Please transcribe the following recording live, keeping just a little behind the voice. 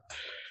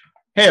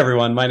Hey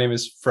everyone, my name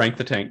is Frank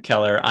the Tank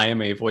Keller. I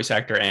am a voice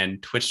actor and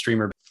Twitch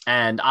streamer.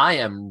 And I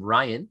am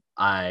Ryan.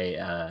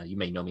 You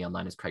may know me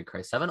online as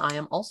Craig7. I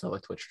am also a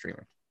Twitch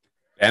streamer.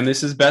 And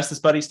this is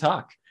Bestest Buddies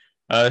Talk,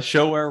 a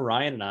show where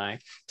Ryan and I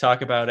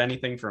talk about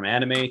anything from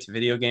anime to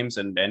video games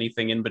and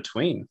anything in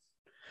between.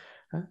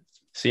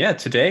 So yeah,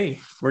 today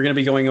we're going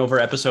to be going over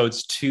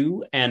episodes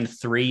 2 and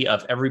 3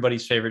 of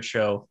everybody's favorite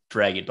show,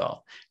 Dragon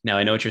Ball. Now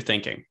I know what you're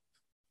thinking.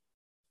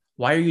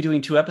 Why are you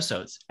doing 2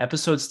 episodes?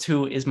 Episodes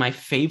 2 is my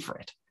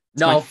favorite.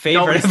 It's my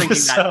favorite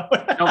nobody's episode.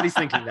 thinking that. Nobody's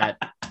thinking that.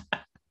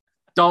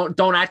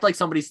 Don't act like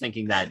somebody's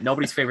thinking that.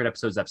 Nobody's favorite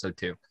episode is episode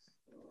 2.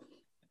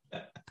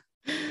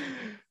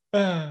 So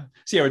yeah,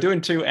 we're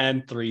doing 2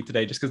 and 3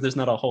 today just because there's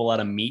not a whole lot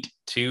of meat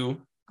to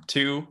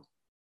 2,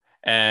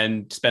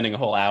 and spending a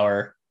whole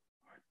hour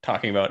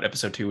talking about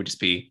episode 2 would just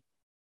be...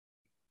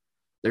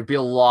 There'd be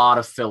a lot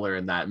of filler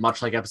in that,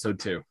 much like episode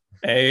 2.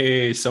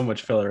 Hey, so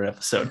much filler in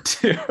episode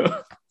 2.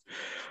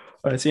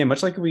 All right, so yeah,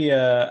 much like we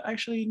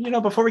actually,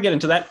 before we get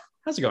into that,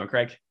 how's it going,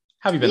 Craig?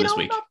 How have you been this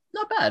week?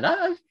 Not bad.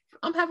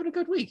 I'm having a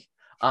good week.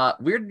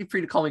 Weird for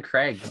you to call me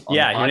Craig on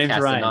Yeah, the your name's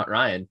podcast Ryan. and not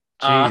Ryan.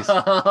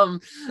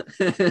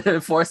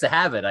 Jeez. Force of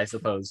habit, I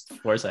suppose.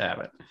 Force of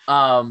habit.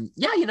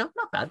 Yeah, not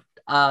bad.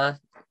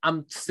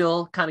 I'm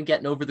still kind of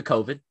getting over the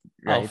COVID.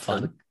 Right? Oh,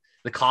 fun. So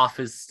the cough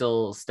is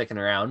still sticking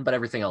around, but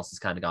everything else is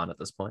kind of gone at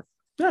this point.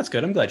 That's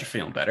good. I'm glad you're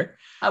feeling better.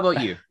 How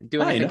about you?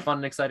 Do Ah, anything fun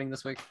and exciting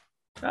this week?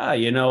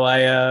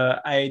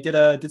 I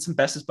did some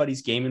Bestest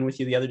Buddies gaming with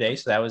you the other day,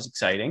 so that was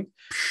exciting.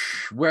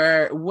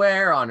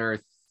 Where on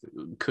earth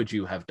could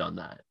you have done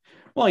that?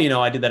 Well,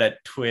 I did that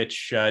at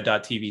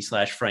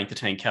twitch.tv/Frank the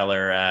Tank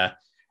Keller,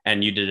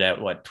 and you did it at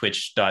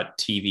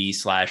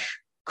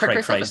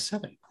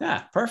twitch.tv/Craig7.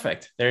 Yeah,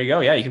 perfect. There you go.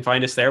 Yeah, you can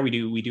find us there. We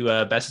do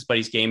Bestest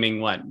Buddies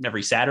gaming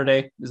every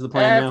Saturday is the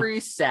plan every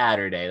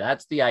Saturday.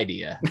 That's the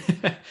idea.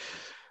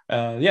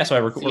 Yeah,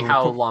 so See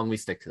how long we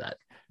stick to that.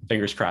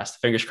 Fingers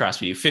crossed for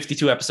you.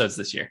 52 episodes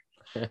this year.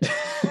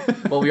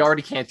 Well, we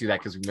already can't do that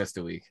because we missed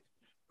a week.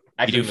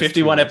 We do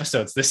 51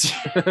 episodes this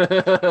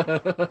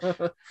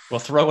year. We'll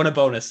throw in a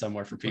bonus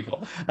somewhere for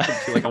people.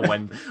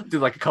 do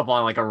like a couple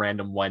on like a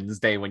random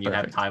Wednesday when you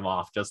Perfect. have time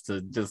off just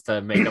to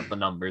make up the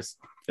numbers.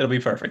 It'll be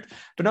perfect.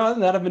 But no, other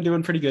than that, I've been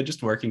doing pretty good,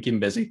 just working, keeping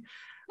busy.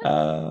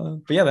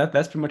 But yeah,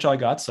 that's pretty much all I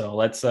got. So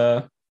let's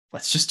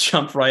just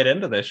jump right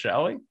into this,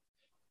 shall we?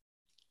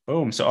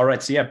 Boom. So all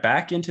right. So yeah,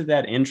 back into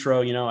that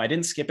intro. I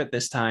didn't skip it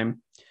this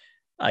time.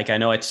 Like I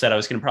know I said I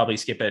was going to probably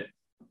skip it.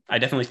 I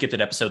definitely skipped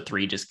at episode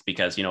 3 just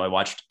because I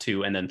watched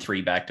 2 and then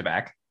 3 back to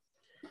back.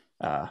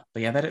 But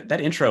yeah, that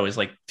intro is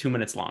like 2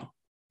 minutes long.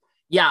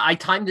 Yeah, I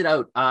timed it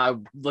out.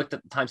 Looked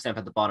at the timestamp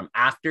at the bottom.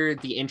 After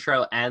the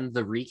intro and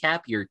the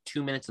recap, you're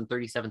 2 minutes and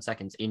 37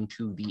 seconds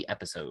into the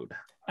episode.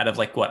 Out of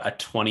like what, a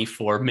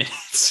 24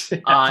 minutes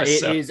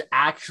episode?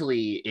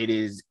 It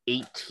is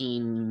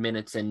 18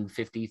 minutes and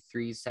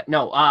 53 seconds.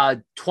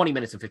 No, 20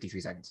 minutes and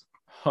 53 seconds.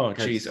 Oh,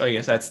 geez. Oh,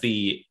 yes, that's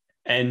the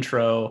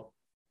intro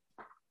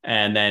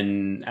and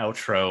then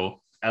outro.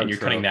 And you're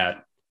cutting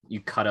that.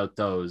 You cut out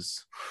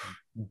those.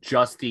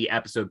 Just the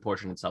episode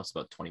portion itself is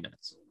about 20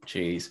 minutes.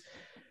 Jeez.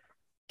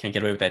 Can't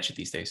get away with that shit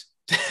these days.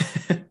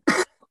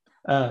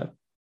 But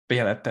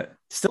yeah, that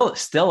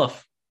still a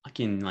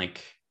fucking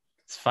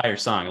it's a fire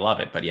song. I love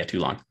it, but yeah, too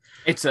long.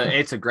 It's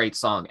a great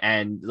song,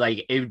 and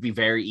like it would be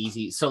very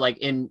easy. So like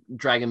in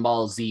Dragon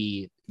Ball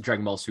Z,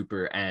 Dragon Ball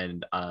Super,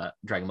 and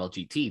Dragon Ball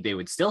GT, they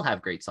would still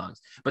have great songs,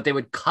 but they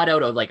would cut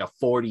out a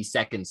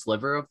 40-second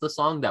sliver of the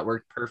song that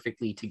worked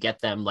perfectly to get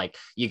them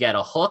you get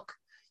a hook,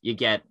 you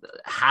get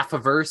half a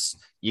verse,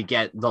 you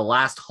get the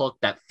last hook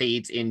that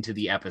fades into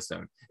the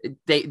episode.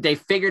 They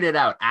figured it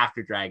out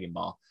after Dragon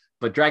Ball.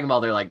 But Dragon Ball,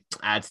 they're like,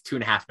 it's a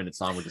 2.5 minute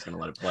song. We're just going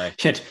to let it play.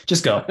 Shit,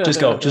 just go,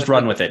 just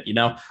run with it. We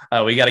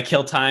got to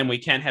kill time. We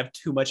can't have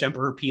too much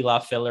Emperor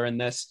Pilaf filler in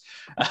this.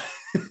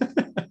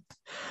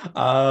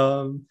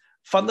 Fun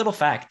little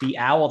fact. The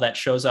owl that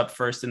shows up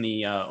first in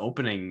the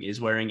opening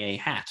is wearing a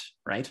hat,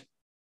 right?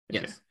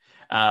 Yes.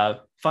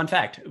 Fun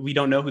fact. We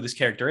don't know who this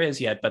character is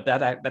yet, but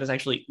that is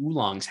actually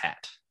Oolong's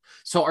hat.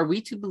 So are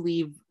we to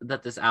believe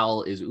that this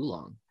owl is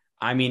Oolong?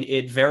 I mean,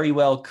 it very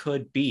well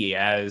could be,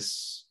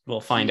 as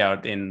we'll find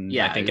out in,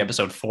 I think,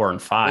 episode 4 and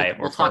 5.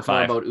 We'll talk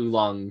more about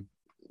Oolong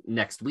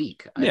next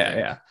week.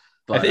 Yeah.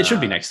 But it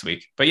should be next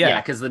week. But yeah.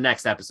 Because the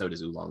next episode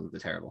is Oolong the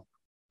Terrible.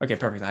 Okay,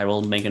 perfect. I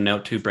will make a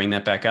note to bring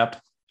that back up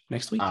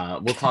next week.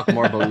 We'll talk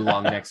more about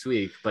Oolong next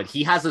week. But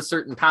he has a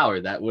certain power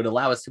that would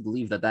allow us to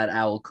believe that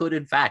owl could,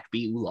 in fact,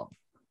 be Oolong.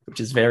 Which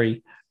is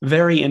very,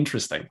 very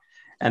interesting.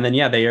 And then,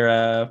 yeah,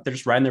 they're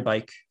just riding their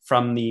bike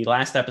from the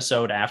last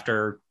episode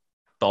after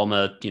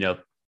Bulma,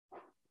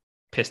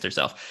 pissed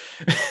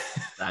herself.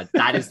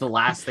 that is the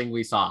last thing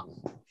we saw.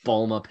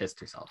 Bulma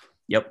pissed herself.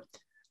 Yep.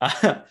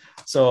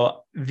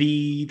 So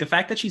the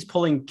fact that she's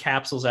pulling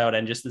capsules out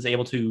and just is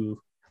able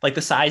to,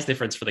 the size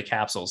difference for the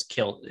capsules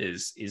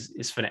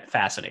is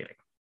fascinating.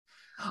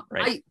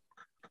 Right.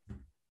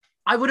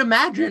 I would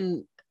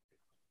imagine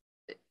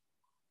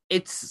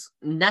it's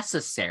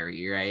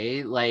necessary,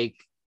 right?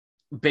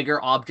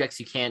 Bigger objects,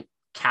 you can't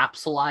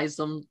capsulize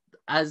them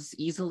as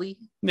easily.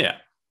 Yeah.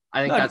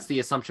 I think that's the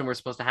assumption we're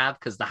supposed to have,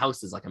 because the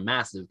house is like a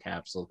massive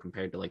capsule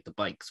compared to like the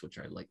bikes, which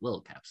are like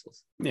little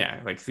capsules. Yeah,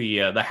 like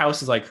the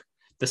house is like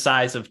the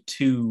size of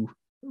 2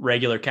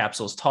 regular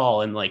capsules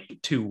tall and like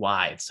 2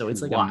 wide, so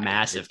it's like a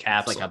massive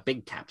capsule. It's like a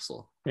big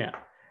capsule. Yeah,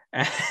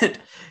 and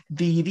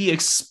the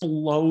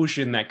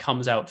explosion that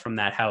comes out from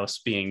that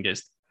house being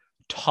just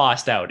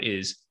tossed out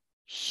is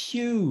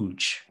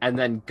huge. And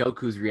then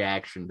Goku's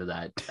reaction to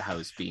that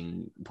house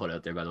being put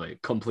out there, by the way,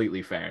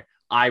 completely fair.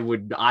 I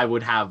would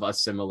have a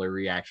similar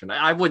reaction.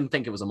 I wouldn't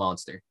think it was a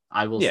monster.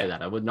 I will say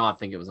that. I would not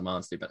think it was a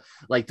monster, but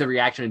like the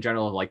reaction in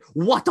general of like,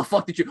 what the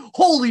fuck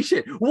holy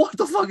shit, what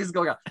the fuck is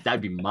going on?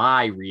 That'd be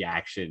my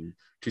reaction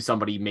to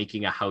somebody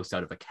making a house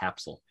out of a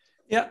capsule.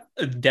 Yeah,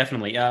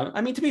 definitely.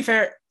 I mean, to be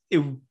fair,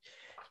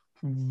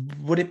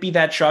 would it be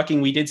that shocking?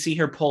 We did see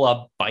her pull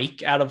a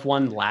bike out of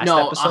one last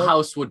episode. No, a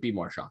house would be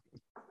more shocking.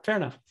 Fair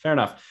enough.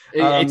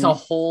 It's a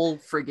whole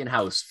friggin'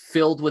 house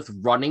filled with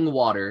running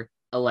water,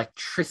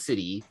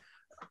 electricity,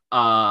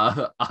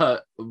 a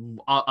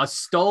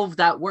stove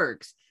that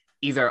works,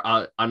 either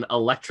an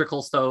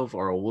electrical stove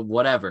or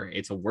whatever.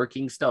 It's a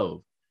working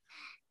stove.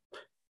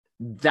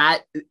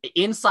 That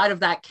inside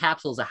of that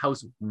capsule is a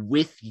house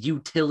with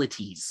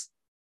utilities.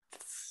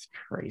 It's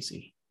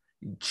crazy.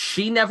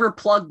 She never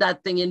plugged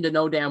that thing into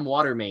no damn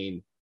water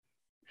main.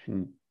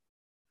 You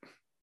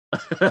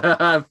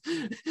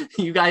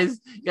guys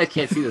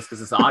can't see this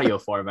because it's audio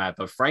format,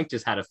 but Frank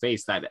just had a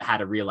face that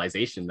had a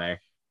realization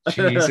there.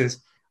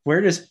 Jesus,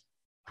 where does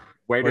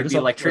the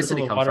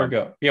electricity come from?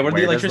 Go? Yeah, where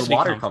did the electricity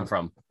water come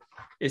from?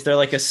 Is there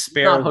like a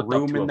spare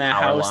room in that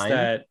house line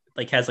that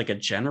like has like a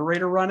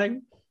generator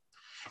running?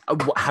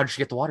 How did she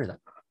get the water then?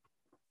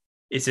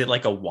 Is it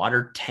like a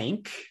water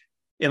tank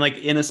in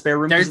a spare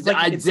room? There's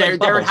there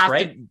bubbles, have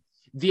right?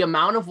 The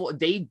amount of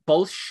they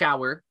both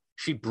shower.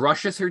 She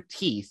brushes her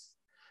teeth.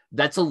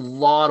 That's a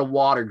lot of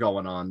water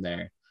going on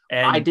there.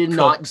 And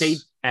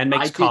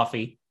makes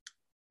coffee.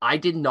 I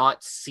did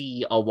not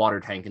see a water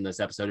tank in this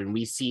episode, and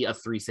we see a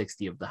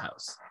 360 of the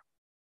house.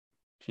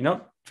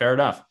 Fair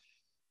enough.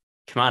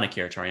 Come on,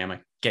 Akira Toriyama,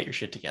 get your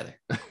shit together.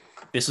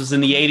 This was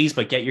in the 80s,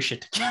 but get your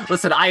shit together.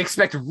 Listen, I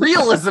expect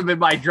realism in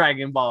my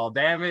Dragon Ball,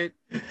 damn it.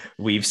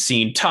 We've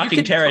seen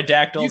talking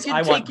pterodactyls. You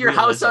can take your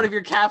house out of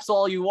your capsule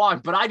all you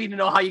want, but I need to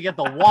know how you get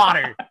the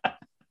water.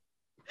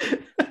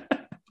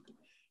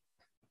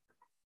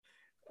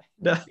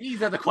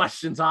 These are the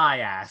questions I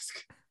ask.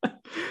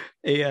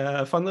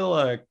 A fun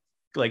little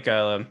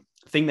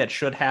thing that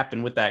should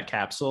happen with the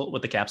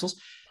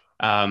capsules.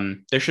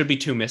 There should be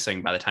 2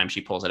 missing by the time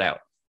she pulls it out.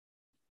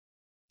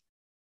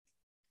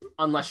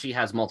 Unless she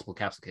has multiple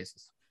capsule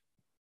cases.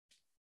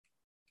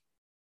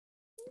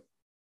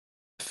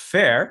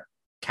 Fair.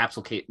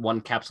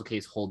 One capsule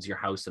case holds your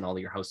house and all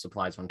your house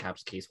supplies. One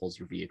capsule case holds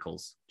your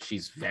vehicles.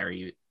 She's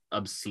very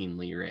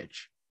obscenely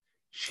rich.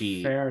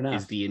 She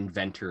is the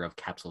inventor of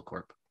Capsule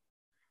Corp.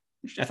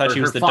 I thought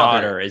she was the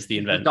daughter is the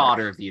inventor. The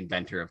daughter of the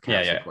inventor of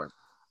Capsule Corp.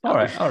 All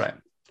right.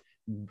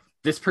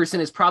 This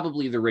person is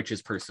probably the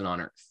richest person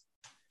on Earth.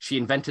 She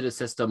invented a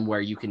system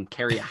where you can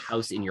carry a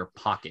house in your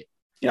pocket.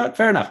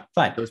 Fair enough.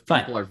 Fine. Those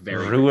people are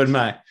very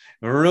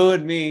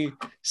ruined me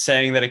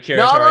saying that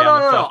Akira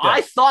Toriyama fucked up.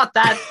 I thought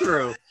that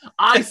through.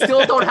 I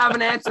still don't have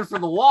an answer for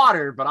the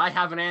water, but I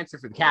have an answer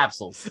for the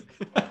capsules.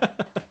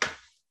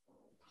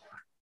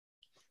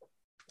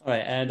 All right,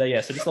 and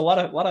so just a lot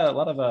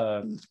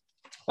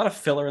of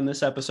filler in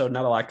this episode.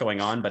 Not a lot going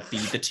on, but the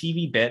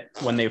TV bit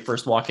when they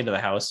first walk into the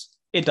house,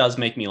 it does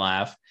make me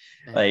laugh.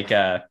 Like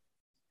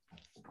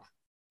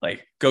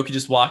Goku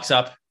just walks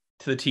up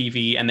to the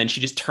TV and then she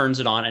just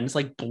turns it on and it's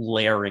like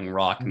blaring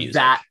rock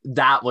music.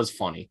 That was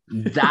funny.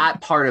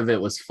 That part of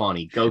it was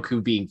funny.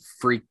 Goku being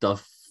freaked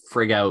the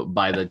frig out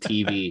by the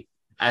TV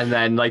and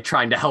then like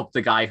trying to help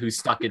the guy who's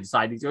stuck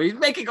inside. He's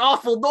making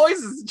awful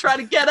noises and trying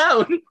to get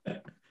out.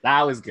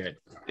 That was good.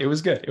 It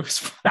was good. It was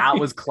funny. That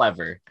was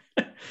clever.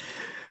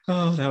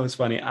 Oh, that was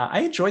funny.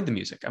 I enjoyed the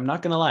music. I'm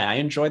not gonna lie. I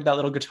enjoyed that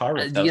little guitar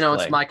riff.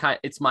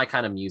 It's my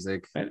kind of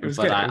music. It was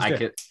good.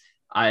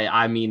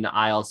 I mean,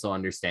 I also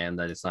understand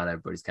that it's not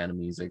everybody's kind of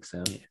music.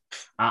 So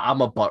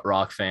I'm a butt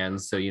rock fan.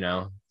 So,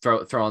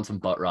 throw on some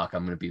butt rock.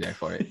 I'm going to be there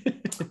for it.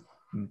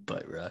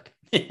 Butt rock.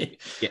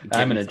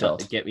 I'm an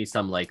adult. Get me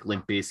some like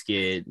Limp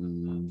Bizkit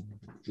and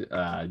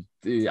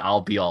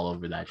I'll be all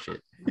over that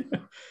shit.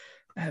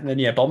 And then,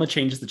 Bulma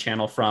changes the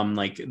channel from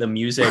like the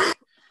music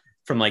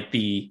from like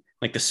the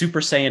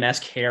Super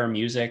Saiyan-esque hair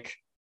music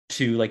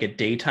to like a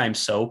daytime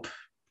soap,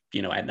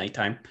 at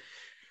nighttime.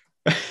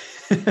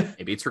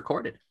 Maybe it's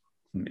recorded.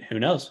 Who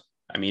knows?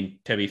 I mean,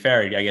 to be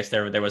fair, I guess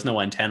there was no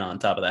antenna on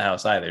top of the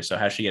house either. So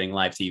how's she getting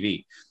live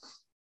TV?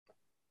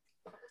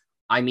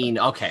 I mean,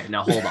 okay,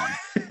 now hold on.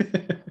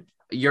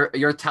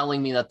 You're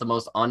telling me that the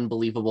most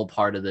unbelievable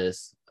part of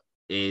this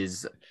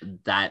is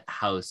that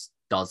house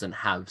doesn't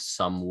have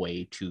some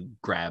way to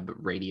grab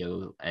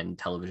radio and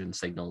television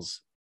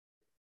signals?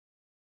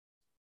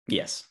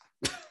 Yes.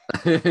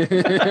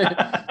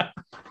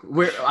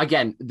 Where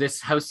again,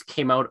 this house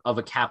came out of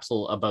a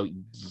capsule about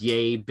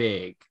yay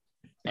big.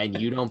 and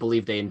you don't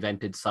believe they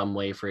invented some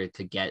way for it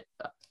to get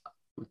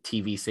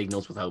TV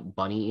signals without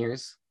bunny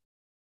ears?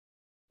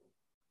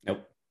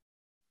 Nope.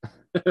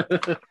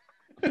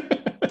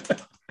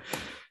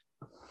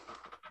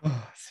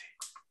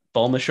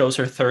 Bulma shows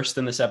her thirst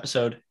in this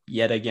episode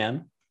yet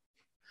again.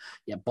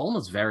 Yeah,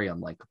 Bulma's very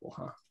unlikable,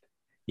 huh?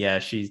 Yeah,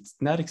 she's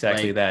not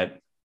exactly that.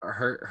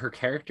 Her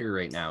character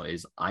right now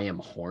is I am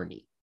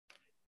horny.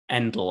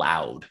 And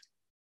loud.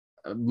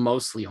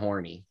 Mostly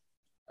horny.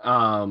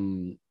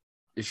 So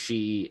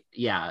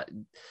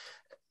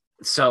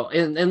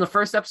in the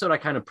first episode, I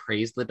kind of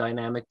praised the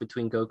dynamic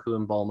between Goku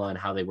and Bulma and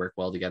how they work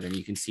well together. And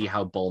you can see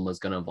how Bulma's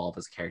going to evolve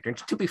as a character. And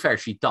to be fair,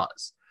 she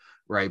does,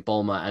 right?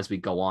 Bulma, as we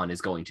go on,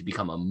 is going to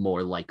become a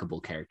more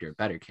likable character, a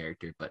better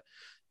character. But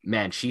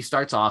man, she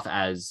starts off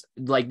as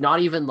like,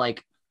 not even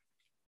like,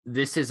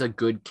 this is a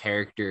good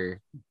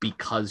character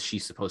because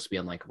she's supposed to be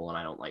unlikable and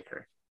I don't like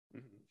her.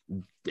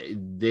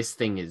 This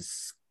thing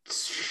is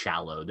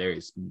shallow. There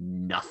is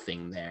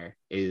nothing there.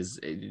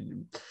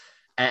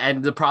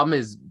 And the problem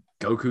is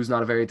Goku's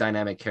not a very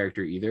dynamic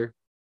character either.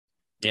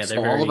 Yeah,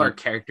 so all of our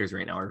characters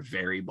right now are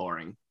very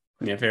boring.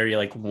 Yeah, very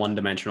like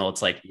one-dimensional.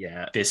 It's like,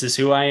 yeah, this is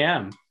who I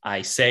am.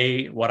 I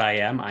say what I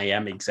am. I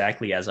am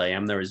exactly as I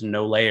am. There is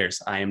no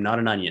layers. I am not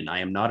an onion. I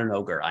am not an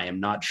ogre. I am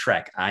not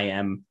Shrek. I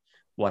am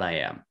what I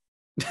am.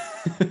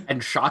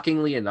 And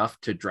shockingly enough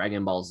to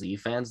Dragon Ball Z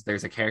fans,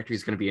 there's a character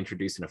who's going to be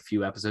introduced in a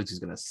few episodes who's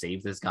going to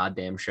save this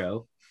goddamn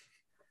show.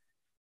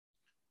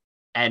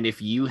 And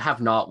if you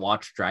have not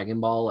watched Dragon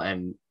Ball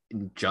and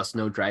just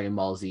know Dragon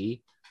Ball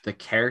Z, the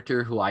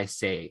character who I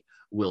say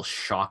will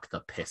shock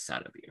the piss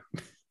out of you.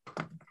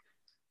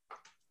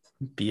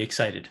 Be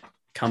excited.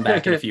 Come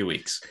back in a few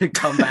weeks.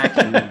 Come back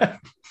and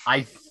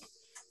I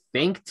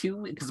think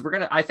because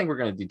I think we're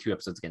gonna do 2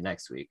 episodes again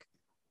next week.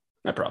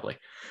 Probably.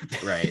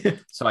 Right.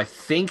 So I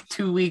think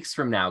 2 weeks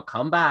from now,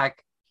 come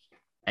back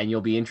and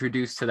you'll be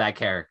introduced to that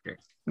character.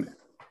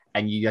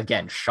 And you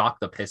again shock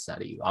the piss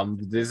out of you.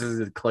 This is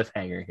a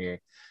cliffhanger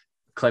here.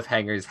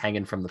 Cliffhangers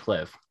hanging from the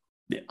cliff.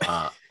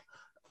 Yeah.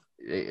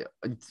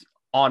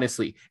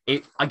 Honestly,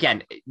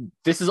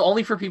 this is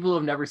only for people who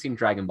have never seen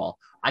Dragon Ball.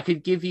 I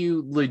could give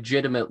you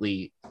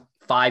legitimately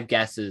 5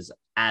 guesses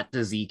at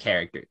the Z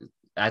character,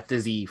 at the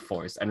Z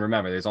Force. And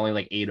remember, there's only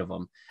like 8 of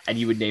them, and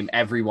you would name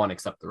every one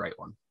except the right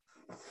one.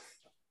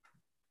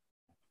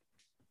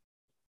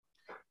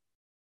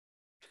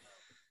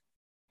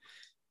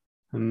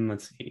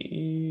 Let's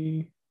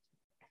see.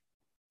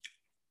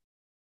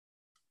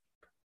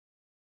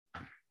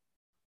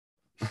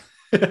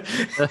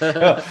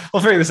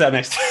 We'll figure this out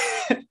next.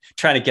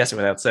 Trying to guess it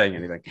without saying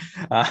anything.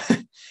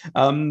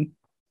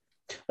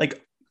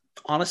 Like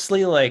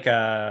honestly,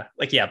 yeah,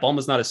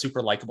 Bulma's not a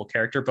super likable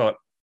character, but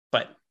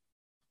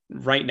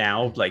right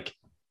now, like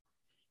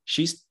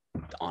she's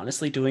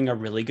honestly doing a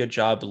really good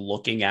job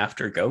looking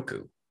after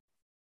Goku.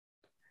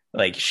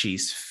 Like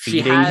she's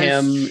feeding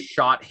him,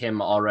 shot him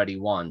already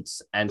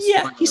once, and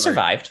yeah, he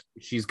survived.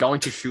 She's going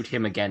to shoot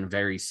him again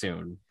very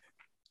soon.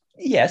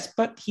 Yes,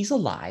 but he's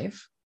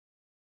alive.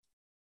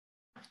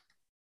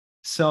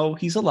 So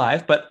he's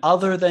alive, but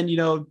other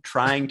than,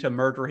 trying to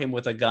murder him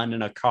with a gun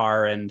in a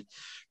car and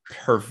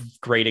her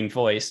grating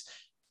voice,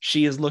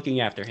 she is looking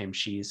after him.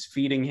 She's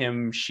feeding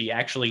him. She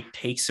actually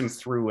takes him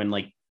through and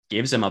like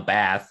gives him a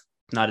bath,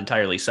 not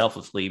entirely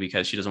selflessly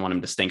because she doesn't want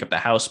him to stink up the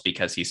house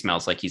because he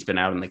smells like he's been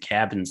out in the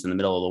cabins in the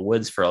middle of the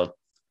woods for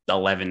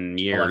 11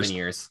 years. 11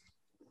 years.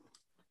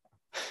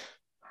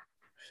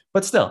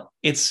 But still,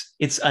 it's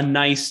a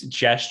nice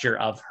gesture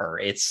of her.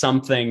 It's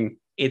something.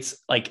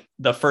 It's like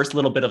the first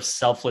little bit of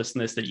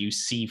selflessness that you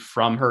see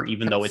from her,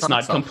 even though it's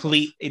not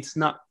complete. It's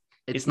not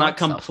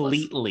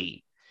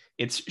completely.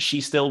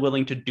 She's still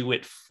willing to do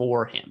it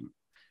for him.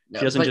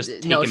 She doesn't just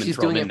take him and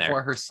throw him in there. She's doing it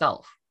for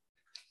herself.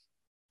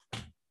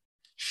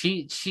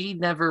 She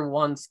never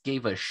once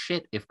gave a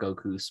shit if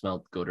Goku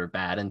smelled good or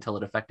bad until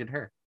it affected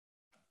her.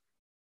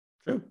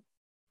 True.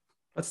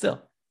 But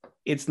still,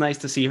 it's nice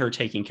to see her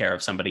taking care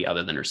of somebody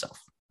other than herself.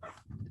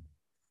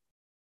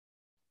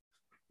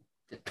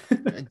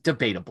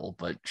 Debatable,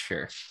 but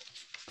sure.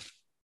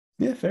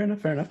 Yeah, fair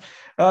enough.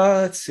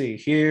 Let's see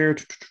here.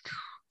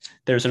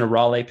 There's an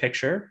Arale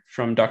picture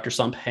from Dr.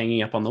 Slump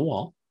hanging up on the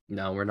wall.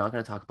 No, we're not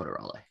going to talk about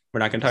Arale. We're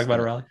not going to talk about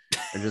Arale?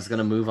 We're just going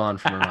to move on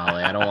from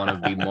Arale. I don't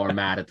want to be more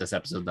mad at this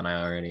episode than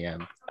I already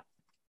am.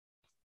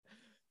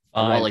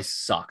 Arale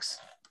sucks.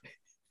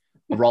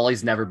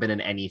 Arale's never been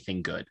in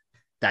anything good.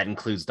 That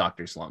includes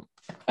Dr. Slump.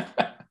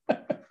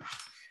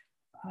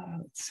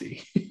 Let's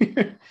see.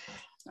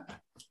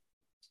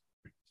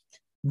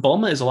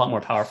 Bulma is a lot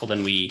more powerful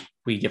than we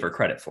give her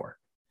credit for.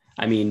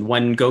 I mean,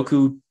 when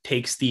Goku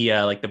takes the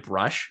the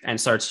brush and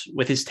starts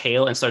with his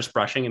tail and starts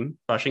brushing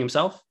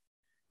himself,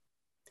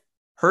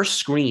 her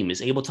scream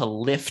is able to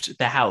lift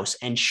the house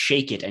and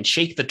shake it and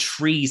shake the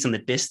trees in the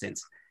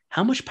distance.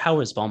 How much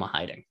power is Bulma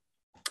hiding?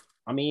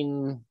 I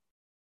mean,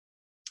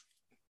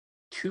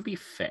 to be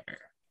fair,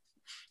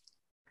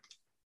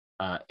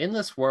 in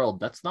this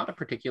world, that's not a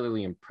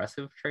particularly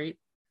impressive trait.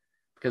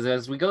 Because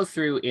as we go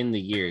through in the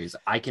years,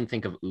 I can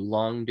think of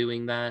Oolong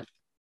doing that.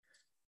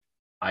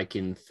 I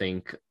can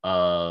think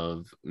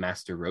of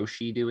Master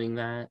Roshi doing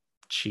that.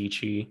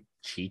 Chi-Chi.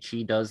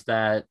 Chi-Chi does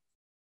that.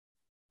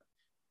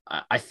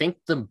 I think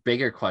the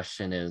bigger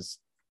question is,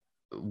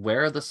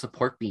 where are the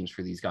support beams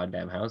for these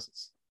goddamn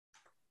houses?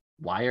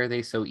 Why are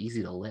they so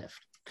easy to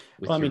lift?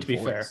 Well, I mean, to be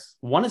fair,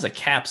 one is a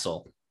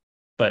capsule,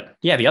 but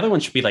yeah, the other one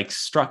should be like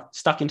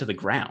stuck into the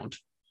ground.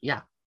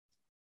 Yeah.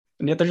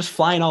 And yet they're just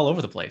flying all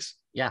over the place.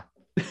 Yeah.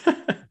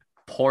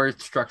 Poor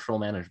structural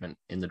management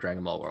in the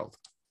Dragon Ball world.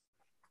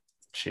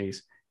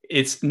 Jeez.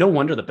 It's no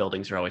wonder the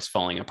buildings are always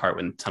falling apart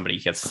when somebody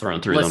gets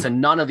thrown through them.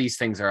 Listen, none of these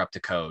things are up to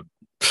code.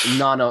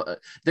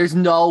 There's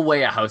no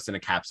way a house in a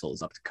capsule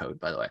is up to code,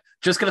 by the way.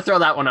 Just gonna throw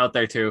that one out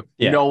there too.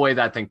 Yeah. No way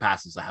that thing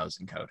passes the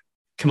housing code.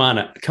 Come on,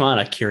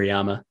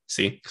 Kiriyama.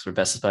 See, because we're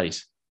bestest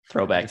buddies.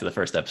 Throwback to the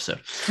first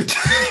episode.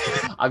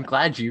 I'm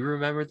glad you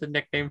remember the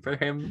nickname for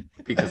him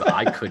because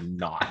I could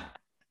not.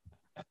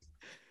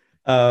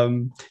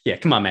 Yeah,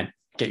 come on, man.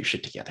 Get your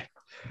shit together.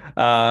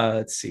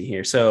 Let's see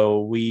here.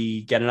 So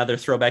we get another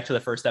throwback to the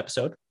first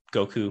episode.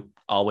 Goku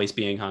always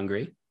being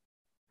hungry.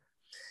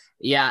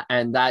 Yeah,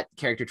 and that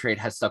character trait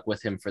has stuck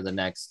with him for the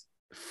next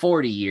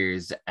 40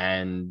 years,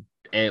 and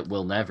it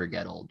will never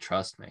get old.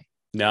 Trust me.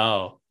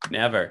 No,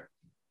 never.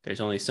 There's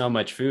only so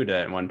much food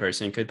that one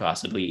person could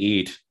possibly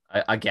eat.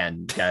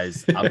 Again,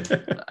 guys,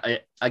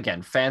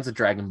 again, fans of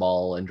Dragon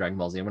Ball and Dragon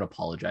Ball Z, I'm going to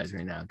apologize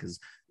right now because,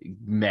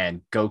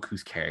 man,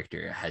 Goku's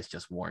character has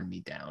just worn me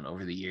down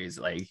over the years.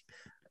 Like,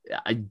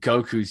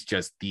 Goku's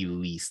just the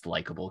least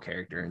likable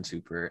character in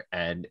Super,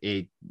 and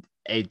it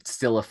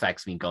still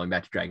affects me going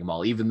back to Dragon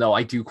Ball, even though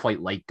I do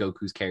quite like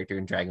Goku's character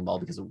in Dragon Ball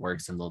because it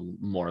works in the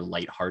more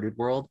lighthearted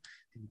world.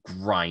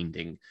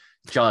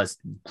 Just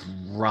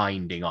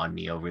grinding on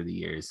me over the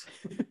years.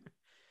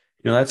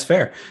 That's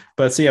fair.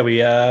 But so yeah,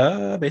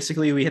 we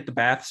basically we hit the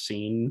bath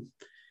scene.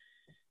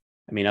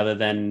 I mean, other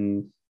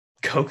than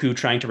Goku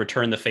trying to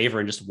return the favor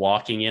and just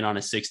walking in on a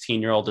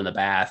 16-year-old in the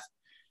bath.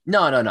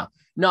 No.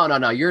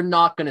 You're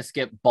not going to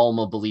skip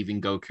Bulma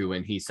believing Goku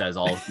when he says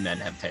all men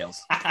have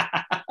tails.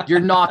 You're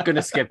not going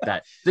to skip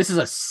that. This is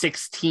a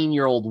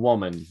 16-year-old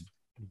woman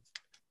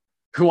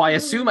who I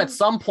assume at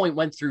some point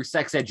went through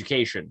sex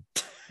education.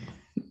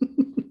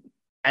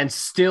 And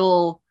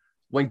still,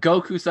 when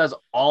Goku says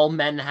all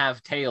men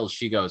have tails,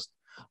 she goes,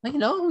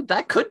 well,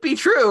 that could be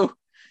true.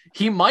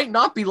 He might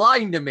not be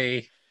lying to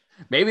me.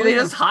 Maybe they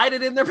just hide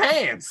it in their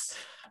pants.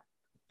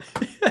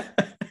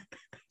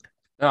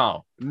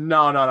 No.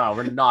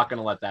 We're not going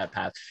to let that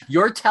pass.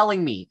 You're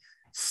telling me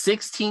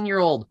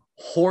 16-year-old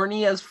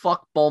horny as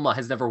fuck Bulma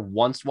has never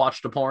once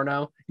watched a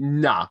porno?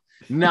 Nah.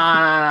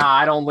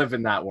 I don't live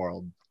in that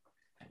world.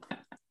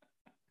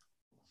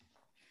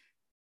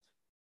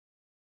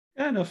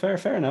 Yeah, no, fair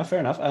enough.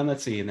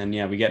 Let's see. And then,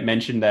 yeah, we get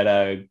mentioned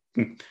that,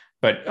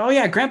 but, oh,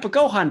 yeah, Grandpa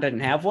Gohan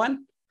didn't have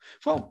one.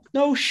 Well,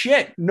 no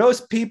shit.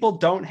 Most people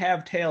don't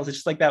have tails. It's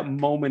just like that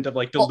moment of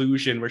like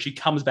delusion where she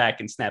comes back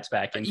and snaps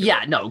back.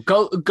 Yeah, no,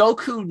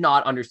 Goku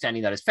not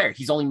understanding that is fair.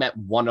 He's only met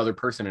one other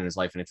person in his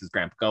life, and it's his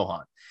Grandpa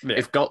Gohan.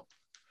 Yeah.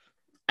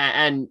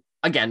 And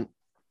again,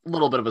 a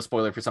little bit of a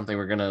spoiler for something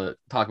we're going to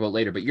talk about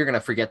later, but you're going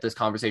to forget this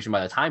conversation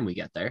by the time we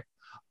get there.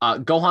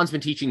 Gohan's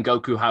been teaching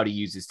Goku how to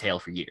use his tail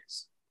for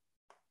years.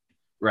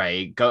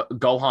 Right.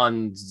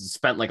 Gohan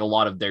spent like a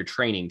lot of their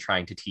training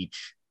trying to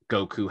teach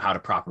Goku how to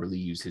properly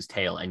use his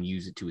tail and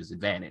use it to his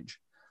advantage.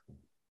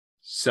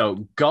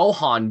 So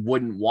Gohan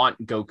wouldn't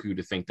want Goku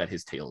to think that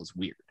his tail is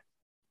weird.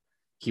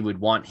 He would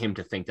want him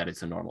to think that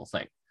it's a normal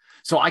thing.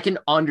 So I can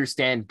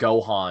understand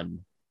Gohan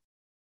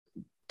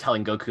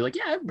telling Goku, like,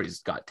 yeah,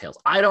 everybody's got tails.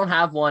 I don't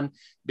have one.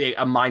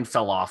 Mine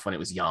fell off when it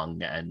was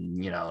young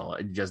and,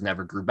 it just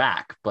never grew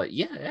back. But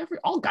yeah,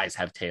 all guys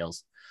have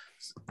tails.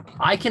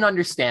 I can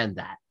understand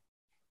that.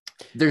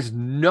 There's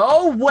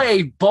no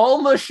way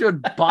Bulma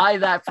should buy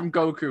that from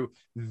Goku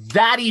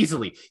that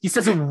easily. He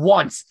says it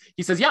once.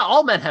 He says, yeah,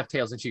 all men have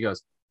tails. And she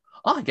goes,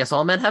 oh, I guess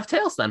all men have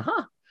tails then,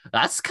 huh?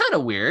 That's kind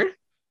of weird.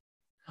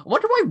 I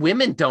wonder why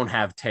women don't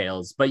have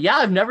tails. But yeah,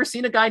 I've never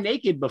seen a guy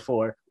naked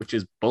before, which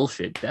is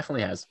bullshit.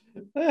 Definitely has.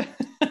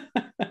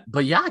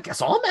 But yeah, I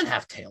guess all men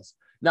have tails.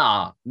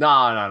 No.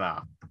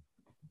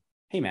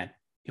 Hey, man,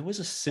 it was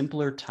a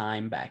simpler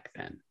time back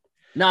then.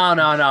 No,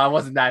 it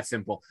wasn't that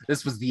simple.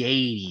 This was the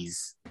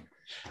 80s.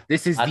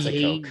 This is Lots the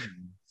 80s. Coke.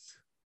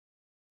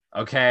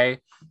 Okay?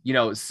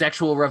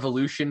 Sexual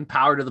revolution,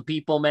 power to the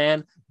people,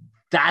 man.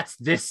 That's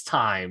this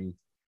time.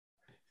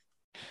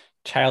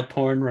 Child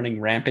porn running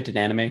rampant in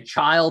anime.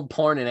 Child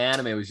porn in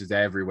anime was just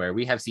everywhere.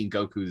 We have seen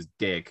Goku's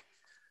dick.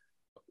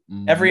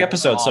 Every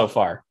episode so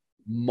far.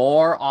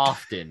 More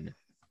often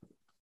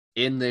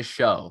in this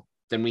show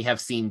than we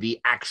have seen the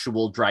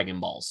actual Dragon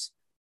Balls.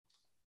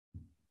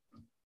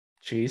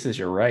 Jesus,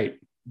 you're right.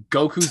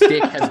 Goku's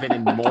dick has been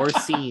in more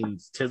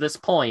scenes to this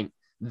point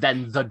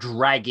than the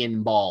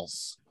Dragon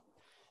Balls.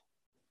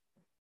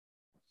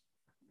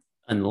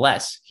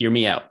 Unless, hear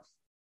me out,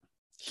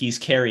 he's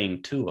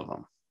carrying 2 of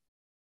them.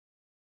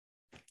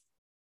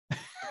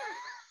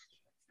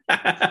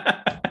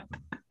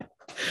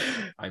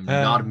 I'm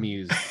not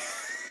amused.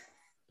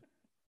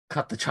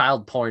 Cut the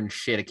child porn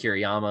shit,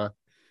 Akiriyama.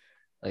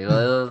 Like,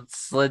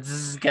 let's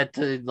just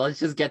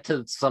get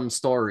to some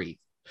story,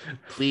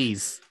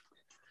 please.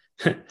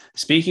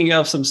 Speaking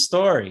of some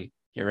story,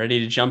 you ready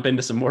to jump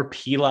into some more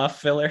Pilaf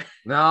filler?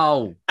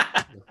 No.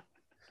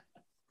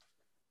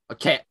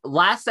 Okay,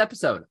 last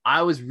episode,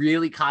 I was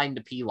really kind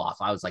to Pilaf.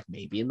 I was like,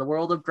 maybe in the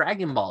world of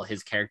Dragon Ball,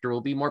 his character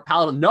will be more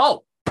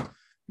palatable.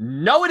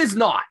 No, it is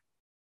not.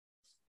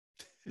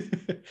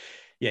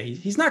 Yeah,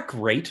 he's not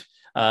great.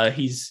 I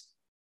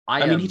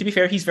mean, to be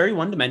fair, he's very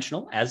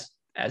one-dimensional, as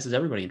is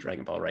everybody in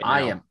Dragon Ball right now.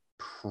 I am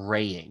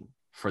praying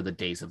for the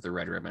days of the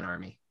Red Ribbon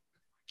Army.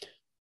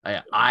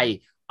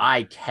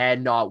 I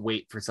cannot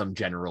wait for some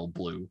General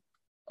Blue.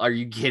 Are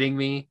you kidding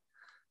me?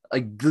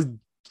 Like, just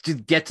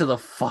get to the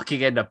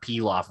fucking end of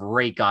Pilaf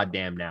right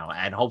goddamn now,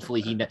 and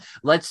hopefully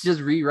let's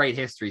just rewrite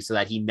history so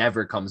that he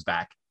never comes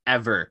back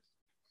ever.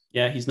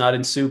 Yeah, he's not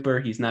in Super.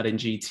 He's not in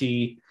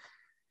GT.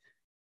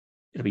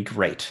 It'll be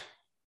great.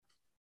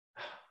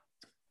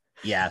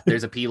 Yeah,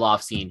 there's a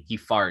Pilaf scene. He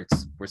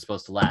farts. We're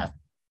supposed to laugh.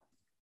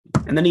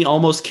 And then he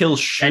almost kills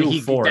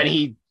Shu Then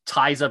he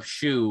ties up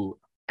Shu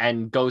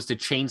and goes to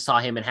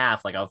chainsaw him in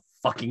half like a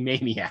fucking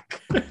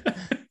maniac.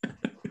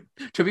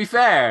 To be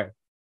fair,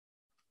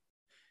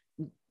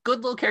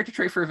 good little character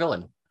trait for a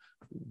villain.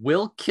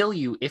 Will kill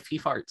you if he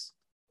farts.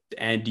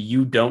 And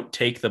you don't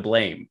take the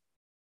blame.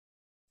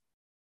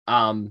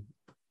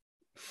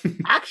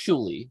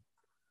 Actually,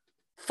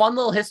 fun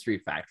little history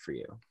fact for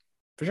you.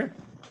 For sure.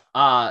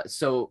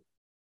 So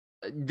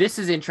this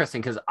is interesting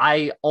because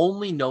I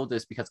only know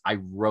this because I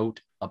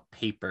wrote a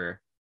paper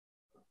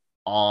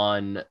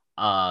on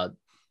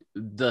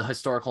the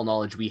historical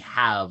knowledge we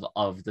have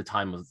of the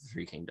time of the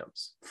Three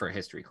Kingdoms for a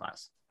history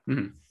class.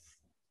 Mm-hmm.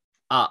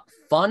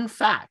 Fun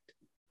fact,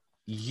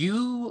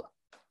 you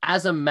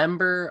as a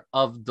member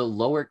of the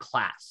lower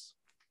class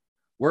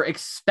were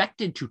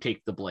expected to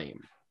take the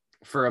blame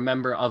for a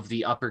member of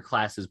the upper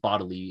class's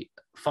bodily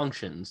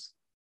functions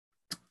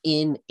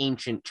in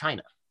ancient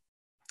China.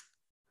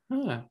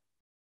 Huh.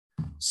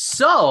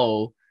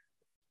 So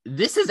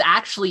this is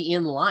actually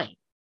in line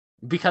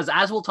because,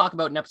 as we'll talk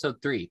about in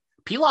episode 3,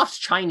 Pilaf's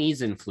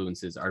Chinese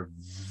influences are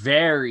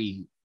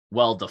very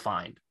well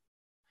defined.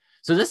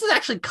 So this is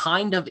actually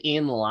kind of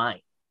in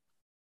line.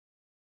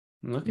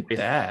 Look at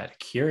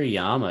that.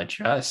 Kiriyama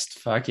just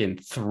fucking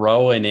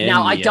throwing in.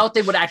 Now, I doubt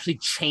they would actually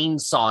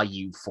chainsaw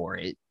you for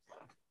it.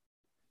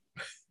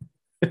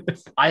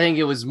 I think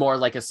it was more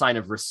like a sign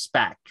of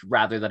respect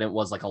rather than it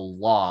was like a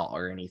law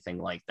or anything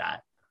like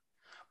that.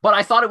 But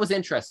I thought it was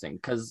interesting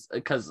because,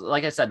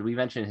 like I said, we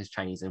mentioned his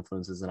Chinese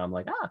influences, and I'm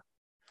like,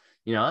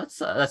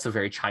 that's a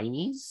very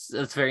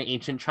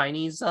ancient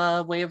Chinese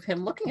way of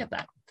him looking at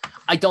that.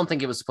 I don't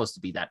think it was supposed to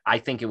be that. I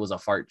think it was a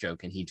fart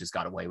joke, and he just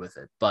got away with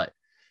it. But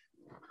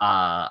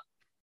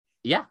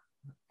yeah,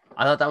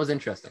 I thought that was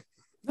interesting.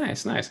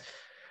 Nice.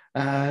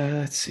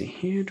 Let's see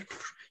here.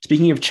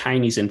 Speaking of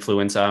Chinese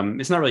influence,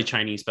 it's not really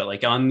Chinese, but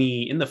like in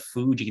the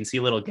food, you can see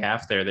a little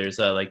gaff there. There's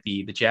like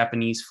the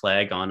Japanese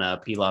flag on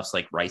Pilaf's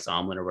like rice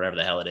omelet or whatever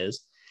the hell it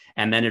is,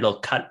 and then it'll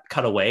cut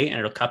away and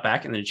it'll cut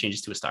back and then it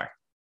changes to a star.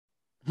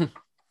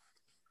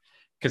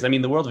 Because I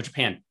mean, the world of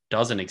Japan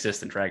doesn't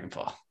exist in Dragon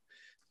Ball,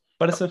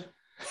 but it's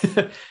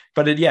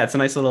it's a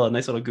nice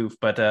little goof.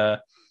 But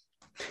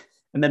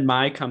and then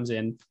Mai comes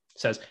in,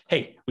 says,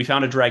 "Hey, we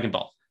found a Dragon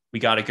Ball. We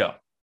gotta go,"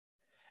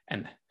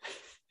 and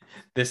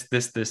this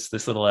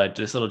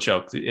little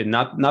joke,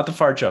 not the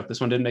fart joke. This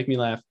one didn't make me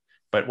laugh,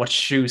 but what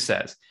Shu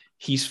says,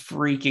 he's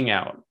freaking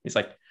out. He's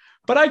like,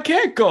 "But I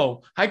can't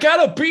go. I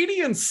got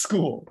obedience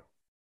school."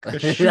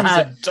 Shu's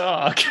a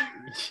dog.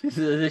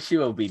 The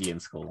Shu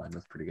obedience school line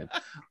was pretty good.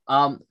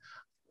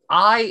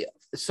 I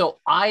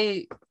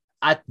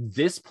at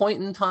this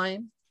point in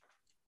time,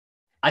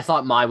 I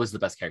thought Mai was the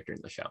best character in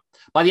the show.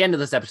 By the end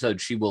of this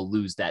episode, she will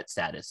lose that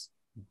status.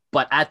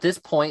 But at this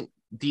point,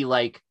 the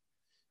like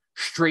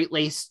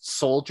straight-laced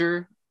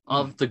soldier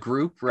of the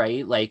group,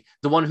 right? Like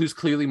the one who's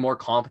clearly more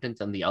competent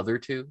than the other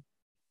two,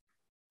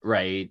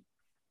 right?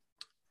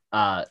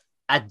 At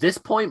this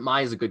point,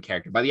 Mai is a good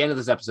character. By the end of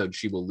this episode,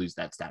 she will lose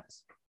that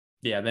status.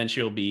 Yeah, then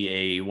she'll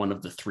be one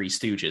of the Three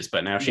Stooges.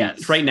 But now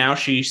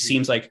she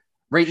seems like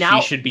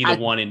she should be the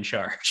one in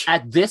charge.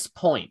 At this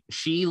point,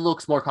 she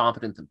looks more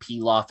competent than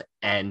Pilaf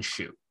and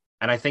Shu.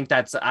 And I think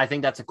that's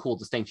a cool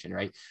distinction,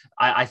 right?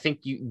 I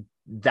think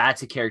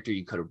that's a character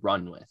you could have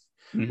run with,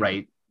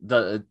 right?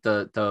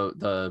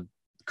 The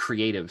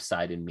creative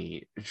side in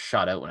me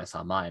shot out when I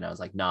saw Mai, and I was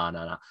like,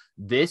 nah.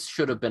 This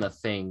should have been a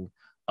thing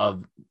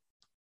of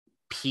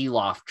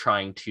Pilaf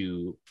trying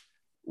to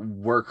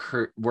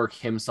work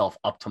himself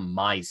up to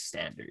Mai's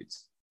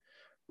standards,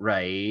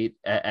 right?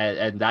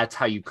 And that's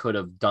how you could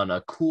have done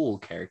a cool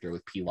character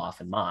with Pilaf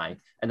and Mai,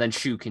 and then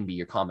Shu can be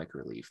your comic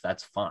relief.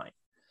 That's fine.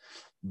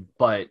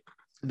 But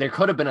there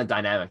could have been a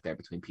dynamic there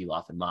between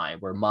Pilaf and Mai,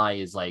 where Mai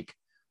is like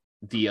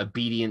the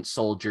obedient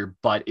soldier,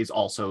 but is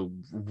also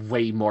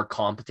way more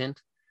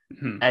competent.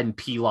 And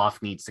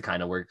Pilaf needs to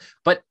kind of work.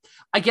 But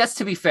I guess,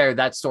 to be fair,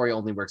 that story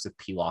only works if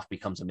Pilaf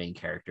becomes a main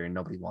character, and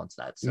nobody wants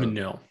that. So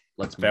no,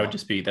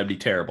 that'd be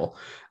terrible.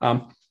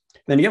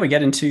 Then we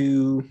get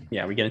into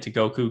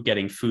Goku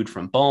getting food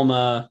from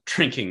Bulma,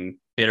 drinking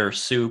bitter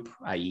soup,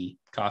 i.e.,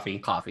 coffee.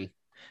 Coffee.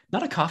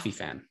 Not a coffee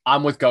fan.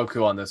 I'm with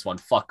Goku on this one.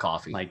 Fuck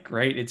coffee. Like,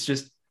 right? It's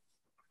just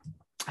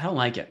I don't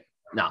like it.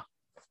 No,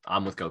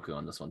 I'm with Goku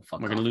on this one.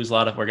 Fuck. We're gonna lose a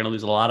lot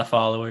of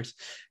followers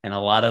and a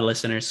lot of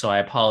listeners, so I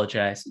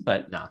apologize.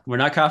 But no, we're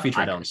not coffee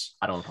drinkers.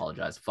 I don't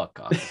apologize. Fuck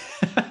coffee.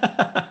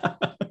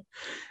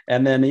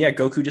 And then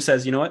Goku just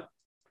says, you know what?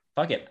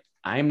 Fuck it.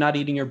 I'm not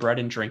eating your bread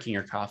and drinking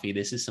your coffee.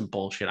 This is some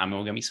bullshit. I'm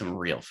gonna get me some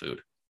real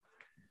food.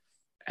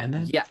 And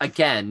then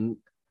again,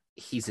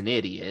 he's an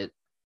idiot.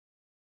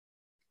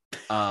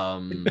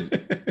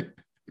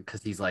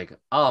 Because he's like,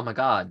 oh my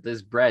god,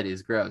 this bread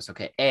is gross.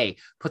 Okay, A,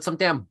 put some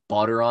damn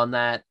butter on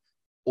that,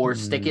 or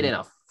stick it in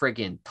a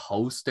friggin'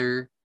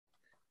 toaster.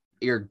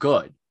 You're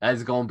good.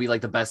 That's going to be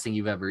like the best thing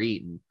you've ever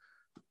eaten.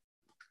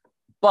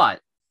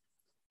 But,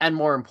 and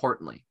more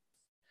importantly,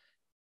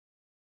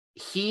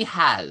 he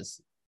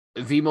has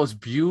the most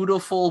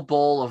beautiful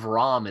bowl of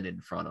ramen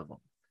in front of him.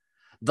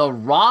 The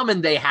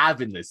ramen they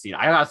have in this scene,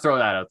 I gotta throw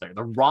that out there.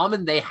 The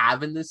ramen they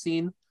have in this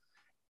scene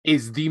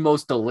is the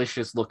most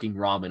delicious looking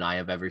ramen I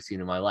have ever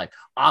seen in my life.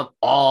 I'm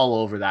all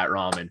over that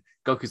ramen.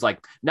 Goku's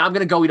like, now I'm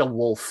going to go eat a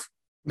wolf.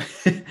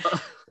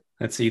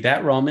 Let's see.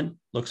 That ramen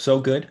looks so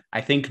good.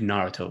 I think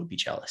Naruto would be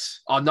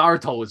jealous. Oh,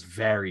 Naruto was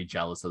very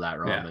jealous of that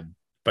ramen. Yeah.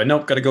 But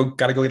nope, gotta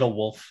go eat a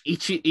wolf.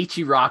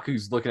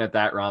 Ichiraku's looking at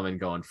that ramen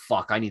going,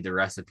 fuck, I need the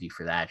recipe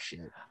for that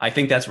shit. I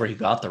think that's where he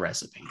got the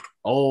recipe.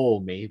 Oh,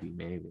 maybe.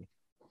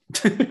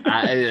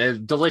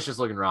 Delicious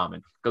looking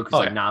ramen. Goku's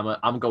like, nah,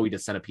 I'm gonna go eat a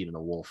centipede and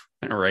a wolf.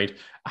 All right.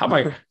 How am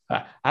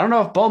I? I don't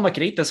know if Bulma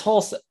can eat this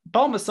whole.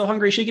 Bulma's so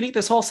hungry she can eat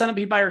this whole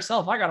centipede by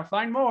herself. I gotta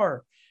find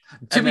more.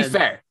 To be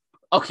fair,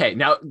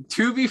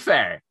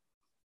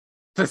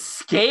 the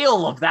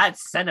scale of that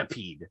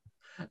centipede,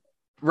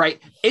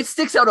 right? It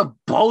sticks out of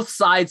both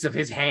sides of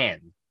his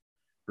hand,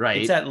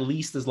 right? It's at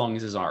least as long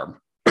as his arm.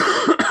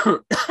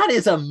 That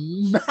is a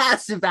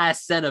massive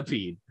ass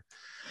centipede.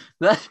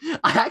 I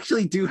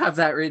actually do have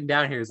that written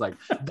down here. It's like,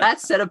 that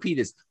centipede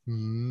is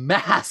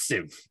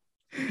massive.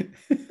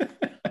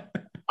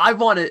 I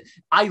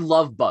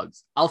love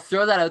bugs. I'll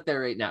throw that out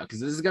there right now because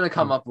this is going to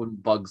come up when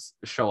bugs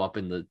show up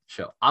in the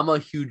show. I'm a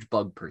huge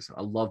bug person.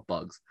 I love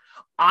bugs.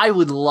 I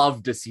would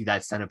love to see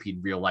that centipede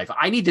in real life.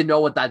 I need to know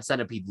what that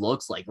centipede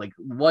looks like. Like,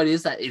 what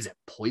is that? Is it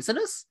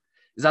poisonous?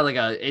 Is that like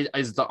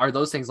are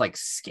those things like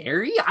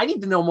scary? I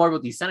need to know more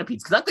about these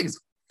centipedes because that thing is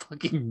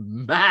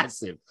fucking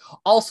massive.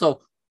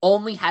 Also,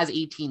 only has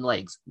 18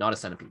 legs, not a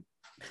centipede.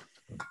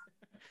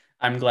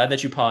 I'm glad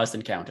that you paused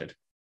and counted.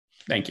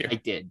 Thank you. I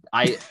did.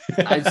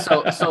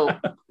 So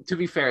to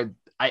be fair,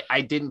 I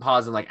didn't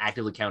pause and like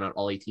actively count out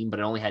all 18, but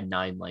it only had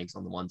 9 legs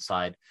on the one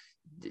side.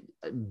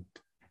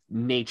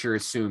 Nature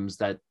assumes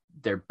that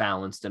they're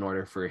balanced in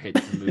order for it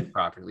to move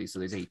properly, so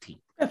there's 18.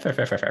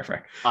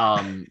 Fair.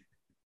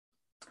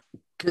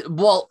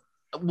 Well,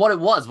 what it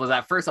was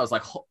at first I was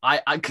like,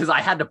 because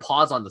I had to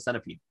pause on the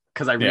centipede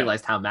because I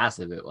realized how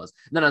massive it was.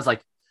 And then I was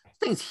like,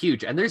 thing's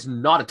huge and there's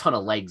not a ton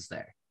of legs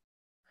there.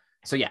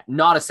 So yeah,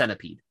 not a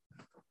centipede.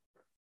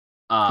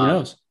 Who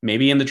knows?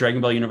 Maybe in the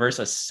Dragon Ball universe,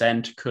 a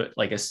cent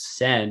like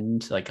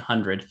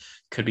 100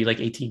 could be like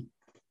 18.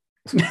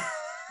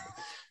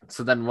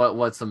 So then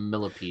what's a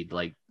millipede?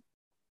 Like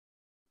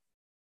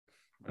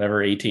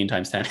whatever 18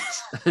 times 10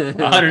 is.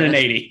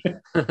 180.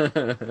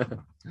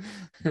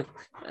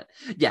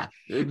 Yeah.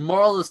 The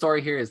moral of the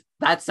story here is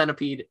that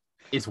centipede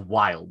is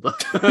wild.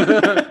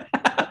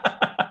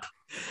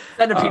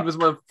 Centipede was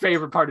my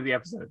favorite part of the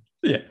episode.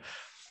 Yeah.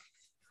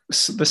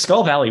 So the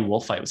Skull Valley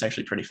wolf fight was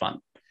actually pretty fun.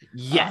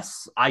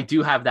 Yes, I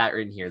do have that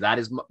written here. That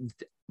is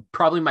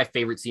probably my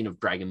favorite scene of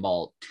Dragon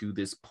Ball to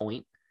this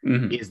point,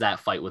 is that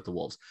fight with the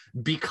wolves.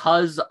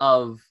 Because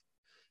of...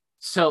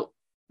 So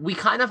we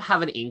kind of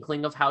have an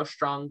inkling of how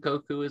strong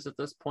Goku is at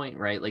this point,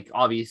 right? Like,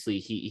 obviously,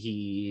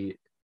 he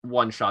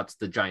one-shots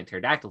the giant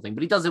pterodactyl thing,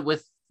 but he does it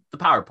with the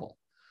power pole.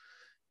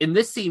 In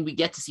this scene, we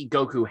get to see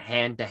Goku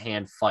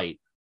hand-to-hand fight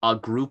a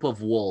group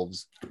of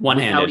wolves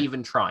without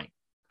even trying.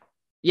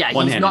 Yeah,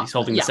 he's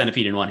holding the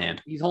centipede in one hand.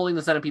 He's holding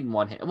the centipede in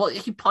one hand. Well,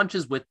 he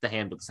punches with the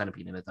hand with the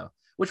centipede in it, though,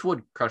 which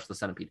would crush the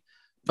centipede.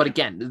 But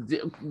again,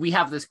 we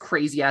have this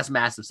crazy-ass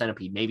massive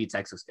centipede. Maybe it's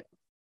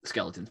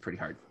exoskeleton's pretty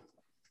hard.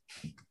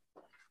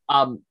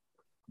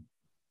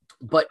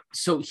 But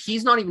so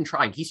he's not even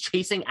trying. He's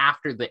chasing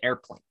after the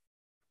airplane,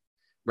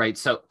 right?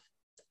 So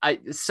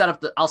I'll set up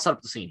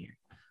the scene here.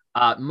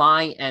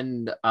 Mai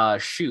and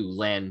Shu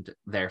land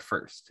there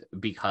first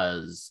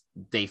because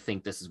they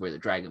think this is where the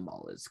Dragon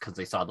Ball is because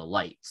they saw the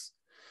lights,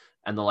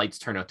 and the lights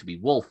turn out to be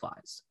wolf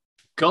eyes.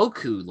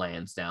 Goku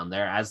lands down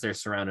there as they're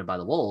surrounded by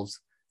the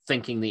wolves,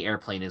 thinking the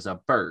airplane is a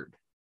bird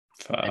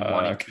and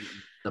wanting to eat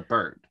the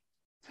bird.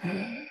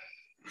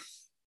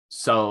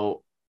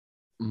 So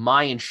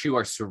Mai and Shu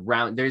are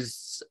surrounded.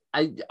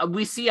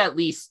 We see at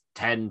least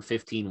 10,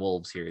 15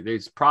 wolves here.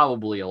 There's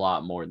probably a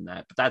lot more than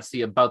that, but that's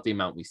about the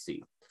amount we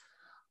see.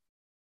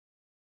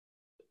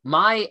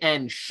 Mai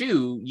and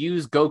Shu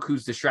use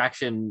Goku's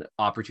distraction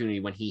opportunity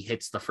when he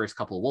hits the first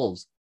couple of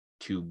wolves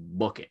to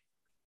book it.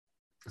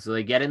 So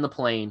they get in the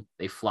plane,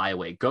 they fly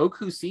away.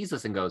 Goku sees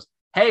this and goes,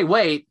 hey,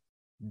 wait,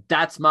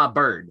 that's my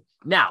bird.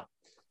 Now,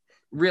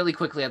 really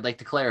quickly, I'd like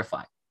to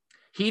clarify.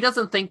 He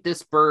doesn't think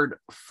this bird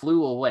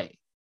flew away.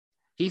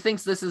 He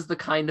thinks this is the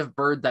kind of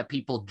bird that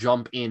people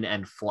jump in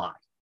and fly.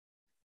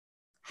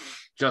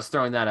 Just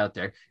throwing that out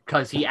there,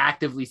 because he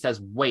actively says,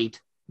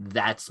 wait,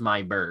 that's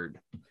my bird.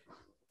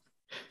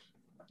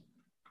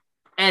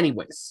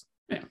 Anyways.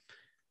 Yeah,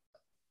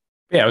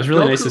 it was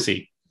really nice to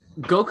see.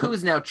 Goku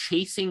is now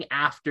chasing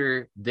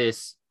after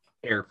this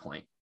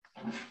airplane.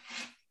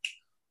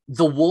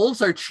 The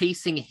wolves are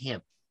chasing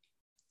him.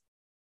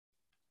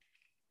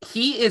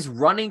 He is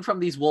running from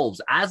these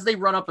wolves. As they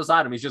run up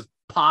beside him, he's just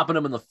popping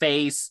them in the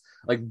face,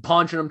 like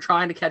punching them,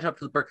 trying to catch up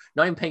to the bird,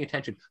 not even paying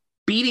attention,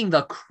 beating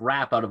the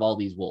crap out of all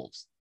these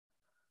wolves.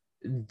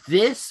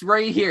 This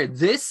right here,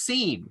 this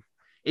scene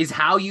is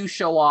how you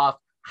show off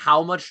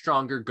how much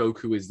stronger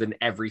Goku is than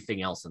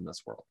everything else in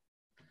this world.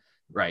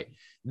 Right?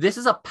 This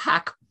is a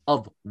pack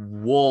of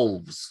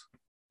wolves.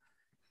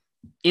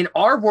 In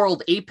our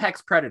world,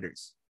 apex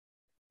predators,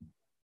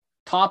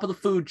 top of the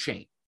food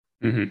chain.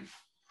 Mm-hmm.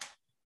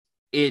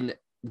 In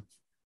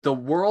the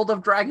world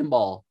of Dragon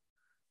Ball,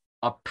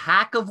 a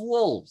pack of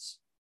wolves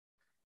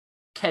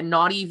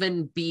cannot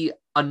even be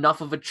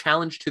enough of a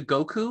challenge to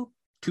Goku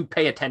to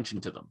pay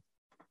attention to them.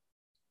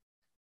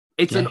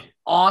 It's an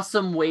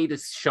awesome way to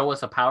show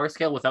us a power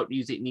scale without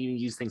needing to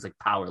use things like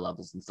power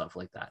levels and stuff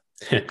like that.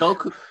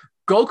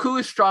 Goku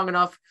is strong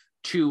enough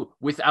to,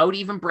 without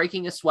even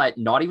breaking a sweat,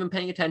 not even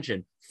paying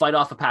attention, fight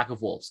off a pack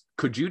of wolves.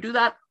 Could you do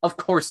that? Of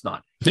course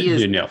not. He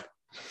is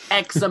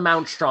X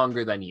amount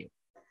stronger than you.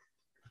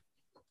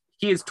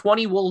 He is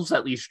 20 wolves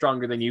at least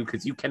stronger than you,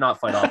 because you cannot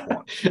fight off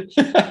one.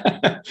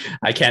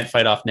 I can't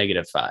fight off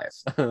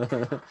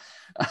 -5.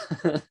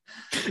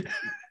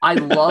 I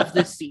love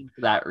this scene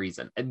for that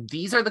reason. And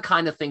these are the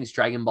kind of things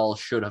Dragon Ball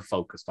should have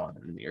focused on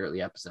in the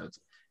early episodes.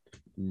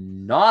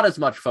 Not as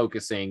much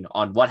focusing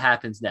on what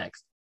happens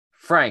next.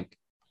 Frank,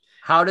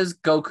 how does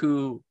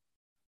Goku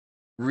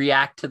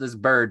react to this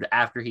bird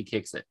after he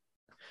kicks it?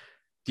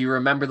 Do you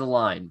remember the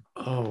line?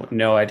 Oh,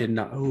 no, I did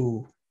not.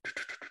 Oh.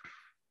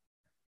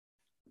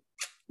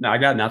 No, I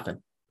got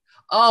nothing.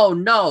 Oh,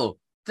 no.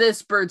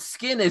 This bird's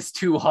skin is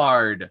too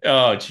hard.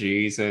 Oh,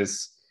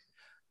 Jesus.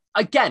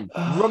 Again,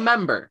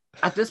 remember,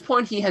 at this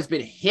point, he has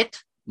been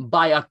hit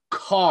by a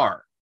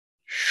car.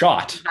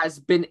 Shot. It has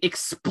been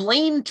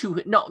explained to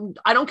him. No,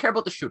 I don't care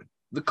about the shooting.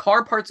 The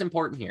car part's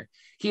important here.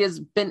 He has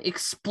been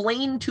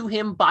explained to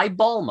him by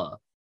Bulma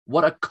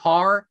what a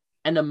car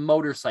and a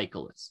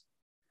motorcycle is.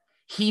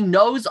 He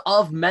knows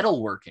of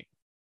metalworking.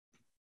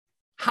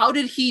 How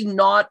did he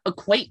not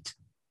equate?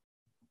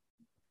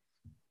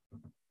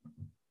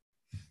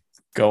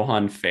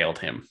 Gohan failed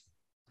him.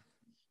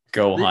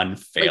 Gohan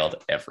failed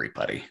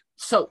everybody.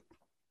 So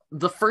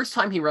the first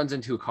time he runs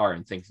into a car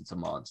and thinks it's a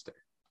monster,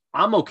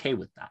 I'm okay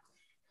with that,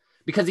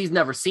 because he's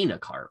never seen a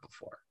car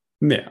before.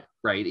 Yeah.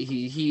 Right?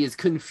 He is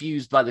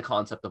confused by the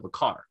concept of a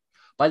car.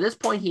 By this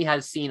point, he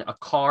has seen a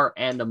car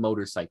and a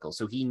motorcycle,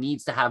 so he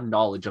needs to have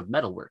knowledge of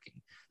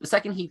metalworking. The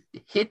second he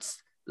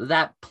hits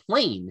that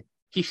plane,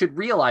 he should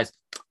realize,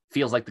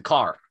 feels like the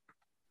car.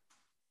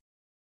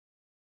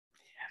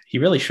 He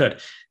really should.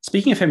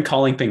 Speaking of him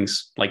calling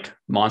things like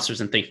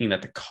monsters and thinking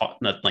that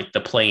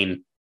the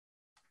plane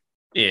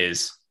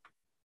is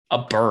a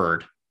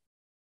bird,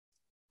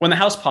 when the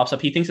house pops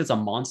up, he thinks it's a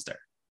monster.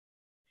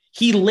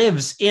 He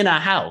lives in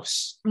a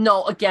house.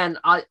 No, again,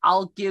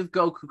 I'll give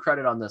Goku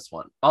credit on this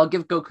one. I'll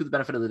give Goku the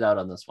benefit of the doubt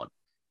on this one.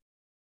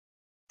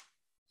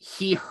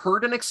 He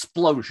heard an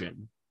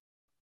explosion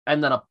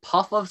and then a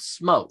puff of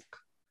smoke.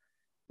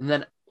 And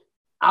then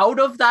out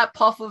of that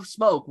puff of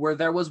smoke, where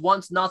there was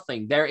once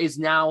nothing, there is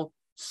now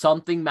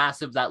something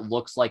massive that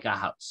looks like a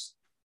house.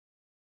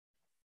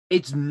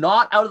 It's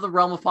not out of the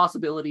realm of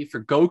possibility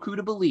for Goku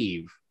to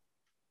believe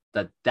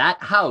that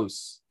that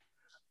house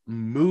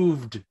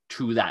moved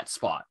to that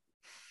spot,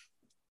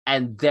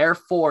 and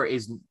therefore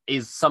is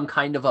some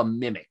kind of a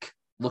mimic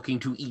looking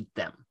to eat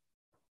them.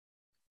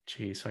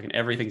 Jeez, fucking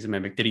everything's a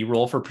mimic. Did he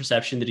roll for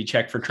perception? Did he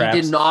check for traps?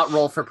 He did not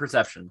roll for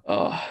perception.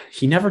 Oh,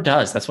 he never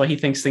does. That's why he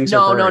thinks things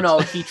are birds. No.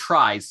 He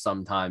tries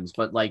sometimes,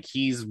 but like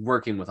he's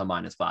working with a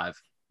 -5.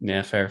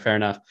 Yeah, fair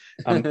enough.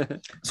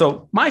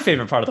 So my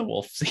favorite part of the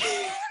wolf.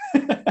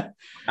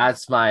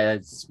 That's my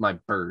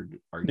bird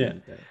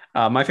argument.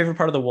 Yeah. My favorite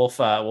part of the wolf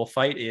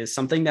fight is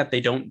something that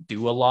they don't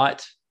do a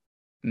lot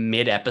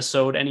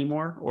mid-episode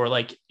anymore, or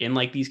like in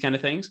like these kind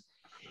of things,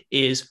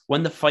 is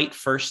when the fight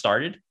first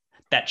started,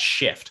 that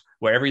shift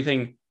where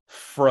everything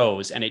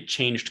froze and it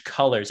changed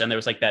colors, and there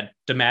was like that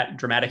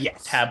dramatic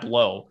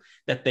tableau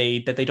that they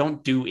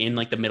don't do in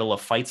like the middle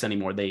of fights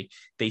anymore. They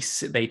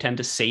tend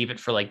to save it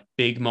for like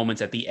big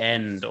moments at the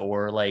end,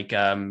 or like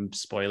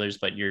spoilers,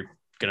 but you're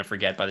gonna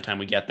forget by the time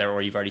we get there,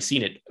 or you've already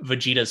seen it,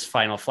 Vegeta's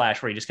final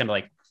flash, where he just kind of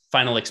like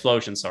final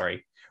explosion,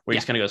 where he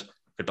just kind of goes,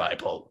 goodbye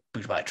Paul,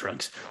 goodbye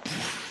Trunks,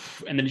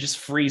 and then it just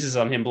freezes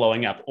on him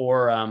blowing up.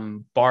 Or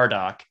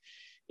Bardock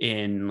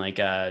in like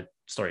a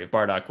story of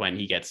Bardock, when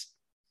he gets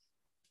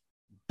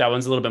That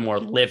one's a little bit more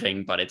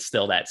living, but it's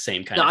still that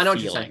same kind No, I know of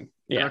what you're saying. feeling.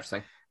 I know Yeah. what you're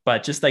saying.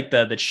 But just like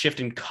the shift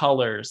in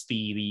colors,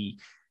 the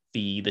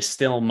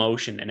still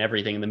motion and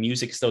everything, and the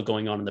music still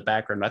going on in the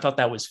background. I thought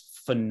that was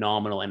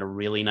phenomenal and a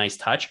really nice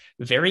touch.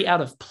 Very out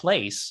of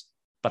place,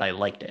 but I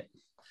liked it.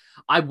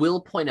 I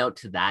will point out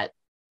to that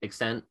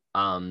extent,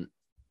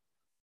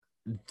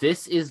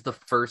 this is the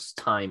first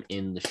time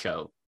in the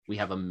show we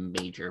have a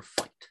major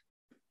fight,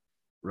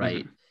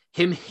 right? Mm-hmm.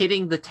 Him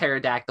hitting the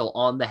pterodactyl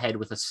on the head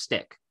with a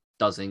stick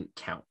doesn't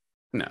count.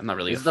 No, not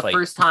really. This is the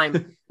first time.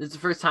 This is the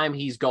first time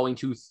he's going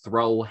to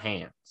throw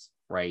hands,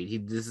 right?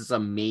 This is a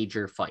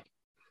major fight.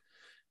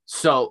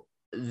 So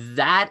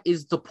that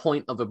is the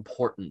point of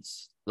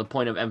importance. The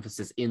point of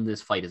emphasis in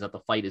this fight is that the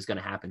fight is going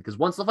to happen, because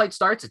once the fight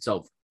starts, it's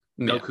over.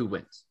 Goku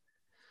wins,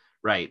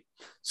 right?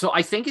 So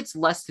I think it's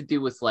less to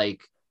do with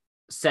like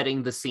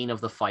setting the scene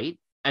of the fight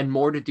and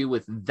more to do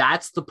with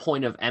that's the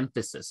point of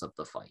emphasis of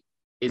the fight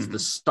is the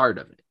start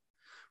of it,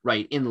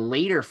 right? In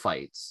later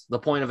fights, the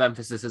point of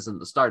emphasis isn't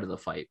the start of the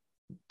fight,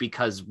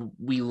 because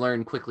we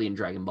learn quickly in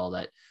Dragon Ball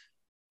that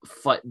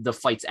the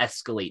fights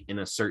escalate in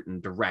a certain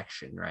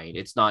direction, right?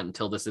 It's not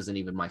until this isn't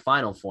even my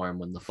final form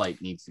when the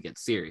fight needs to get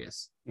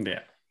serious. Yeah.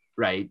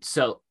 Right.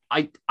 So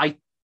I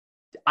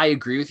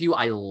agree with you.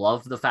 I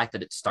love the fact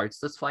that it starts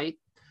this fight,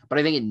 but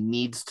I think it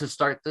needs to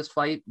start this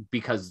fight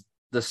because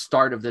the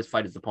start of this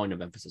fight is the point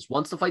of emphasis.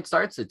 Once the fight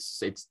starts,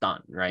 it's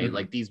done, right? Mm-hmm.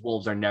 Like these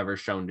wolves are never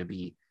shown to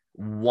be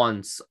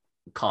once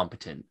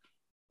competent.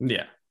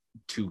 Yeah.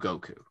 To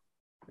Goku.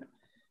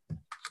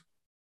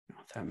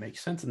 That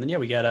makes sense. And then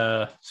we got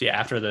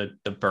after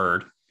the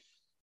bird,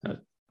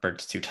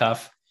 bird's too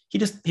tough. He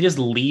just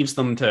leaves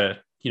them to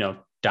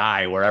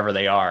die wherever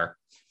they are.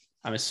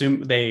 I'm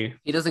assuming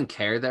he doesn't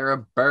care. They're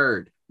a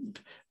bird.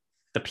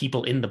 The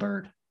people in the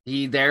bird.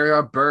 They're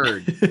a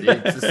bird.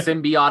 It's a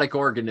symbiotic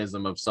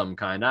organism of some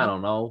kind. I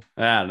don't know,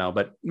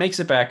 but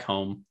makes it back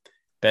home.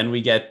 Then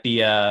we get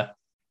the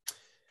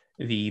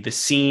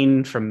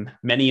scene from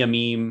many a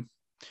meme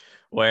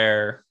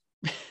where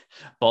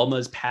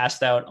Bulma's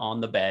passed out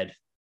on the bed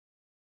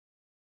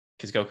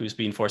because Goku's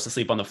being forced to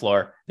sleep on the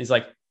floor. And he's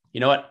like, you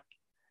know what?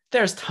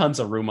 There's tons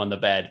of room on the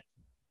bed.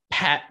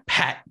 Pat,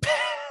 pat,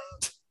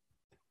 pat.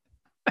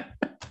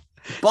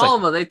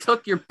 Bulma, like, they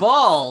took your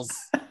balls.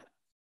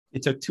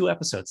 It took 2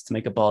 episodes to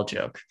make a ball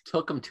joke.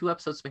 Took them 2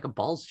 episodes to make a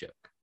balls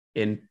joke.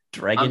 In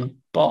Dragon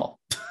Ball.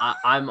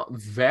 I'm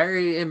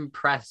very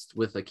impressed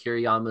with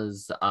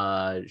Kiriyama's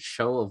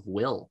show of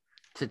will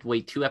to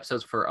wait 2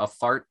 episodes for a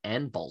fart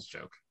and balls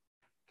joke.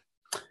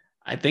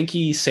 I think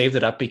he saved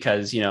it up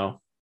because,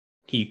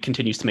 he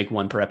continues to make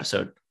 1 per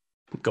episode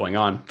going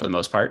on for the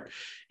most part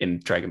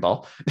in Dragon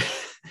Ball.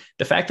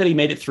 The fact that he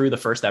made it through the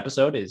first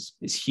episode is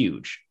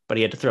huge, but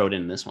he had to throw it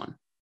in this one.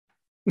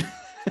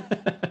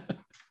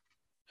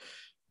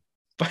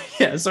 But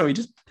yeah, so he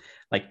just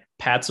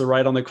pats her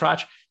right on the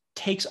crotch,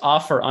 takes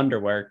off her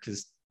underwear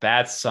because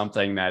that's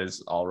something that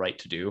is all right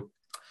to do.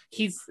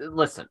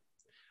 Listen,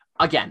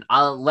 again,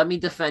 let me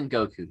defend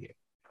Goku here.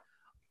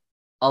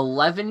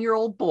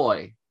 11-year-old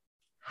boy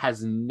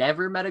has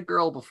never met a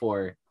girl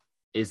before,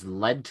 is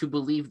led to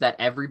believe that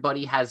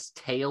everybody has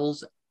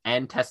tails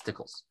and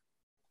testicles.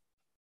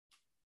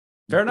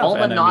 Fair enough.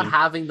 Bulma not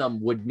having them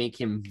would make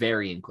him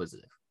very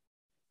inquisitive.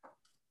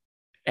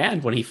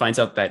 And when he finds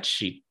out that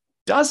she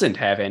doesn't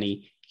have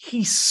any,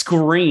 he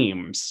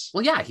screams.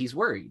 Well, yeah, he's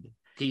worried.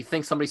 He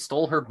thinks somebody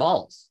stole her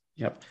balls.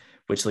 Yep.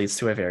 Which leads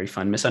to a very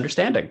fun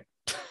misunderstanding.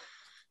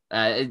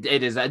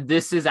 It is.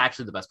 This is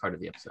actually the best part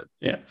of the episode.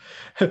 Yeah.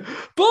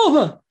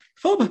 Bulma,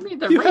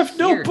 you have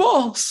no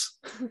balls.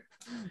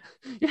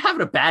 You're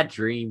having a bad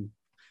dream.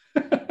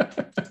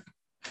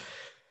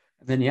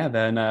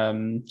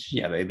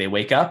 They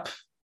wake up.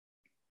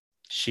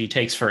 She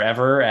takes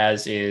forever,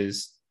 as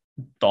is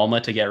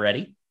Bulma, to get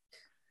ready.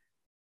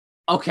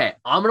 Okay,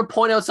 I'm going to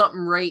point out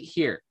something right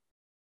here.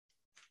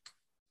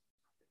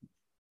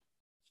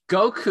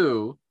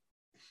 Goku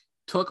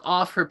took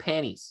off her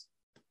panties.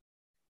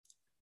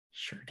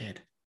 Sure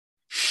did.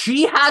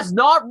 She has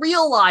not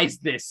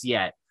realized this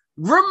yet.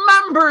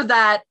 Remember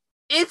that.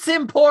 It's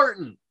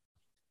important.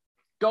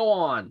 Go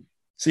on.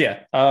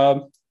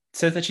 So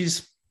says that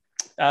she's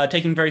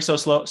taking very so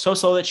slow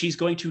that she's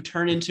going to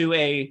turn into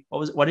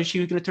what is she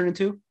going to turn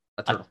into?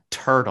 A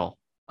turtle.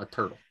 A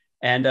turtle.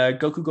 And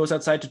Goku goes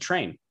outside to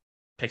train,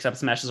 picks up and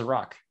smashes a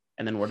rock.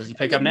 And then what does he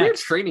pick up next? Weird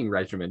training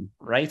regimen.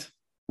 Right?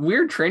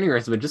 Weird training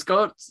regimen. Just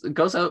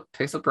goes out,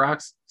 picks up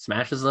rocks,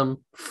 smashes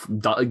them,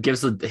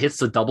 hits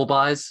the double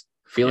buys,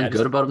 feeling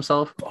good about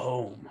himself.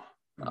 Boom.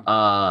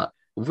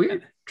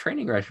 Weird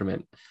training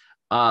regimen.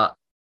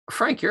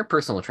 Frank, you're a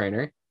personal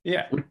trainer.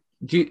 Yeah.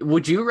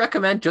 Would you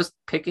recommend just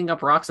picking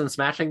up rocks and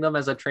smashing them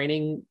as a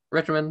training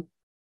regimen?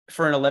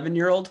 For an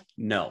 11-year-old?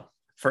 No.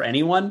 For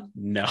anyone?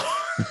 No.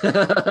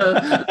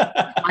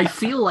 I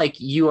feel like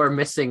you are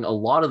missing a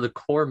lot of the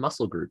core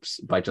muscle groups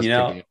by just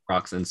picking up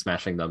rocks and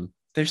smashing them.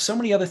 There's so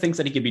many other things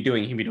that he could be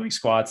doing. He could be doing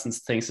squats and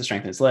things to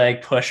strengthen his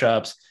leg,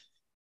 push-ups.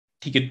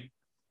 He could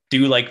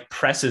do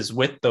presses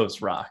with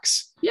those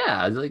rocks.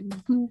 Yeah.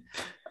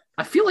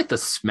 I feel like the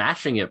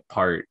smashing it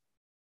part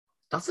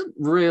doesn't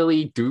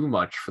really do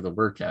much for the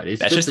workout.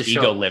 It's That's just a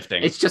ego show.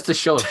 lifting. It's just a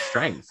show of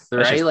strength,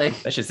 right?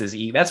 That's just his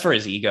ego. That's for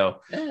his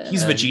ego.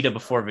 He's Vegeta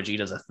before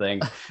Vegeta's a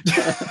thing.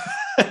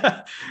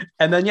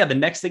 And then the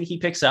next thing he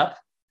picks up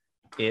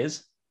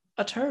is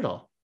a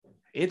turtle.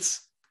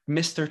 It's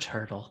Mr.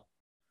 Turtle,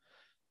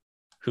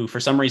 who for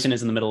some reason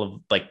is in the middle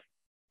of like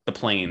the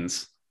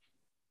plains.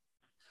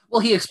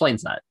 Well, he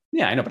explains that.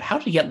 Yeah, I know, but how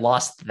did he get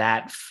lost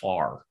that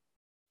far?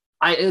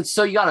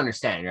 So you gotta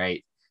understand,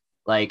 right?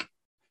 Like,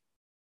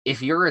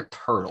 if you're a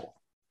turtle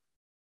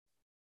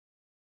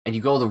and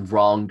you go the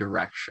wrong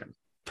direction,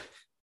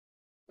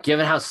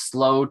 given how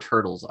slow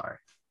turtles are,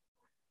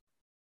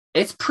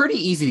 it's pretty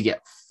easy to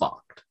get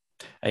fucked.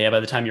 Yeah, by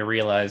the time you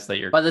realize that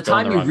you're By the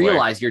time you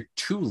realize you're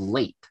too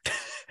late.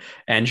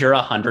 And you're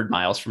 100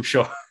 miles from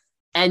shore.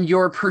 And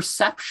your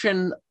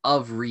perception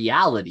of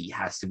reality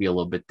has to be a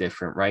little bit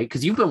different, right?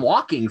 Because you've been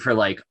walking for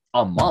like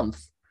a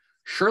month.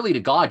 Surely to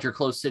God, you're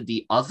close to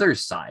the other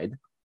side.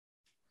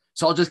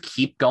 So I'll just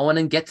keep going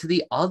and get to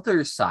the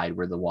other side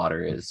where the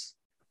water is.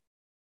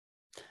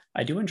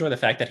 I do enjoy the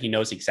fact that he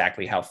knows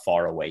exactly how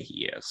far away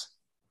he is.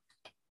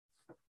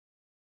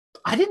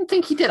 I didn't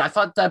think he did. I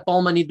thought that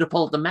Bulma needed to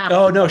pull up the map.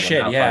 Oh, no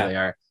shit, yeah. They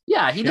are.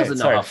 Yeah, he doesn't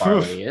know how far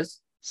away he is.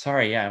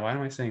 Sorry, yeah. Why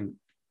am I saying...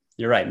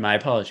 You're right. My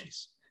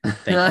apologies. Thank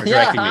you for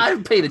directing me. I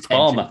paid attention.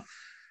 Bulma.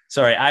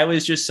 Sorry, I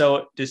was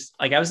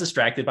I was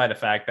distracted by the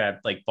fact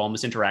that like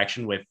Bulma's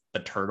interaction with the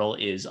turtle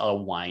is a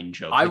wine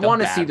joke. I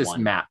want to see this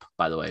map,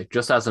 by the way,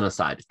 just as an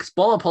aside, because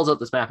Bulma pulls out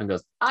this map and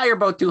goes, you're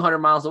about 200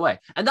 miles away.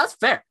 And that's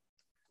fair,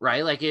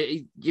 right? Like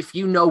if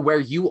you know where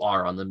you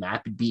are on the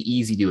map, it'd be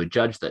easy to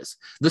judge this.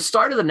 The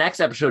start of the next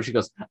episode, she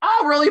goes,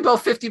 we're only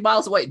about 50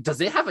 miles away. Does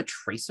it have a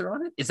tracer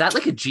on it? Is that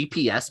like a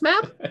GPS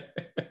map?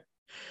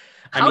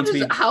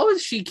 How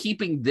is she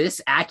keeping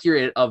this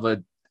accurate of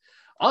a...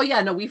 Oh,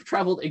 yeah, no, we've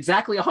traveled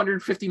exactly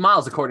 150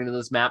 miles according to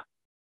this map.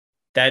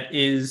 That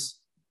is,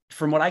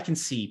 from what I can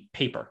see,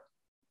 paper.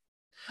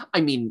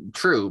 I mean,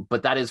 true,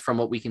 but that is from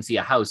what we can see,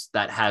 a house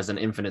that has an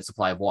infinite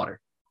supply of water.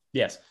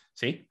 Yes.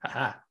 See?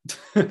 Haha.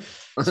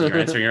 So you're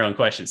answering your own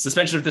question.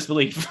 Suspension of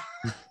disbelief.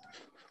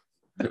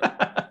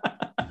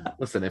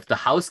 Listen, if the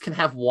house can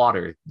have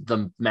water,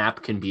 the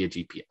map can be a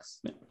GPS.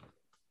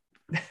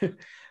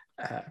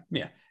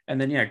 Yeah. And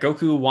then,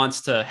 Goku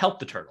wants to help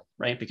the turtle,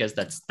 right? Because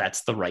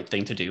that's the right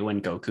thing to do.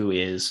 And Goku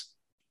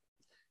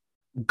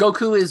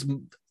is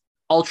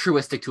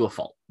altruistic to a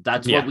fault.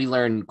 That's what we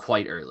learn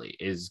quite early,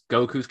 is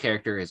Goku's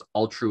character is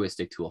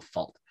altruistic to a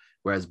fault,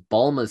 whereas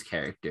Bulma's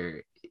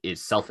character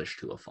is selfish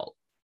to a fault,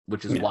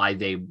 which is why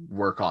they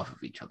work off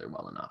of each other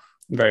well enough.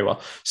 Very well.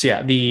 So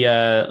and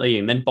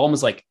then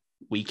Bulma's like,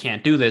 we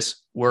can't do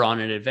this. We're on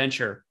an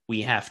adventure.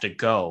 We have to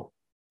go.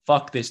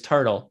 Fuck this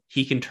turtle.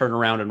 He can turn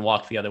around and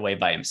walk the other way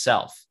by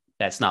himself.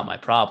 That's not my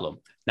problem.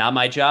 Not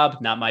my job,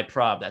 not my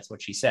prob. That's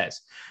what she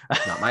says.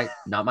 not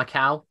my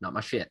cow, not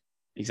my shit.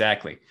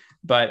 Exactly.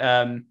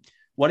 But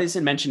what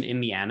isn't mentioned in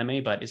the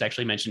anime, but is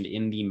actually mentioned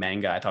in the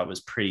manga, I thought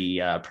was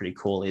pretty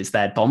cool, is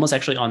that Bulma's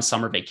actually on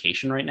summer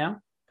vacation right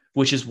now,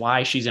 which is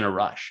why she's in a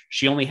rush.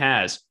 She only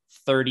has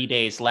 30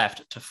 days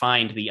left to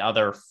find the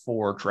other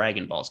 4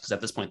 Dragon Balls, because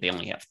at this point they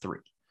only have 3.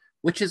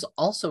 Which is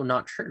also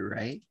not true,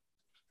 right?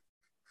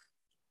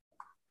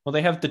 Well,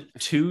 they have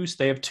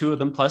They have 2 of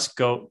them plus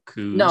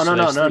Goku. No.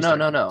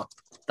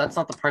 That's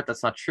not the part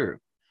that's not true.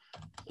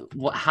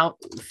 How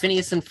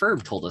Phineas and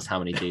Ferb told us how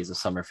many days of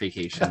summer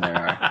vacation there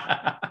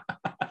are.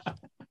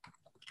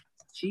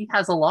 She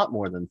has a lot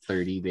more than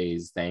 30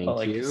 days. Thank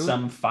you.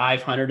 Some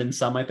 500 and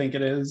some, I think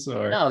it is.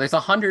 Or no, there's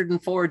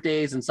 104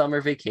 days in summer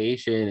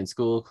vacation, and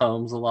school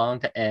comes along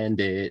to end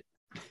it.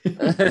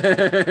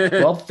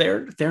 Well,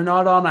 they're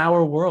not on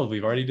our world.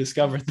 We've already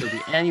discovered that. So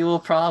the annual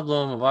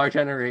problem of our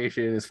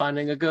generation is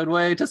finding a good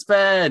way to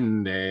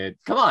spend it.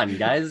 Come on,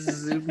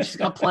 guys. She's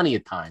got plenty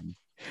of time.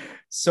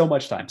 So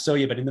much time. So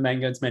but in the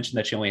manga, it's mentioned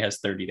that she only has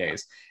 30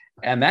 days.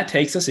 And that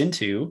takes us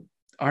into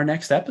our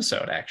next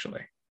episode,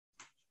 actually.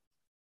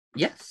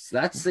 Yes,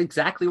 that's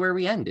exactly where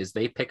we end, is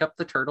they pick up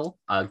the turtle.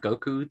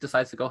 Goku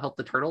decides to go help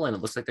the turtle, and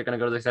it looks like they're going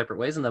to go their separate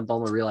ways. And then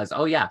Bulma realizes,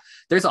 oh yeah,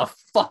 there's a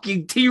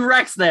fucking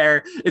T-Rex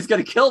there. It's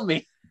going to kill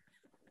me.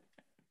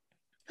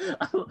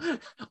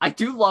 I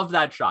do love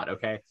that shot,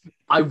 okay?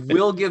 I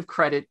will give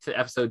credit to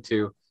episode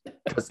 2,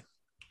 because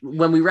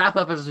when we wrap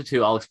up episode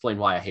 2, I'll explain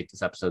why I hate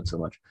this episode so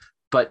much.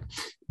 But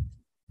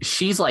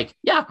she's like,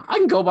 yeah, I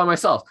can go by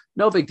myself.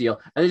 No big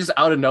deal. And then just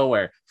out of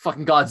nowhere,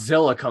 fucking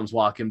Godzilla comes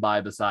walking by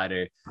beside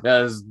her.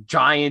 This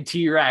giant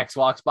T-Rex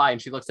walks by,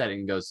 and she looks at it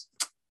and goes,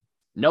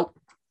 nope,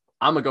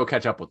 I'm going to go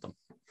catch up with them.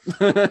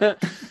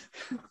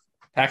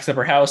 Packs up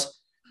her house,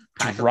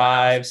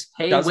 drives.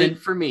 Hey, wait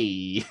for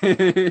me.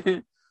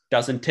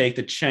 Doesn't take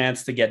the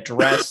chance to get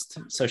dressed.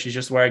 So she's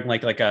just wearing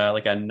like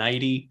a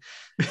nightie.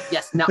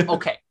 Yes. Now,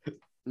 okay.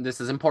 This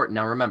is important.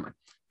 Now, remember,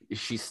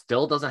 she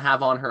still doesn't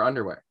have on her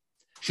underwear.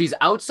 She's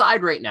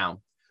outside right now,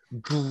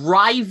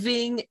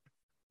 driving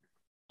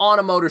on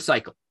a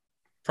motorcycle.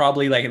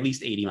 Probably like at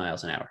least 80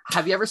 miles an hour.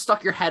 Have you ever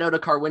stuck your head out a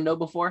car window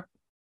before?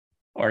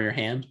 Or your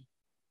hand?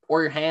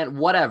 Or your hand,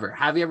 whatever.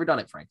 Have you ever done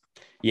it, Frank?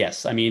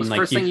 Yes, I mean, like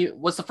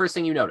What's the first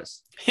thing you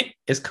notice?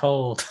 it's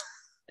cold.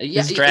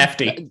 Yeah, It's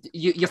drafty.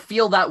 You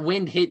feel that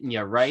wind hitting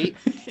you, right?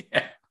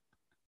 Yeah.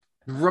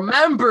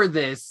 Remember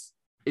this.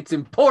 It's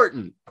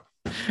important.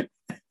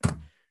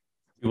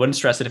 You wouldn't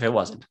stress it if it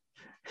wasn't.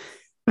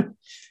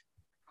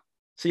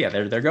 So yeah,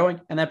 they're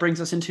going, and that brings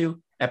us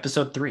into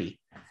episode 3,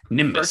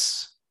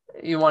 Nimbus.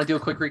 You want to do a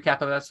quick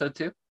recap of episode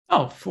 2?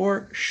 Oh,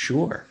 for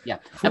sure. Yeah,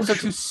 episode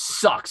 2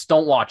 sucks.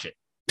 Don't watch it.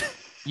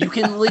 You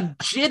can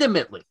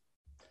legitimately,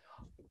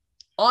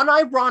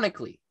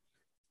 unironically,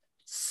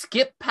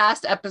 skip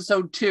past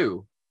episode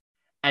 2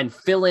 and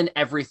fill in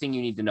everything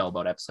you need to know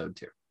about episode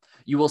 2.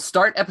 You will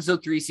start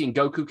episode 3 seeing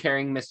Goku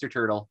carrying Mr.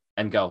 Turtle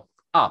and go,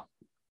 oh,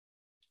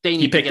 they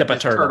need to get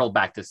this turtle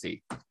back to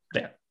sea.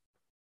 Yeah.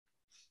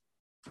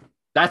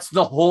 That's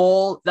the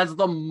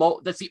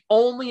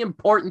only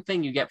important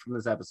thing you get from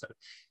this episode.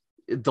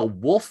 The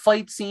wolf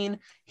fight scene,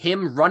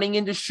 him running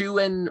into Shu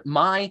and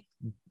Mai,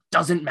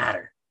 doesn't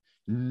matter.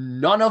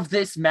 None of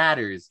this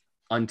matters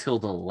until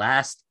the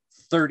last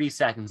 30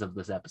 seconds of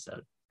this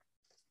episode.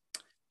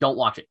 Don't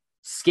watch it.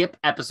 Skip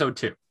episode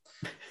 2.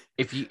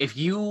 If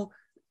you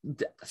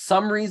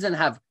some reason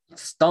have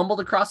stumbled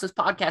across this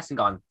podcast and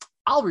gone,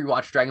 I'll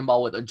rewatch Dragon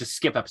Ball with just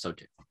skip episode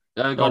 2.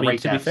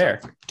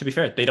 To be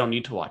fair, they don't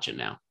need to watch it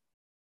now.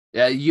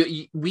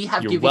 We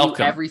have given you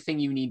everything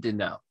you need to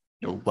know.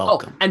 You're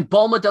welcome. Oh, and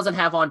Bulma doesn't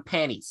have on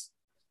panties.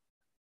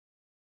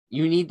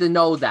 You need to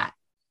know that.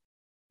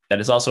 That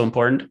is also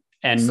important,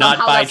 and not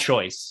by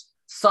choice.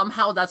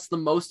 Somehow that's the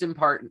most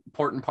important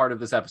part of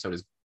this episode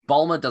is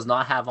Bulma does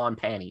not have on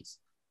panties.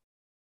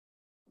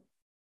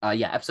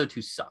 Yeah, episode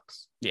 2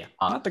 sucks. Yeah,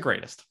 not the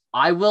greatest.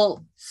 I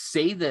will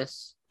say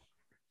this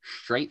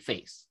straight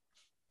face.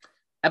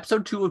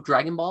 Episode 2 of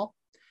Dragon Ball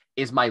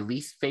is my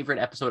least favorite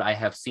episode I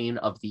have seen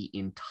of the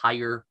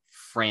entire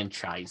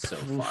franchise so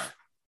far.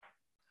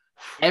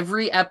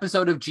 Every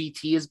episode of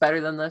GT is better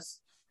than this.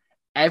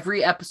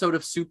 Every episode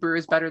of Super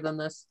is better than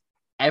this.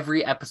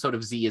 Every episode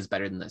of Z is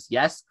better than this.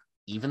 Yes,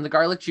 even the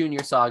Garlic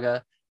Jr.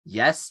 saga.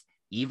 Yes,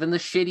 even the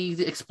shitty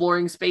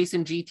Exploring Space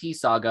in GT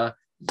saga.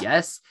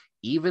 Yes,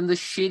 even the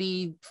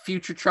shitty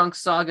Future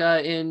Trunks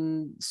saga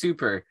in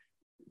Super.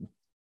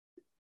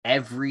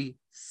 Every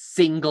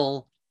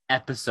single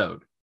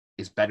episode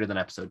is better than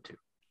episode 2.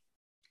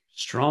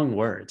 Strong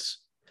words.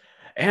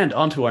 And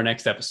on to our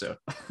next episode.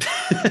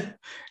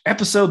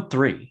 Episode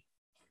 3,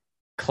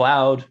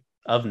 Cloud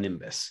of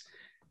Nimbus.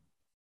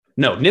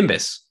 No,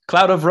 Nimbus,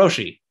 Cloud of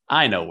Roshi.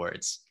 I know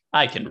words.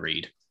 I can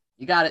read.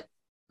 You got it.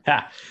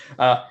 Ha.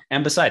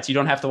 And besides, you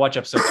don't have to watch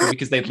episode 2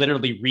 because they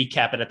literally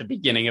recap it at the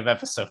beginning of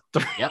episode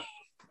 3.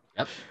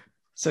 Yep.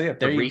 So yeah,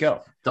 there you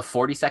go. The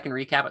 40-second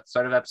recap at the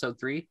start of episode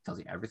 3 tells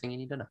you everything you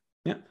need to know.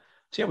 Yeah.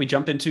 So yeah, we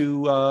jump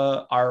into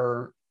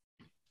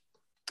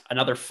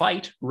another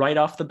fight right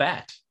off the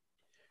bat.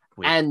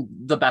 And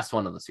the best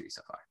one of the series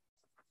so far.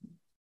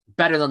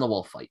 Better than the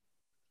wolf fight.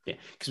 Yeah,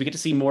 because we get to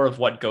see more of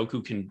what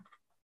Goku can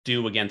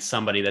do against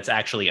somebody that's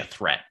actually a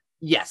threat.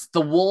 Yes,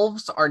 the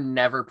wolves are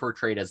never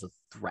portrayed as a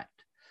threat.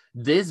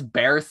 This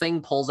bear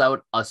thing pulls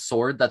out a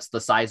sword that's the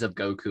size of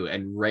Goku,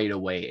 and right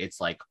away it's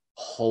like,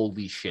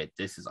 holy shit,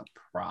 this is a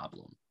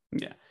problem.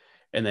 Yeah.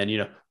 And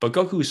then, but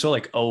Goku is so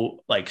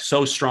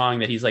so strong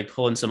that he's like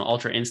pulling some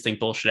Ultra Instinct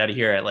bullshit out of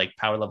here at like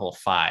power level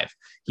 5.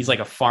 He's like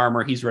a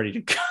farmer. He's ready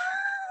to go.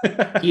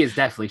 He is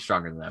definitely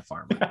stronger than that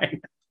farmer.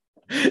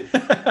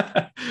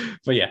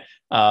 But yeah,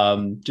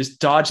 just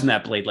dodging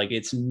that blade like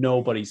it's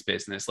nobody's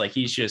business. Like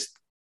he's just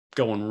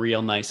going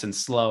real nice and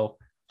slow,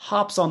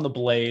 hops on the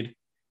blade,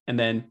 and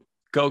then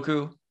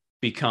Goku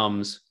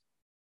becomes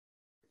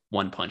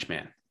One Punch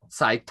Man.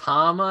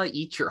 Saitama,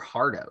 eat your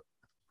heart out.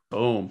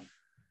 Boom.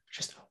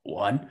 Just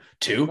 1,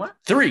 2,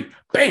 3,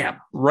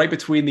 bam, right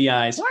between the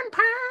eyes. One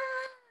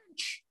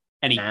punch,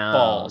 and he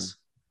falls.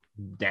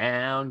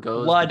 Down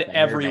goes blood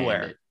everywhere.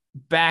 Bandit.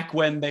 Back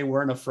when they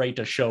weren't afraid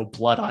to show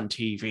blood on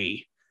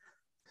TV,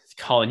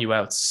 calling you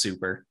out,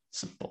 Super.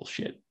 Some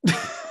bullshit.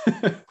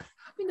 I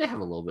mean, they have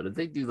a little bit of.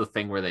 They do the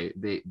thing where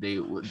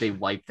they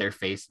wipe their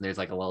face and there's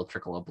like a little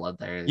trickle of blood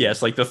there. Yeah,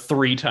 it's like the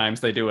 3 times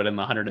they do it in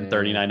the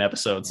 139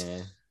 episodes.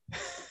 Yeah.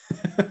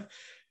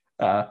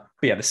 But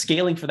yeah, the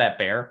scaling for that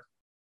bear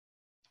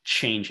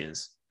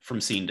changes from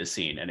scene to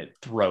scene, and it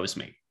throws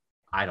me.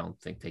 I don't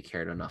think they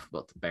cared enough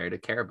about the bear to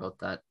care about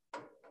that.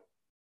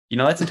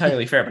 That's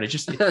entirely fair, but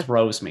it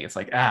throws me. It's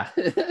like,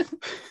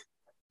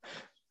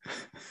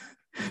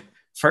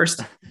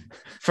 First,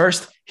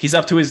 he's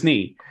up to his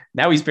knee.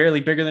 Now he's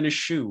barely bigger than his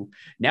shoe.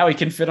 Now he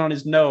can fit on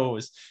his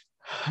nose.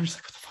 I'm just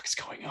like, what the fuck is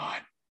going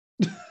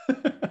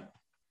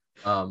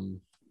on?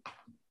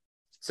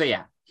 So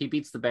yeah, he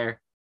beats the bear,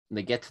 and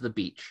they get to the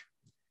beach,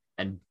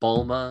 and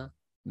Bulma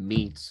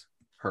meets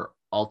her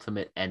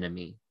ultimate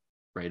enemy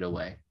right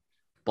away.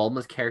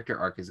 Bulma's character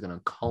arc is going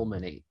to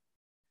culminate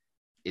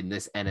in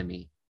this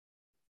enemy.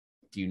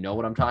 Do you know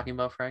what I'm talking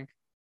about, Frank?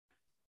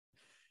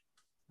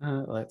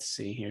 Let's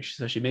see here.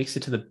 So she makes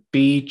it to the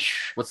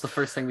beach. What's the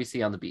first thing we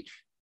see on the beach?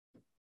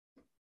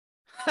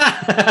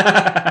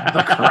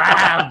 The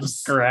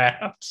crabs.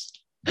 Crabs.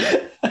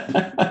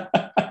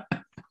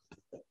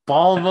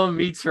 Bulma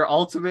meets her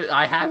ultimate.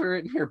 I have her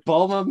written here.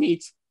 Bulma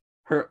meets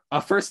her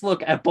a first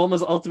look at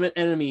Bulma's ultimate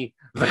enemy,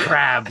 the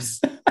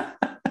crabs.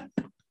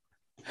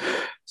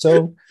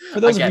 So for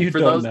those Again, of you who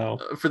don't know,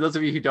 for those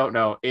of you who don't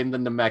know, in the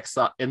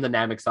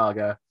Namek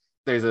saga,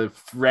 there's a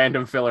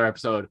random filler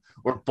episode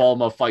where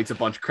Bulma fights a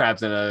bunch of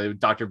crabs in a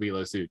Dr.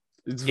 Bilo suit.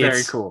 It's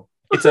very cool.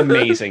 It's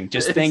amazing.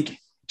 Just think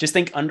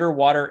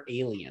underwater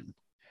alien.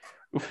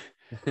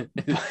 But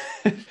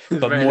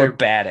more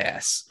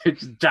badass.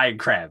 Giant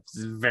crabs.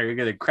 Very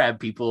good at crab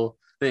people.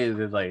 They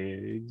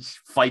like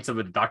fights them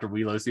in a Dr.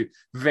 Wheelo suit.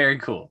 Very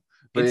cool.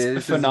 But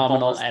it's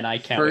phenomenal, and I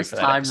can't wait for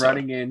that first time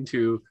running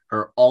into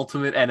her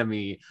ultimate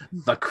enemy,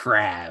 the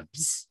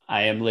crabs.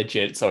 I am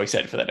legit so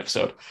excited for that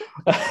episode.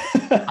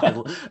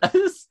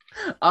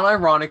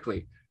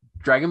 Unironically,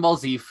 Dragon Ball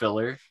Z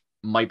filler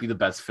might be the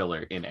best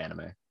filler in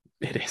anime.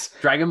 It is.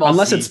 Dragon Ball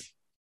Unless Z, it's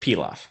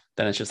Pilaf,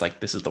 then it's just like,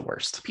 this is the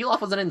worst. Pilaf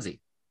wasn't in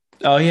Z.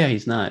 Oh yeah,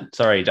 he's not.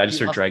 Sorry, I just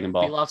heard Dragon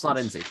Ball. Pilaf's not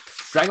in Z.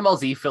 Dragon Ball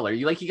Z filler.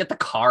 You get the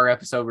car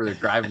episode where they're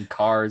driving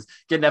cars.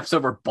 Get an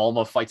episode where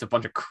Bulma fights a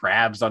bunch of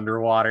crabs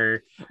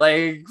underwater.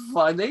 Like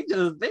fun. They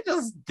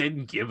just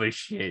didn't give a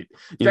shit.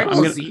 Dragon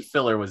Ball Z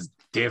filler was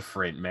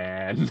different,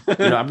 man.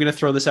 I'm gonna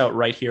throw this out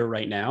right here,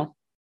 right now.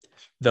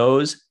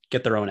 Those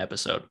get their own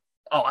episode.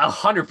 Oh,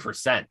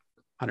 100%.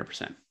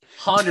 100%.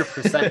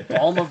 100%.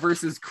 Bulma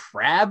versus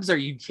crabs. Are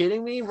you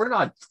kidding me? We're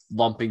not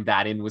lumping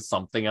that in with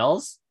something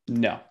else.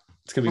 No.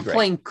 It's gonna be great.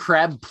 Playing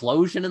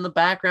Crabplosion in the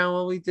background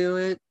while we do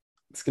it.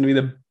 It's gonna be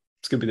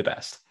the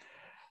best.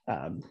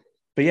 But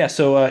yeah,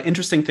 so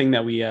interesting thing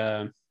that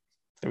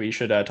we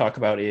should talk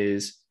about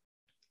is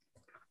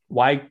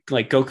why,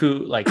 like,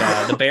 Goku, like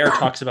the bear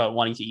talks about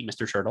wanting to eat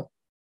Mr. Turtle.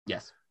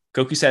 Yes.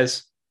 Goku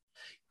says,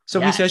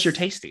 he says you're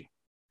tasty,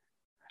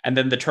 and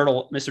then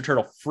Mr.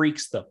 Turtle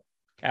freaks the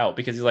out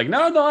because he's like,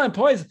 no, I'm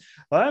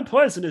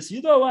poisonous.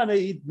 You don't want to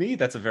eat me.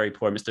 That's a very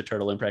poor Mr.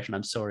 Turtle impression.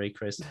 I'm sorry,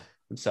 Chris.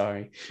 I'm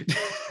sorry.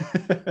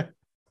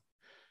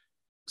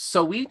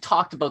 So we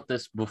talked about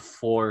this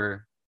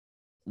before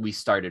we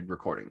started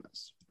recording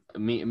this.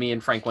 Me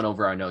and Frank went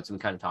over our notes and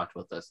we kind of talked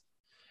about this.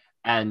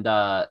 And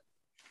I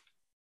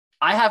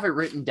have it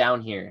written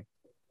down here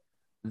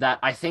that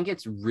I think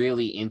it's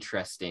really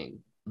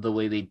interesting the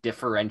way they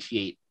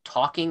differentiate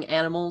talking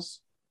animals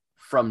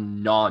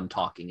from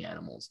non-talking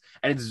animals.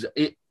 And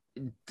it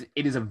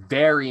is a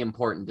very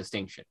important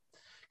distinction.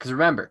 Because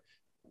remember,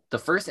 the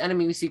first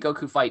enemy we see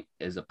Goku fight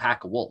is a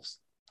pack of wolves,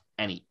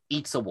 and he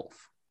eats a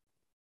wolf.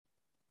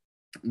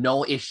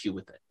 No issue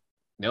with it.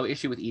 No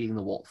issue with eating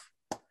the wolf.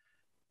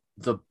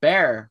 The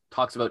bear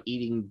talks about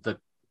eating the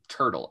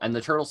turtle, and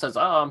the turtle says,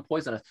 "Oh, I'm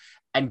poisonous."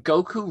 And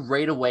Goku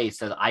right away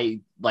says,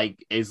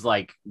 is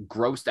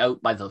grossed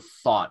out by the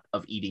thought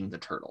of eating the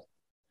turtle.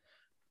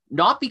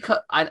 Not because,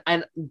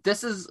 and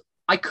this is,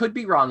 I could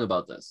be wrong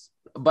about this,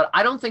 but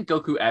I don't think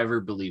Goku ever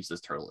believes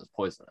this turtle is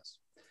poisonous.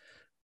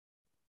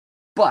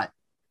 But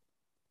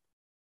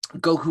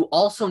Goku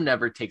also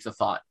never takes a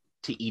thought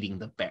to eating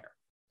the bear,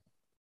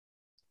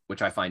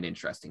 which I find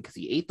interesting because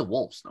he ate the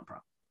wolves, no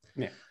problem.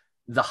 Yeah.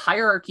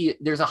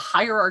 There's a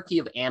hierarchy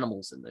of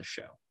animals in this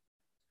show.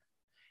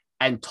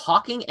 And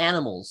talking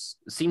animals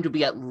seem to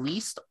be at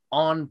least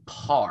on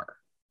par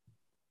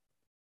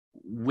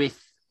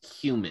with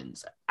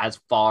humans as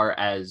far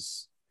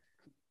as...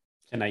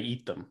 Can I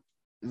eat them?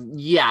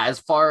 Yeah, as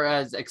far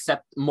as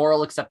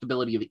moral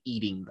acceptability of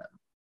eating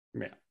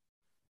them. Yeah.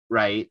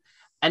 Right?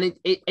 And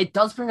it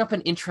does bring up an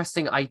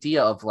interesting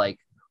idea of like,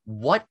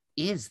 what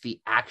is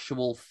the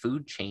actual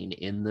food chain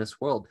in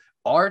this world?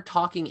 Are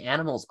talking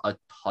animals a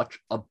touch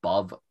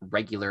above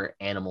regular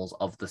animals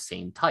of the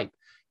same type?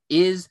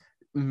 Is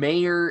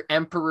Mayor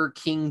Emperor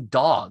King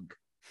Dog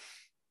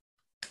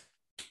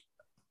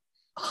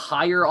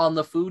higher on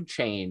the food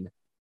chain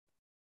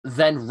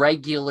than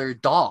regular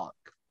dog?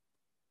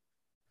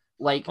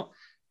 Like,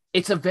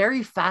 it's a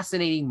very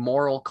fascinating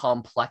moral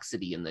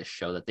complexity in this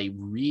show that they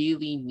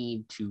really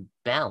need to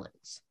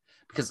balance,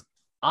 because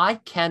I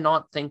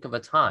cannot think of a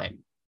time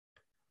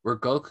where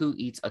Goku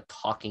eats a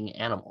talking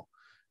animal.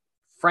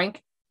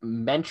 Frank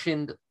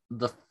mentioned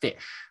the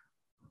fish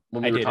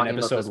when we were talking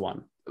about this.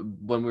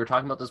 When we were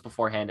talking about this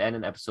beforehand and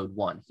in episode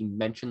 1, he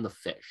mentioned the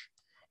fish.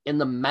 In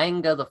the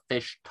manga, the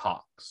fish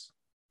talks.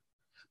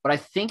 But I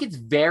think it's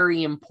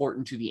very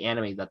important to the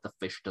anime that the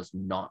fish does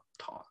not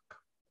talk.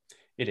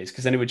 It is,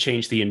 because then it would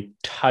change the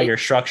entire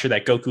structure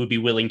that Goku would be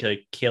willing to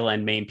kill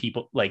and maim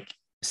people, like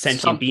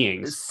sentient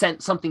beings.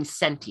 Something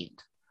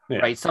sentient,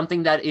 right?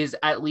 Something that is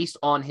at least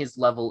on his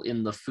level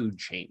in the food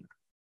chain,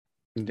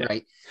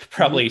 right?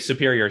 Probably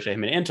superior to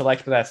him in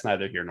intellect, but that's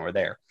neither here nor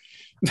there.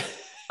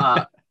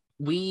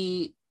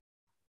 We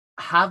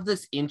have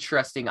this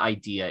interesting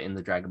idea in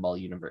the Dragon Ball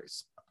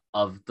universe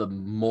of the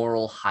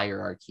moral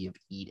hierarchy of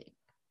eating.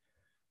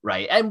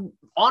 Right. And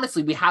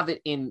honestly, we have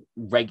it in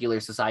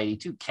regular society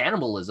too.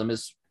 Cannibalism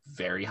is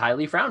very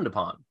highly frowned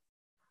upon,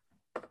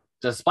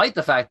 despite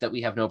the fact that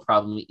we have no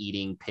problem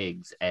eating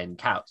pigs and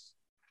cows.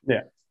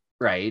 Yeah.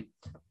 Right.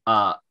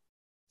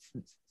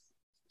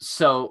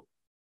 So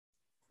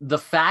the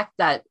fact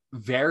that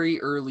very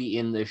early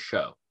in this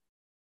show,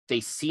 they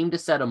seem to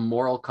set a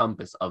moral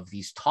compass of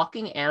these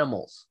talking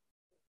animals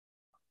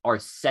are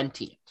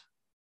sentient.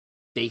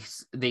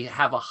 They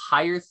have a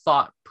higher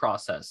thought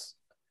process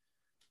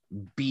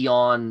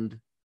beyond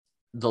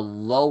the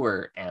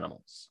lower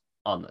animals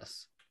on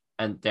this.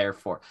 And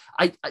therefore,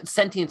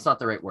 sentient's not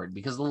the right word,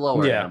 because the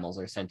lower animals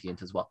are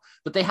sentient as well.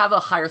 But they have a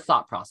higher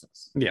thought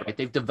process. Yeah. Right?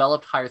 They've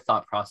developed higher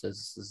thought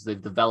processes.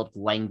 They've developed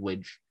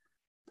language,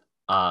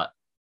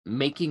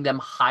 making them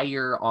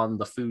higher on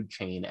the food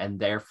chain and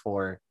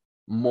therefore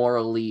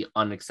morally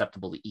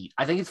unacceptable to eat.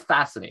 I think it's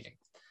fascinating.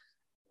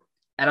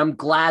 And I'm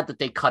glad that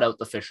they cut out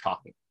the fish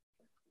talking.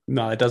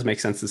 No, it does make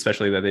sense,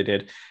 especially that they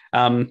did.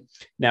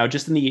 Now,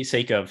 just in the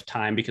sake of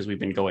time, because we've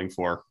been going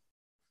for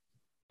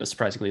a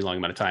surprisingly long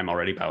amount of time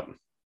already,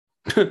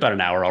 about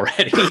an hour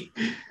already.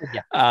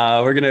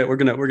 We're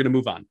gonna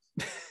move on.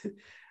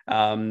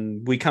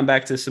 We come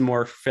back to some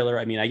more filler.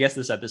 I mean, I guess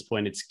at this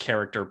point it's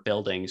character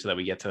building, so that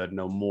we get to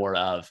know more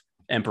of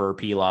Emperor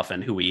Pilaf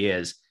and who he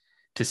is,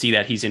 to see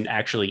that he's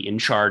actually in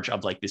charge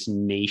of like this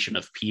nation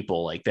of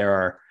people. Like there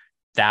are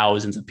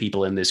thousands of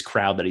people in this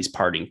crowd that he's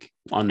parting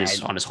on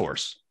his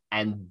horse.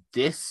 And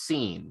this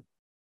scene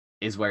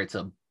is where it's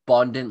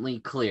abundantly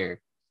clear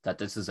that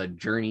this is a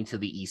journey to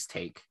the East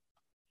take,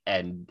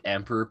 and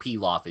Emperor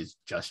Pilaf is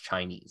just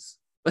Chinese.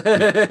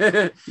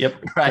 Yep.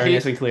 Right? Very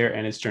nice and clear,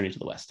 and it's Journey to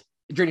the West.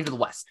 Journey to the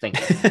West, thank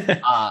you.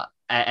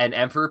 And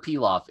Emperor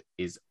Pilaf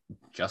is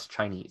just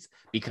Chinese,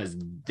 because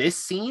this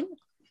scene,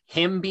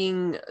 him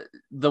being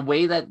the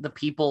way that the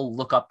people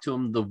look up to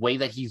him, the way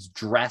that he's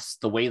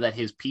dressed, the way that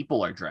his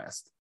people are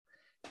dressed,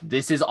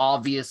 this is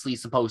obviously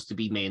supposed to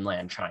be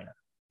mainland China.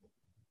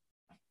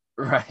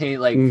 Right?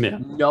 Like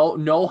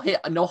no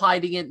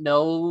hiding it,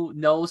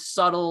 no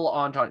subtle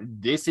on.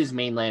 This is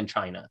mainland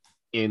China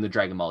in the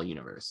Dragon Ball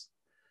universe,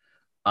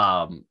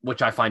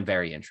 which I find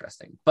very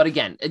interesting. But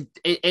again,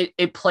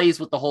 it plays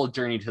with the whole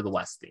Journey to the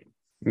West theme.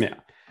 Yeah.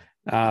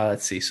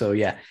 Let's see. So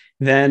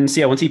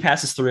once he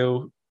passes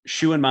through,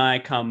 Shu and Mai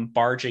come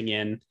barging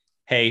in.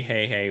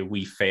 Hey,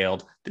 we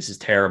failed. This is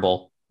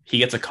terrible. He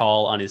gets a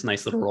call on his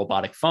nice little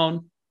robotic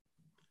phone.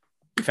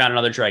 We found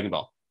another Dragon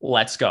Ball.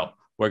 Let's go.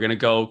 We're gonna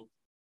go.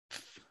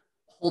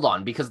 Hold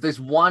on, because there's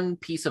one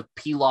piece of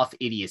Pilaf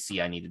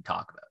idiocy I need to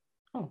talk about.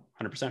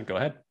 Oh, 100%. Go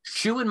ahead.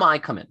 Shu and Mai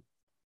come in.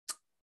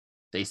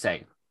 They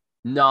say,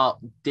 no,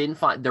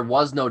 there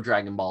was no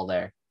Dragon Ball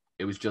there.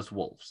 It was just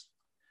wolves.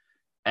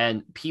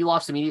 And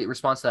Pilaf's immediate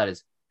response to that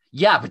is,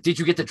 yeah, but did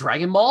you get the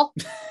Dragon Ball?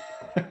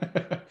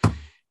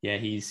 Yeah.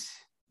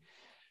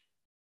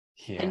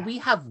 And we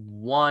have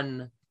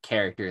one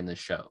character in this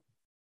show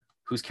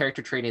whose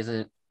character trait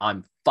isn't,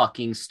 I'm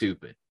fucking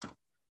stupid.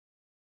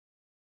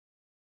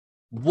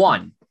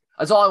 One.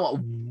 That's all I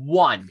want.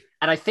 One.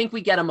 And I think we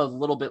get him a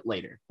little bit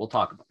later. We'll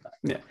talk about that.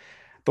 Yeah.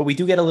 But we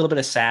do get a little bit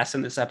of sass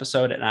in this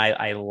episode, and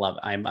I love.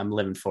 I'm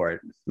living for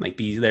it. Like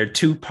there are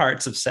two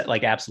parts of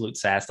absolute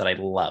sass that I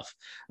love.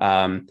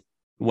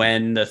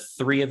 When the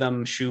three of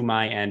them, Shu,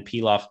 Mai, and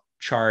Pilaf,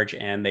 charge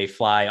and they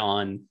fly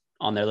on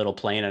their little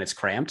plane and it's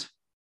cramped.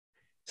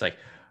 It's like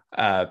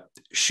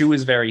Shu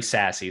is very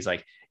sassy. He's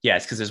like, yeah,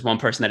 it's because there's one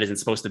person that isn't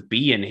supposed to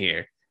be in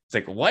here. It's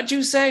like, what'd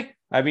you say?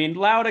 I mean,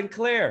 loud and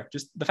clear.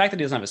 Just the fact that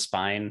he doesn't have a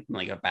spine,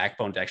 like a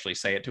backbone to actually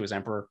say it to his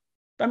emperor.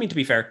 I mean, to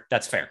be fair,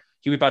 that's fair.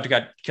 He was about to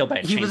get killed by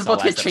a chainsaw. He was about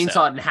to get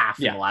chainsawed in half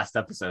in the last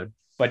episode.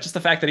 But just the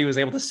fact that he was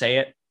able to say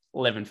it,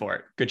 living for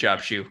it. Good job,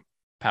 Shu.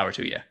 Power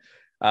to you.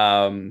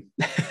 And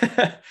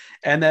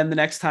then the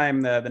next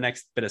time, the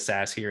next bit of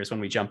sass here is when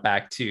we jump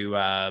back to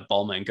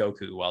Bulma and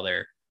Goku while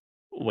they're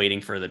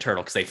waiting for the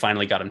turtle, because they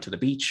finally got him to the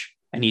beach.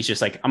 And he's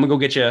just like, I'm going to go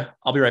get you.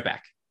 I'll be right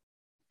back.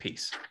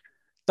 Peace.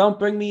 Don't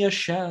bring me a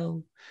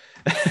shell.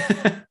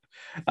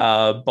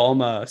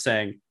 Bulma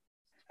saying,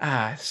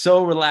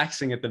 so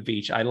relaxing at the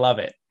beach. I love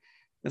it.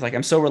 It's like,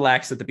 I'm so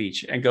relaxed at the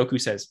beach. And Goku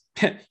says,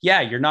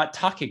 yeah, you're not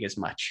talking as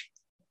much.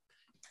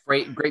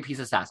 Great piece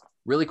of sass.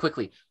 Really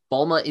quickly,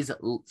 Bulma is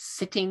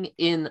sitting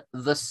in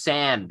the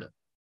sand.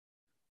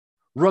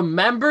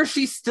 Remember,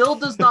 she still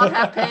does not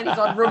have panties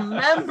on.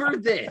 Remember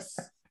this.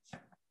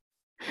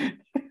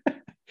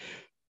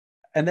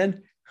 And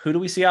then who do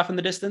we see off in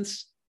the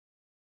distance?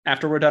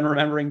 After we're done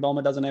remembering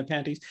Bulma doesn't have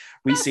panties,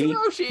 we see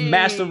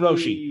Master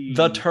Roshi,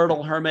 the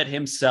turtle hermit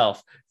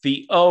himself,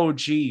 the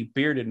OG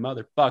bearded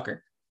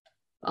motherfucker.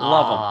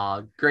 Love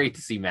him. Great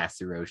to see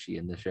Master Roshi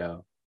in the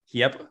show.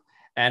 Yep.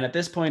 And at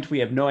this point, we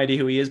have no idea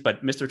who he is,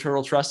 but Mr.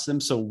 Turtle trusts him,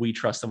 so we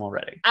trust him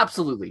already.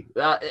 Absolutely.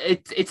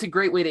 It's a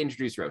great way to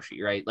introduce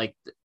Roshi, right? Like,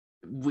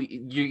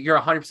 you're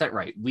 100%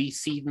 right. We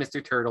see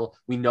Mr. Turtle.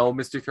 We know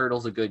Mr.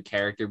 Turtle's a good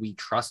character. We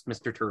trust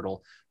Mr.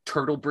 Turtle.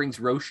 Turtle brings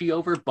Roshi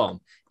over. Boom.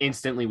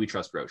 Instantly, we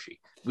trust Roshi.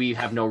 We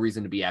have no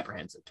reason to be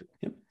apprehensive to him.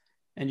 Yep.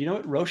 And you know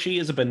what? Roshi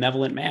is a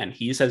benevolent man.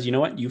 He says, you know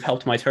what? You've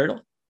helped my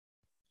turtle.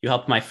 You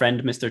helped my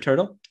friend, Mr.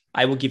 Turtle.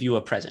 I will give you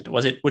a present.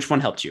 Which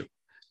one helped you?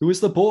 Who is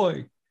the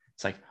boy?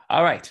 It's like,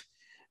 all right.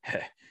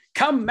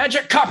 Come,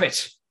 magic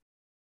carpet.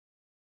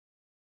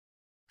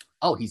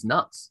 Oh, he's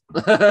nuts.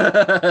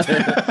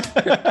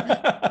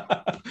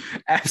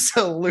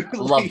 Absolutely.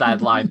 Love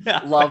that line.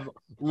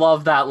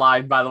 Love that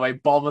line, by the way.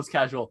 Bulma's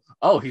casual.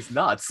 Oh, he's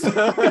nuts.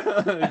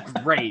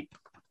 Great.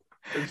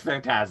 It's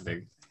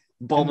fantastic.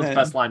 Bulma's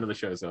best line of the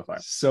show so far.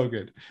 So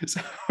good. So,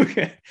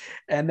 okay.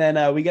 And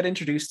then we get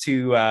introduced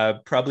to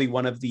probably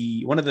one of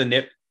the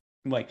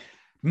like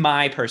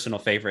my personal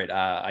favorite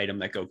item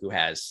that Goku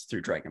has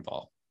through Dragon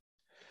Ball.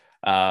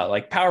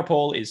 Like Power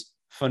Pole is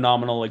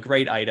phenomenal, a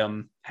great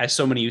item, has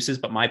so many uses,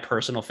 but my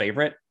personal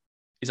favorite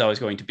is always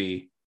going to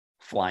be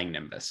Flying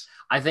Nimbus.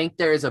 I think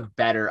there is a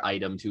better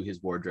item to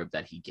his wardrobe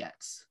that he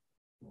gets.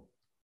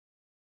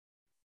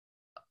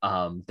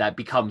 That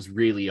becomes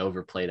really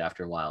overplayed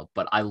after a while,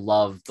 but I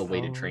love the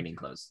weighted training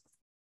clothes.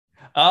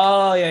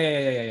 Oh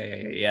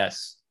yeah.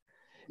 Yes,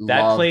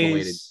 that love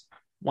plays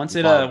once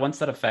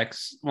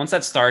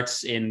that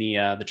starts in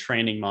the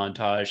training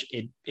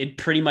montage. It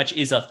pretty much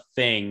is a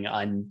thing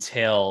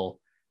until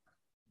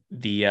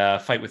the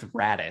fight with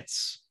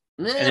Raditz,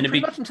 and then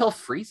pretty much until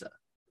Frieza.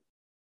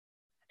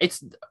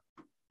 It's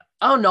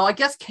oh no, I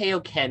guess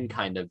Kaioken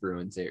kind of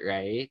ruins it,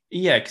 right?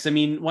 Yeah, because I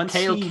mean, once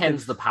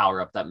Kaioken's the power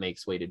up that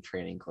makes weighted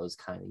training clothes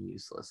kind of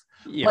useless.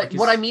 Yeah, but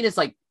what I mean is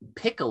like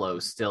Piccolo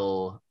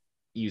still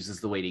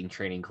uses the weighted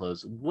training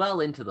clothes well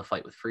into the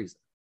fight with Frieza.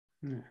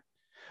 Yeah.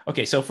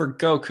 Okay, so for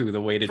Goku,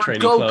 the weighted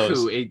training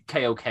clothes,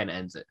 Kaioken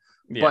ends it.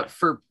 Yeah. But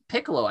for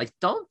Piccolo, I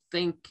don't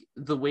think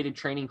the weighted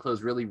training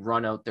clothes really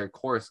run out their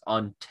course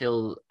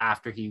until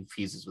after he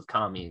fuses with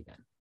Kami again.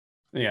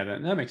 Yeah,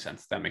 that makes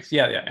sense.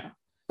 Yeah.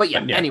 But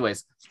yeah,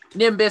 anyways,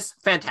 Nimbus,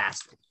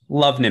 fantastic.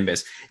 Love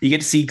Nimbus. You get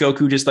to see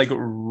Goku just like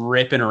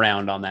ripping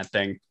around on that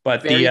thing.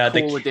 But very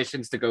cool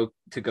additions to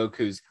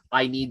Goku's.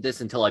 I need this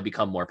until I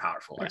become more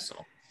powerful. Yeah.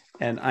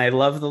 And I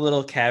love the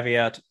little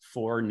caveat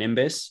for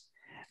Nimbus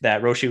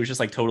that Roshi was just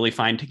like totally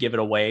fine to give it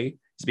away.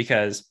 Is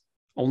because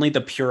only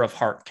the pure of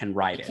heart can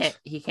ride it.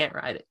 He can't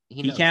ride it.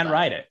 He can't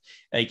ride it.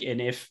 Like,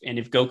 and if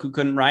Goku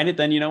couldn't ride it,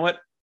 then you know what?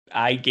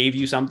 I gave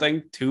you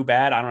something. Too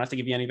bad. I don't have to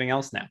give you anything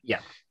else now. Yeah.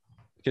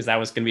 Because that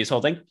was going to be his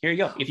whole thing. Here you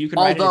go. If you can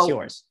ride it, it's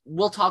yours.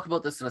 We'll talk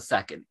about this in a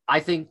second.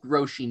 I think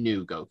Roshi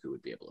knew Goku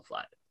would be able to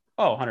fly it.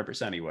 Oh,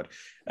 100% he would.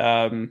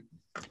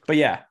 But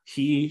yeah,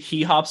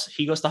 he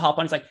goes to hop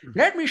on. He's like,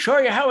 let me show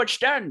you how it's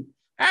done.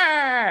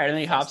 And then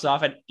he hops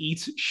off and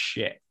eats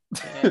shit.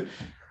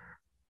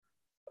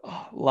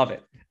 Oh, love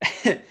it.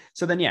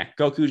 So then, yeah,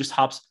 Goku just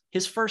hops.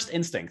 His first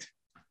instinct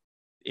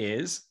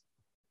is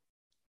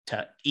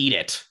to eat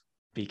it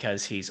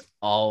because he's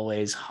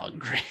always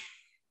hungry.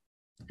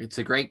 It's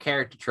a great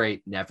character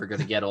trait. Never going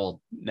to get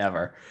old.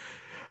 Never.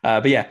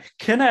 But yeah,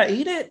 can I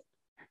eat it?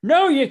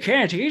 No, you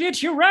can't eat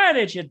it. You ride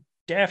it, you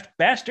daft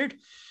bastard.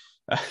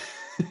 So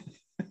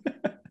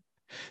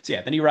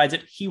yeah, then he rides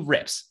it. He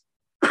rips.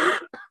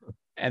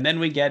 And then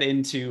we get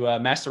into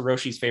Master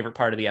Roshi's favorite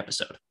part of the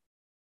episode.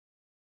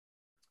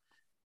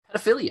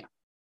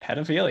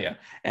 Pedophilia.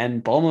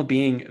 And Bulma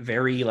being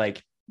very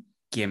like,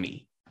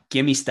 gimme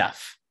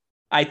stuff.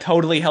 I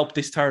totally helped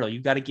this turtle. You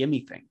got to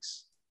gimme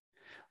things.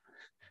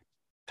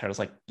 Turtle's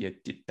like,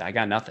 I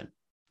got nothing.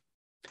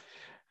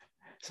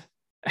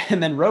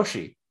 And then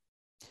Roshi,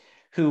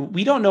 who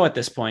we don't know at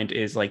this point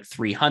is like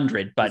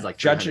 300, but he's like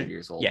 300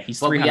 years old. Yeah, he's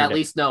 300. But we at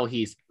least know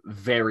he's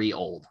very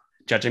old.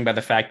 Judging by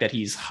the fact that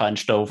he's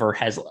hunched over,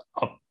 has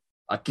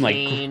a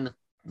cane,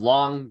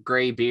 long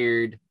gray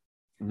beard,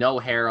 no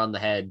hair on the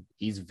head.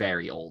 He's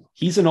very old.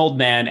 He's an old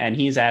man, and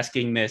he's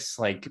asking this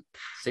like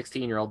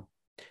 16-year-old.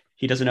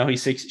 He doesn't know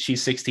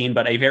she's 16,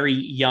 but a very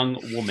young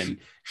woman.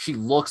 She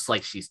looks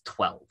like she's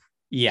 12.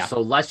 Yeah.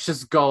 So let's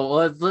just go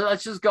with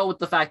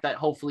the fact that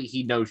hopefully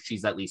he knows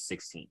she's at least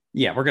 16.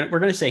 Yeah, we're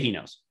gonna say he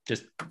knows,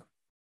 just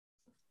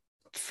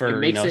for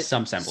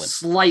some semblance.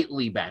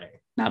 Slightly better.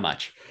 Not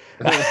much.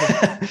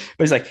 But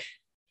he's like,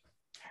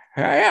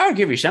 I'll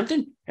give you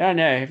something. And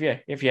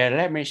if you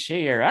let me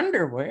see your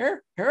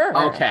underwear.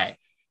 Okay.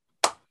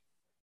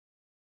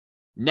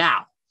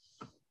 Now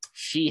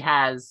she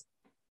has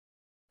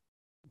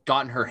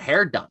gotten her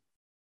hair done.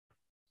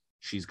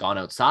 She's gone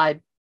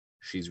outside.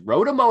 She's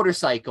rode a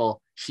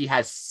motorcycle. She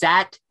has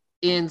sat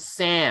in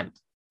sand.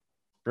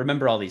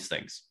 Remember all these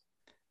things.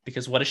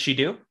 Because what does she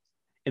do?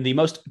 In the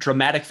most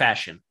dramatic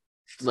fashion.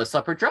 She lifts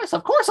up her dress.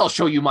 Of course I'll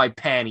show you my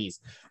panties.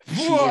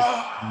 She is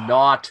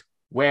not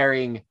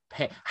wearing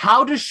pants.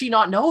 How does she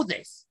not know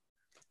this?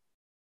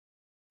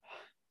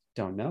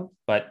 Don't know.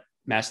 But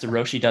Master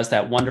Roshi does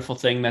that wonderful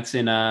thing that's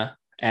in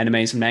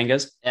animes and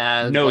mangas.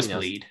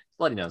 Nosebleed.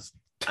 Bloody nose.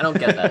 I don't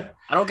get that.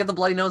 I don't get the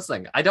bloody nose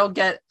thing. I don't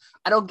get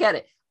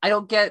it. I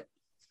don't get,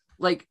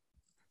 like,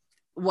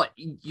 what,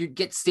 you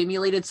get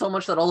stimulated so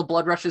much that all the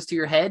blood rushes to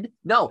your head?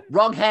 No,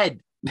 wrong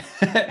head.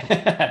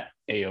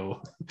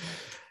 Ayo.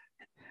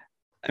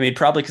 I mean,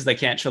 probably because they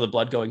can't show the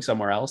blood going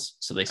somewhere else,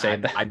 so they say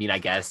that. I mean, I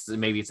guess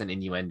maybe it's an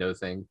innuendo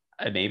thing.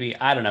 Maybe,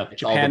 I don't know.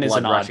 Japan is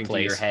an odd place.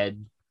 To your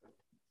head.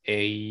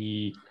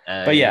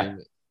 But yeah.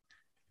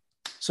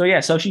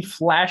 So she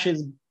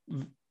flashes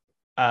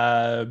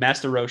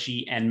Master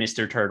Roshi and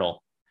Mr.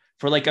 Turtle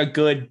for like a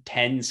good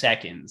 10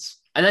 seconds.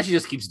 And then she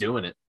just keeps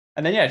doing it.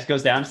 And then, it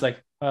goes down. It's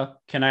like,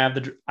 can I have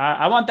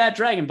I want that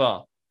Dragon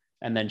Ball.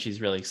 And then she's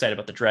really excited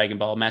about the Dragon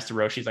Ball. Master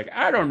Roshi's like,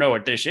 I don't know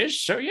what this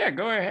is. So yeah,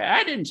 go ahead.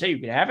 I didn't say you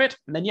could have it.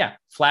 And then yeah,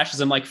 flashes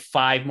him like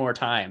 5 more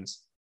times.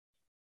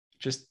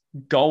 Just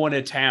going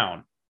to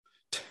town.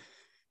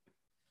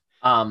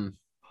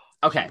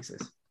 Okay.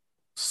 Jesus.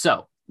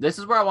 So this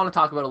is where I want to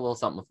talk about a little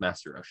something with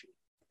Master Roshi.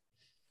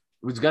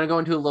 We're going to go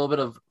into a little bit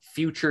of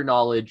future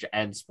knowledge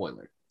and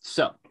spoiler.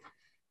 So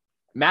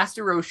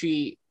Master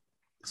Roshi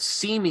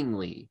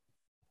seemingly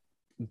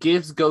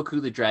gives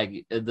Goku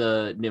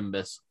the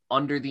Nimbus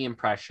under the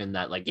impression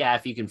that, like, yeah,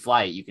 if you can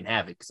fly it, you can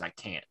have it, because I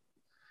can't.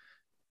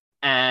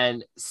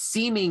 And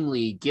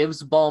seemingly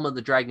gives Bulma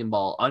the Dragon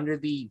Ball under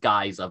the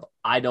guise of,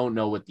 I don't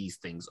know what these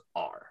things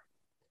are.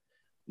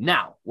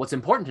 Now, what's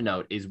important to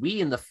note is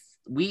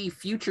we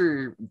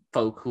future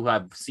folk who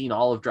have seen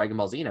all of Dragon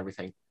Ball Z and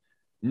everything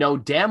know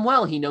damn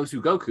well he knows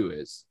who Goku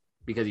is,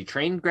 because he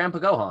trained Grandpa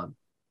Gohan.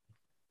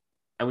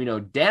 And we know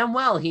damn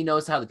well he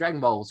knows how the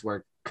Dragon Balls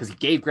work, because he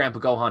gave Grandpa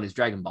Gohan his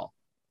Dragon Ball.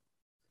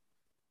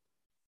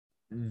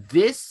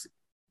 This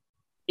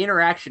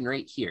interaction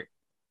right here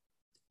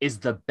is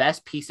the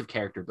best piece of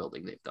character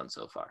building they've done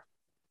so far.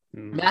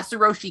 Master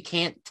Roshi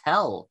can't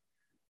tell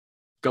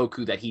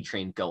Goku that he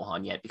trained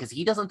Gohan yet, because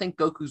he doesn't think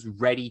Goku's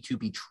ready to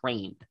be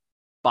trained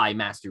by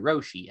Master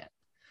Roshi yet,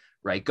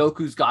 right?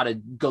 Goku's got to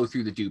go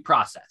through the due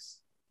process,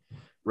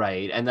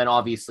 right? And then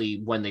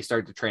obviously when they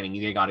start the training,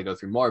 they got to go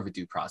through more of a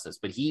due process.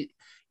 But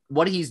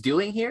what he's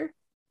doing here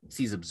is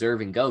he's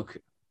observing Goku.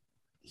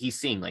 He's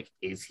seeing, like,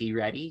 is he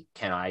ready?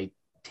 Can I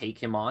take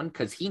him on?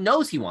 Because he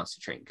knows he wants to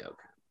train Goku,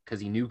 because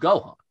he knew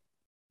Gohan.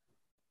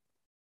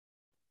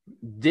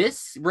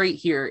 This right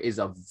here is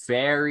a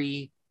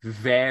very,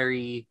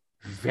 very,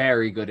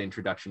 very good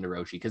introduction to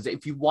Roshi, because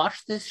if you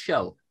watch this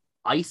show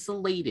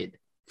isolated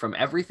from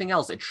everything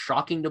else, it's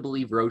shocking to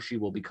believe Roshi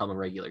will become a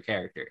regular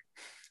character,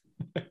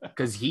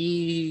 because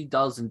he's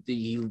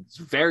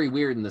very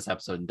weird in this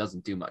episode and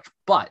doesn't do much.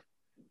 But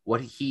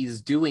what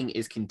he's doing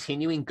is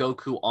continuing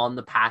Goku on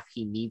the path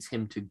he needs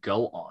him to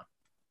go on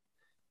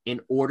in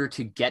order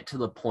to get to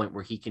the point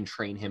where he can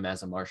train him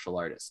as a martial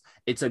artist.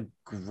 It's a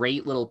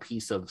great little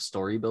piece of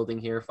story building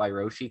here by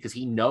Roshi, because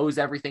he knows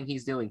everything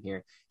he's doing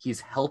here.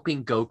 He's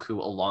helping Goku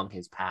along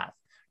his path,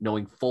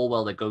 knowing full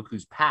well that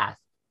Goku's path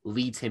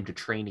leads him to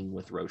training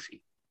with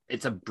Roshi.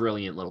 It's a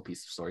brilliant little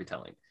piece of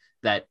storytelling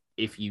that,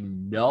 if you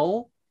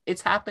know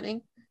it's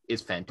happening,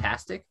 is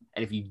fantastic.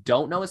 And if you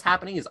don't know it's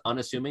happening, is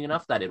unassuming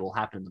enough that it will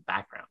happen in the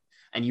background.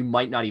 And you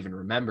might not even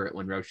remember it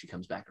when Roshi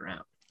comes back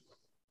around.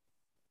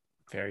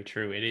 Very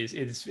true.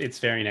 It's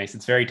very nice.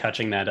 It's very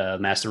touching that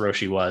Master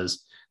Roshi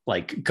was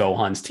like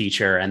Gohan's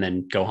teacher, and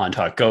then Gohan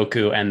taught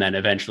Goku, and then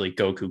eventually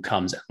Goku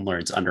comes and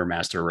learns under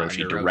Master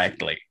Roshi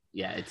directly.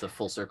 Yeah, it's a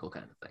full circle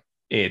kind of thing.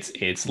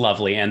 It's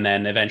lovely. And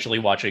then eventually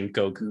watching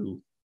Goku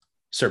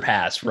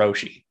surpass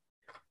Roshi,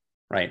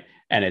 right?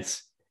 And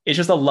it's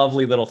just a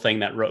lovely little thing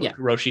that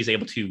Roshi's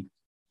able to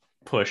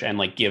push and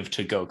like give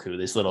to Goku,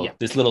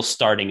 this little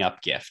starting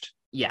up gift.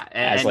 Yeah,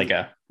 as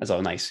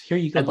a nice, here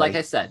you go. And buddy. like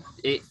I said,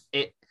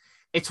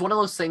 it's one of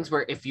those things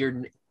where if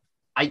you're,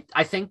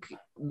 I think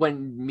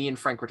when me and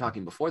Frank were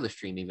talking before the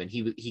stream, even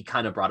he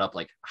kind of brought up,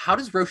 like, how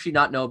does Roshi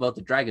not know about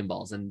the Dragon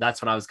Balls? And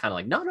that's when I was kind of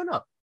like, no,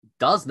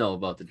 does know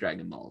about the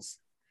Dragon Balls.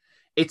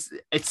 It's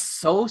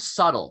so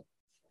subtle,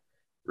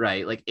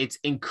 right? Like, it's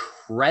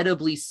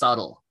incredibly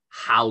subtle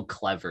how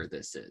clever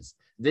this is.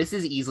 This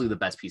is easily the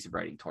best piece of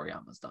writing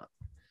Toriyama's done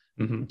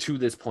to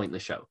this point in the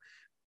show,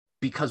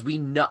 because we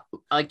know,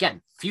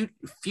 again,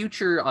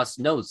 future us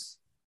knows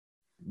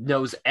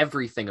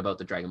everything about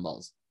the Dragon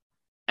Balls,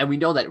 and we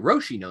know that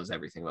Roshi knows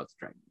everything about the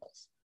Dragon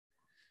Balls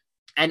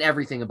and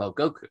everything about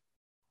Goku.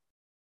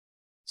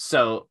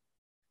 So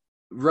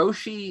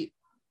Roshi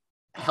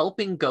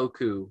helping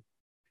Goku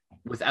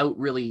without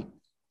really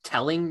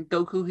telling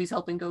Goku he's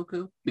helping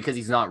Goku, because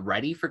he's not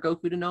ready for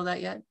Goku to know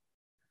that yet,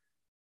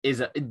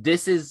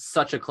 this is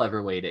such a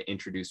clever way to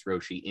introduce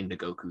Roshi into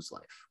Goku's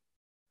life.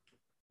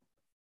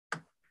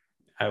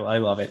 I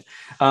love it.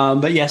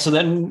 But yeah, so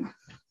then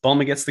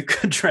Bulma gets the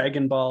good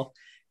Dragon Ball.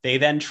 They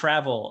then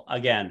travel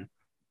again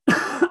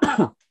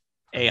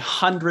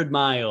 100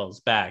 miles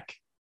back.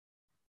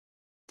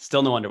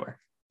 Still no underwear.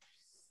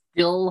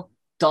 Still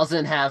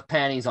doesn't have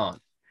panties on.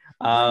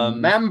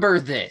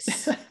 Remember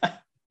this.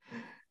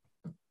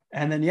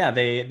 And then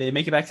they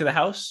make it back to the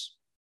house.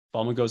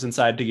 Bulma goes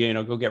inside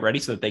to go get ready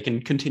so that they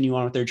can continue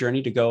on with their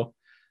journey to go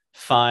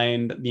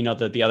find the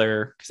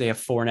other, because they have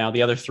 4 now,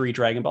 the other 3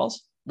 Dragon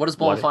Balls. What does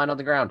Bulma find on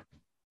the ground?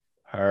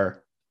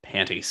 Her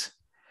panties.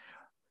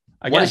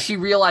 Again, what does she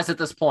realize at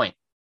this point?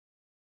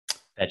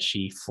 That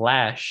she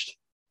flashed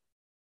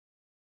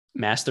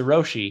Master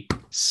Roshi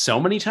so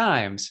many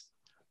times,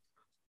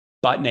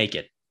 butt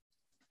naked.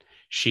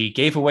 She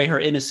gave away her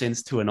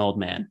innocence to an old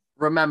man.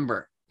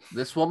 Remember,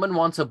 this woman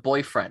wants a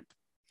boyfriend.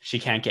 She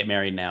can't get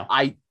married now.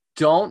 I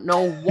don't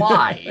know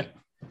why.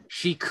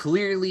 She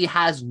clearly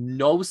has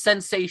no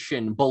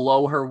sensation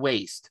below her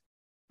waist.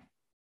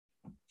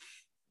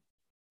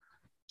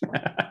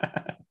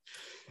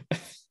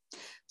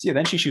 So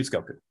then she shoots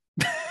Goku.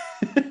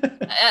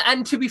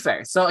 And to be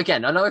fair, so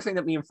again, another thing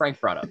that me and Frank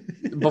brought up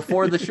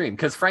before the stream,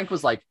 because Frank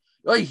was like,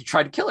 oh, you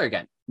tried to kill her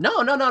again.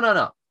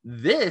 No.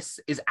 This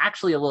is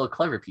actually a little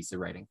clever piece of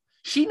writing.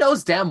 She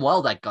knows damn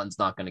well that gun's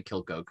not going to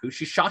kill Goku.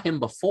 She shot him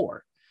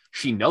before.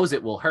 She knows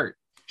it will hurt.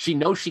 She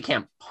knows she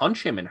can't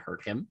punch him and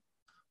hurt him,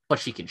 but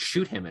she can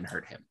shoot him and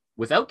hurt him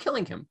without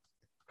killing him.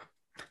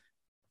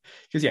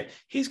 Because, yeah,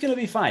 he's going to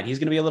be fine. He's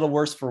going to be a little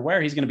worse for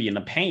wear. He's going to be in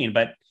the pain,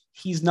 but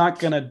he's not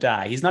going to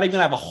die. He's not even going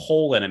to have a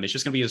hole in him. It's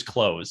just going to be his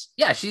clothes.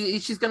 Yeah,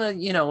 she's going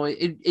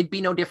to, it'd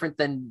be no different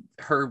than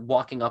her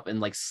walking up and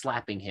like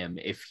slapping him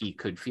if he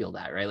could feel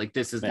that, right? Like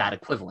this is that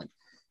equivalent.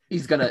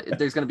 There's going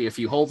to be a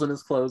few holes in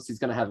his clothes. He's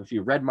going to have a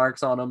few red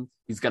marks on him.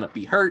 He's going to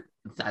be hurt.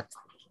 That's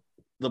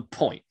the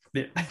point.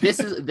 Yeah.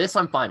 This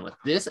I'm fine with.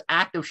 This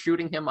act of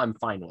shooting him, I'm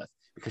fine with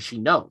because she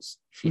knows.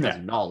 She has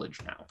knowledge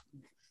now.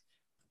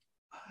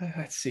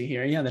 Let's see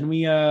here. Yeah, then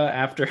we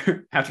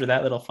after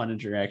that little fun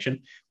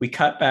interaction, we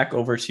cut back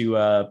over to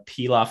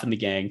Pilaf and the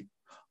gang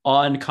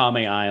on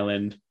Kame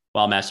Island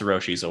while Master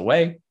Roshi's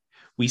away.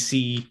 We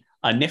see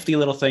a nifty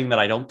little thing that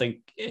I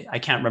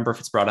can't remember if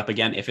it's brought up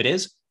again. If it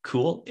is,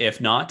 cool. If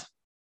not,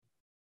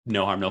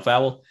 no harm, no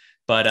foul.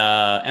 But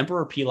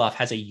Emperor Pilaf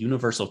has a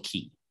universal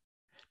key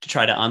to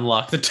try to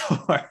unlock the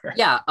door.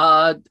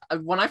 Yeah.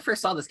 When I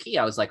first saw this key,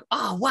 I was like,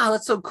 oh, wow,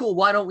 that's so cool.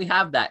 Why don't we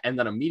have that? And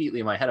then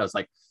immediately in my head, I was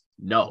like,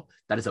 no,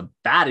 that is a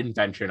bad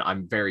invention.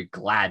 I'm very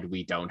glad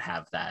we don't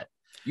have that.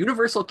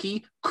 Universal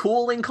key,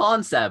 cool in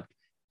concept,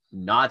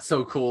 not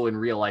so cool in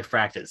real life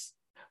practice.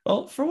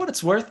 Well, for what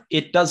it's worth,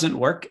 it doesn't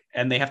work,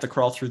 and they have to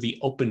crawl through the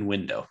open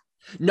window.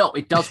 No,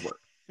 it does work.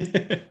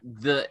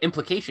 The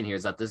implication here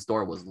is that this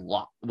door was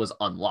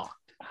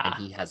unlocked, and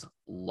he has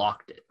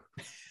locked it.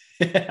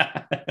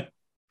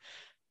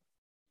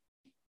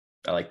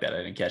 I like that. I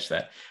didn't catch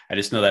that. I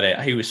just know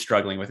that he was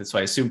struggling with it, so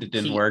I assumed it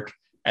didn't work.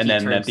 And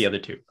then the other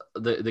two.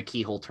 The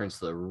keyhole turns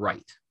to the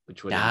right,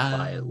 which would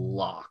imply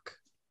lock.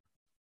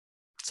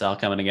 It's all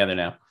coming together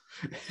now.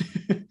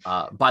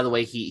 By the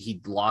way,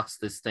 he locks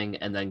this thing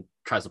and then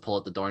tries to pull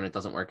out the door and it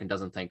doesn't work and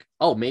doesn't think,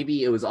 oh,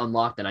 maybe it was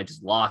unlocked and I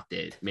just locked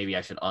it. Maybe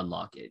I should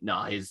unlock it.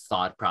 No, his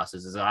thought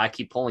process is, I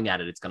keep pulling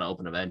at it, it's going to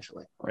open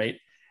eventually. Right.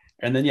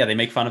 And then, they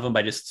make fun of him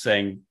by just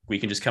saying, we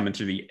can just come in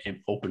through the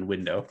open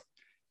window.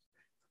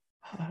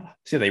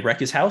 So they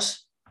wreck his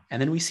house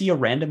and then we see a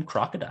random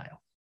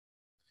crocodile.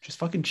 Just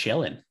fucking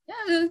chilling.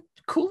 Yeah,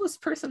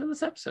 coolest person in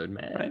this episode,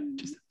 man. Right?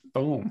 Just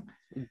boom.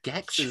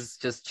 Gex is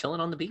just chilling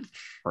on the beach.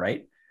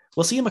 Right.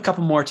 We'll see him a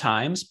couple more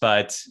times,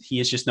 but he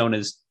is just known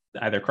as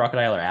either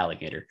crocodile or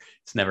alligator.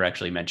 It's never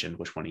actually mentioned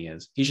which one he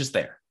is. He's just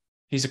there.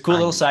 He's a cool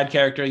little side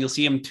character. You'll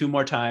see him 2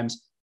 more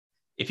times.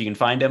 If you can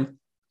find him,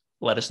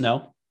 let us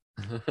know.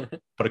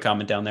 Put a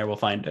comment down there. We'll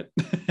find it.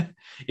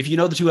 If you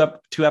know the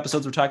two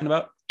episodes we're talking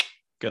about,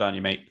 good on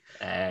you, mate.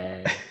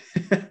 Congrats.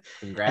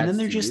 And then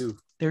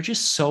they're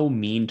just so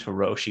mean to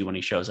Roshi when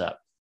he shows up.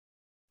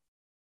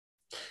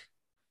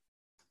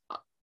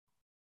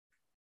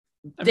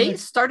 They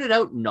started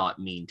out not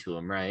mean to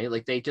him, right?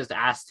 Like they just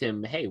asked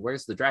him, hey,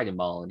 where's the Dragon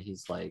Ball? And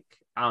he's like,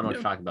 I don't know what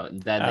you're talking about.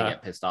 And then they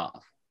get pissed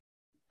off.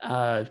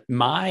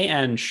 Mai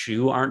and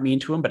Shu aren't mean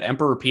to him, but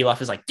Emperor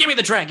Pilaf is like, give me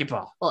the Dragon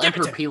Ball. Well,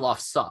 Emperor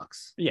Pilaf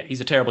sucks. Yeah, he's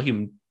a terrible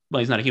human. Well,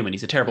 he's not a human.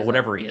 He's a terrible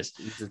whatever he is.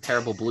 He's a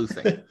terrible blue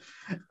thing.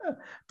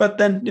 But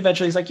then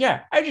eventually he's like,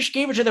 yeah, I just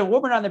gave it to the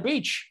woman on the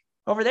beach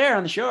over there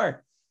on the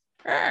shore.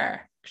 Because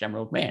I'm an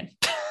old man.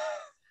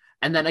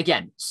 And then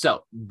again,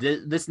 so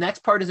this next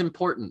part is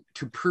important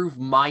to prove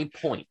my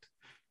point.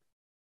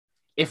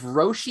 If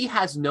Roshi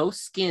has no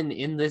skin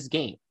in this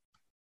game,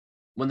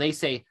 when they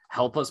say,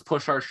 help us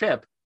push our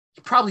ship,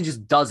 he probably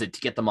just does it to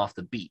get them off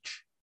the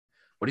beach.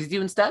 What does he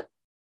do instead?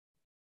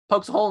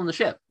 Pokes a hole in the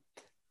ship.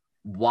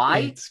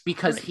 Why?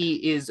 Because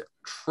he is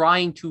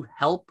trying to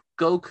help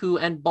Goku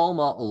and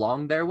Bulma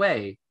along their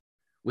way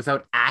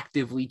without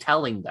actively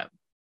telling them.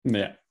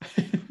 Yeah.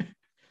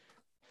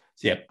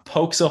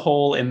 Pokes a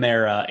hole in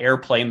their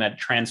airplane that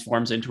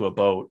transforms into a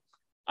boat.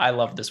 I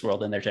love this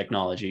world and their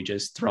technology.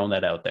 Just throwing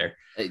that out there.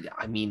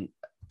 I mean,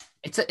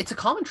 it's a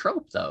common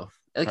trope, though.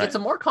 Like It's a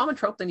more common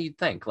trope than you'd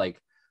think.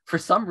 Like, for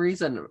some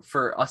reason,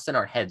 for us in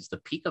our heads, the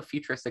peak of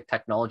futuristic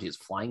technology is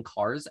flying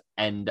cars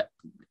and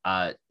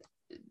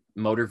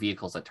motor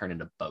vehicles that turn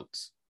into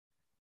boats.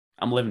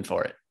 I'm living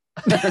for it.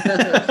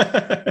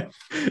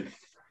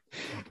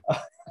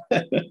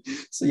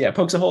 So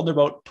pokes a hole in their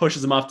boat,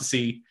 pushes them off to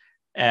sea,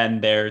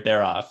 and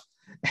they're off.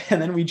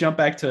 And then we jump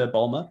back to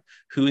Bulma,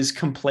 who is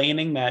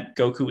complaining that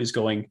Goku is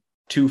going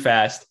too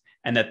fast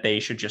and that they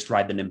should just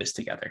ride the Nimbus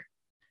together.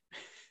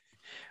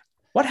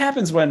 What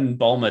happens when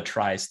Bulma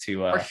tries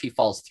to... Or she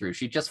falls through.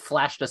 She just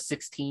flashed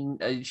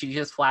she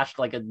just flashed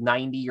like a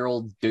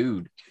 90-year-old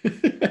dude.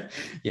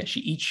 Yeah, she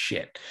eats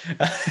shit.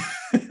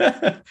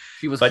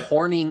 She was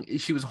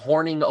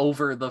horning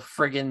over the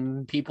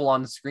friggin' people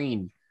on the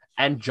screen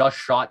and just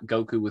shot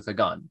Goku with a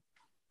gun.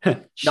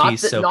 Not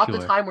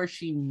the time where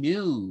she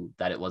knew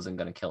that it wasn't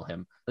going to kill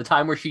him. The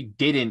time where she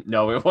didn't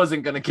know it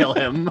wasn't going to kill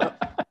him.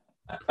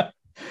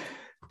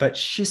 But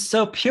she's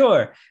so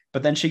pure.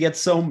 But then she gets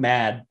so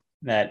mad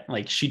that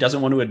like she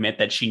doesn't want to admit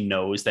that she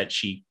knows that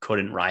she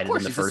couldn't ride it in the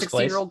she's a first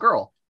place. 16-year-old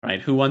girl. Right.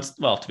 Who wants,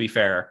 well, to be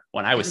fair,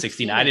 when I was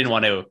 16, I didn't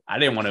want to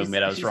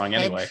admit I was wrong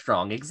anyway.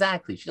 Strong.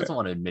 Exactly. She doesn't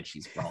want to admit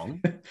she's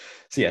wrong.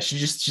 So yeah,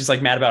 she's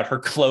like mad about her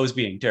clothes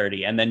being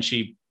dirty. And then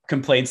she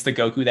complains to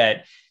Goku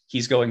that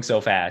he's going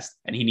so fast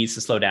and he needs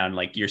to slow down.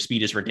 Like, your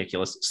speed is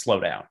ridiculous. Slow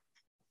down.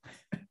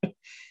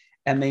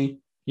 And they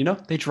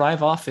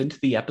drive off into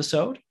the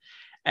episode,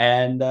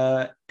 and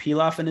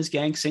Pilaf and his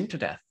gang sink to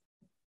death.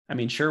 I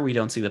mean, sure, we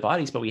don't see the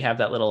bodies, but we have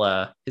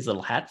that his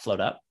little hat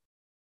float up.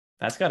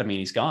 That's got to mean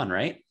he's gone,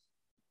 right?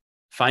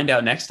 Find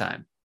out next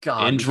time.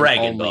 God, in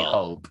Dragon Ball.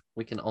 Hope.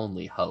 We can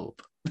only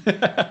hope.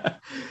 But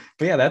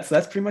yeah, that's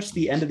pretty much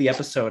the end of the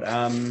episode.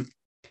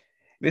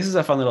 This is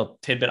a fun little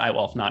tidbit.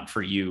 Not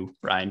for you,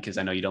 Ryan, because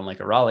I know you don't like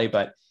Arale,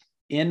 but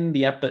in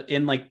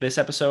this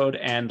episode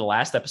and the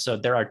last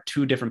episode, there are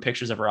 2 different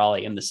pictures of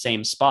Arale in the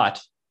same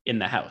spot in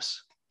the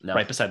house,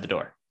 right beside the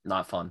door.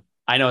 Not fun.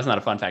 I know it's not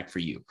a fun fact for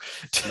you.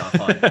 Not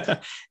fun.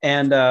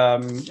 And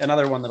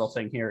another one little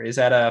thing here is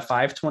at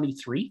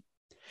 523.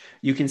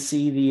 You can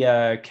see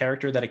the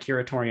character that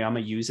Akira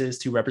Toriyama uses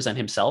to represent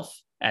himself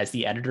as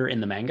the editor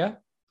in the manga,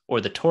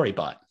 or the Tori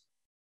bot.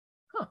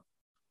 Huh.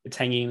 It's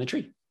hanging in the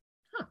tree.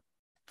 Huh.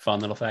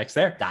 Fun little facts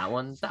there. That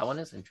one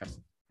is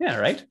interesting. Yeah,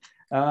 right.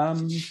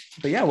 But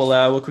yeah,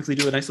 we'll quickly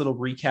do a nice little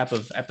recap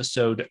of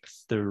episode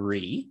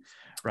 3.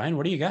 Ryan,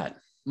 what do you got?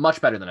 Much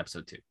better than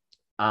episode 2.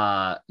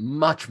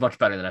 Much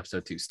better than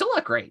episode 2. Still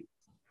not great.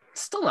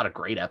 Still not a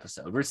great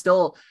episode. We're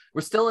still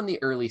in the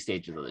early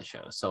stages of the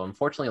show. So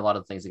unfortunately, a lot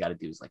of the things we got to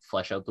do is like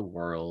flesh out the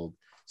world,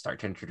 start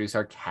to introduce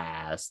our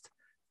cast,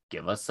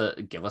 give us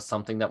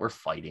something that we're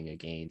fighting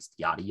against,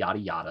 yada yada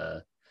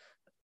yada.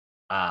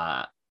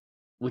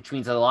 Which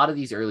means that a lot of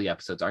these early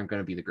episodes aren't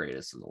going to be the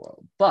greatest in the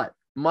world, but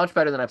much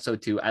better than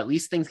episode 2. At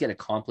least things get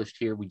accomplished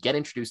here. We get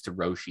introduced to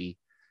Roshi,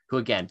 who,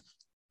 again,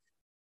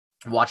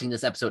 watching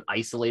this episode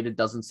isolated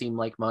doesn't seem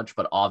like much,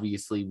 but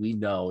obviously we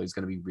know is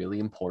going to be really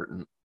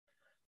important.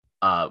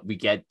 We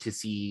get to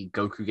see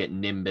Goku get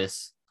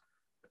Nimbus,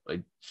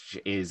 which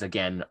is,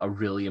 again, a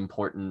really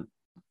important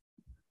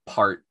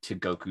part to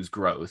Goku's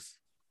growth.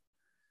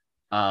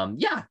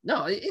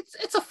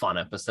 It's a fun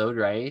episode,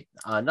 right?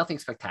 Nothing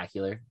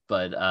spectacular,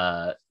 but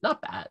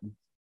not bad.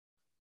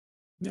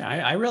 Yeah,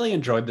 I really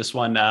enjoyed this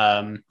one.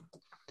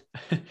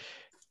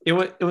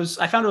 It was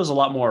I found it was a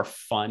lot more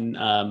fun.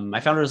 I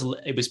found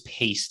it was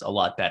paced a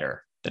lot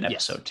better than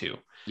episode 2.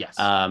 Yes.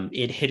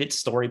 It hit its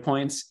story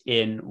points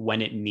in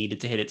when it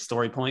needed to hit its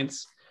story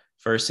points,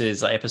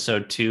 versus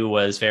episode 2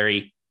 was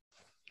very,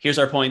 here's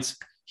our points,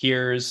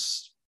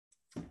 here's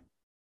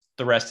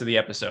the rest of the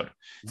episode.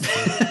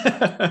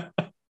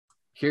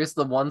 Here's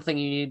the one thing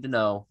you need to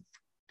know.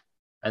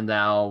 And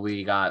now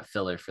we got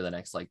filler for the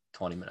next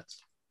 20 minutes.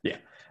 Yeah.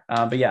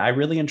 But yeah, I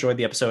really enjoyed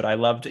the episode. I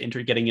loved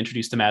getting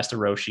introduced to Master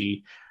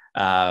Roshi.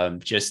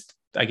 Just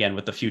again,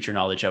 with the future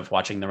knowledge of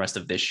watching the rest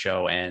of this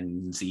show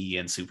and Z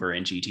and Super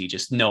and GT,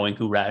 just knowing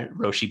who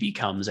Roshi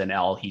becomes and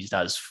all he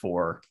does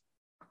for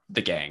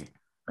the gang,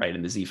 right?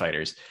 And the Z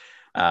fighters.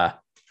 I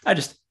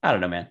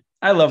don't know, man.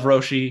 I love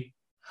Roshi.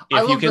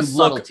 I love the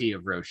subtlety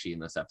of Roshi in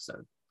this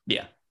episode.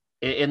 Yeah.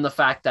 In the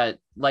fact that,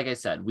 like I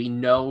said, we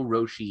know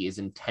Roshi is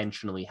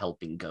intentionally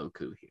helping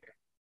Goku here.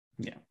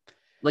 Yeah.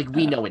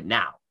 We know it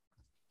now,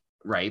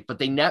 right? But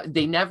they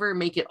never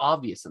make it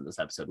obvious in this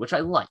episode, which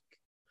I like,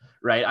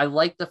 right? I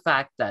like the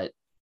fact that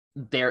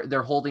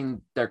they're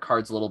holding their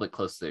cards a little bit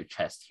close to their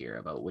chest here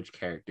about which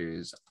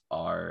characters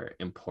are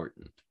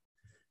important.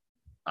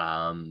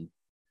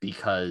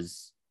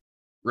 Because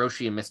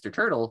Roshi and Mr.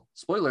 Turtle,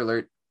 spoiler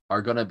alert,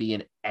 are going to be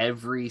in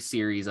every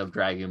series of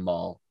Dragon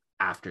Ball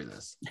after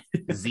this.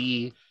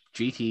 Z,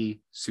 GT,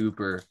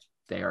 Super,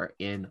 they are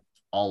in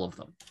all of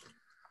them.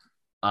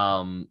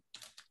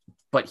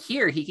 But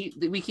here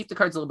we keep the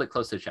cards a little bit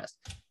close to the chest.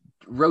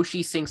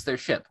 Roshi sinks their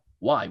ship.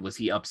 Why? Was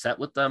he upset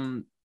with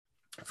them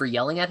for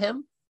yelling at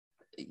him?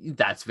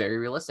 That's very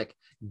realistic.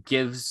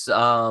 Gives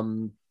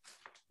Bulma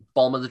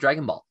the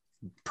Dragon Ball.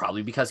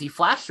 Probably because he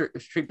flashed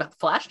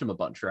him a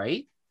bunch,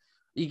 right?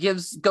 He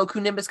gives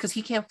Goku Nimbus because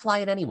he can't fly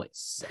it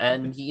anyways.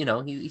 And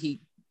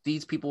he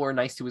these people were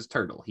nice to his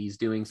turtle. He's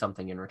doing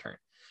something in return,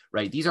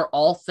 right? These are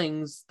all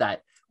things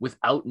that,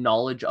 without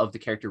knowledge of the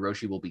character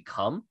Roshi will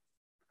become,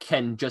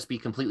 can just be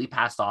completely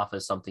passed off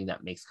as something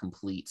that makes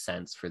complete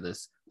sense for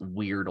this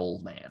weird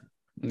old man.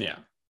 Yeah.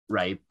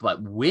 Right.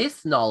 But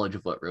with knowledge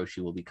of what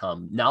Roshi will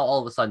become, now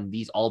all of a sudden,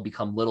 these all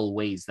become little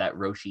ways that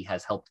Roshi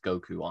has helped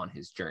Goku on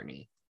his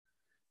journey.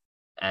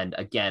 And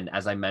again,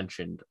 as I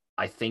mentioned,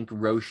 I think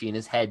Roshi in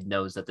his head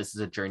knows that this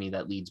is a journey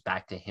that leads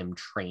back to him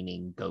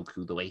training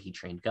Goku the way he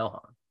trained Gohan.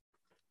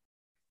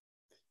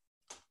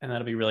 And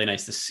that'll be really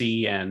nice to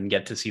see and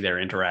get to see their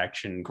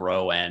interaction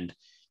grow and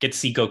get to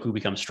see Goku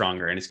become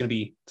stronger. And it's gonna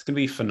be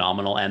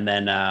phenomenal. And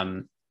then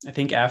I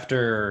think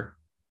after,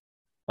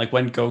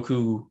 when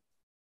Goku,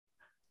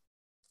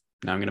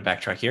 now I'm gonna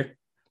backtrack here.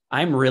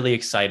 I'm really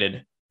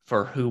excited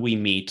for who we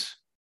meet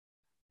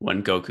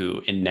when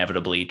Goku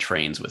inevitably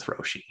trains with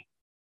Roshi.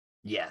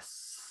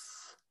 Yes.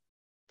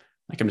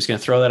 Like, I'm just going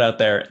to throw that out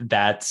there.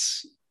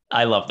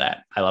 I love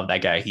that. I love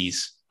that guy.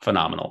 He's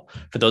phenomenal.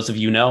 For those of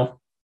you know,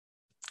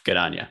 good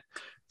on you.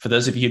 For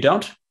those of you who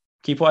don't,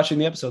 keep watching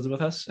the episodes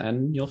with us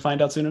and you'll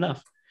find out soon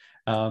enough.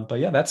 But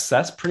yeah,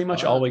 that's pretty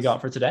much all we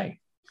got for today.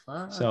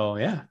 So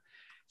yeah,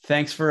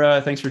 thanks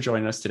for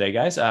joining us today,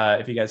 guys.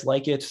 If you guys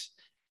like it,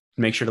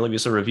 make sure to leave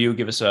us a review.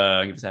 Give us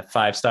that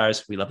 5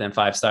 stars. We love them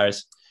 5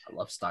 stars. I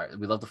love stars.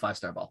 We love the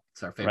 5-star ball.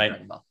 It's our favorite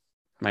Dragon Ball.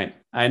 Right.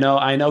 I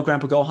know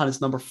Grandpa Gohan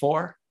is number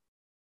 4,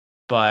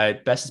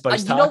 but Bestest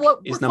Buddies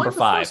Talk is number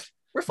 5.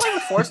 We're fine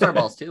with 4-star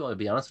balls too, I'll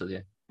be honest with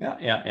you.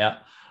 Yeah.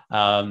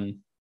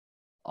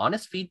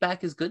 Honest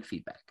feedback is good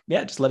feedback.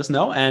 Yeah, just let us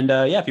know. And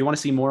if you want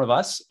to see more of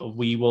us,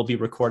 we will be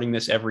recording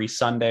this every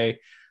Sunday,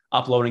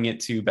 uploading it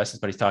to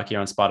Bestest Buddies Talk here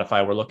on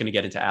Spotify. We're looking to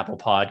get into Apple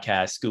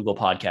Podcasts, Google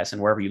Podcasts,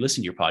 and wherever you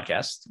listen to your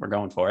podcasts. We're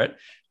going for it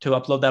to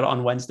upload that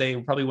on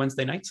Wednesday, probably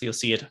Wednesday night. So you'll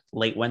see it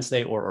late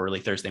Wednesday or early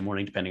Thursday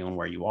morning, depending on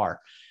where you are.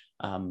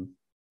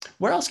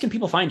 Where else can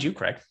people find you,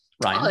 Craig?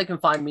 Ryan? They can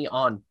find me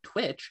on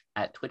Twitch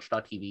at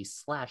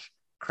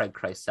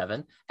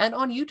twitch.tv/CraigChrist7 and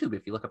on YouTube.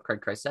 If you look up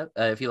Craig Christ 7,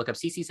 if you look up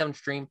CC7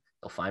 stream,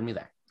 you'll find me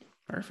there.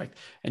 Perfect.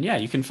 And yeah,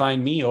 you can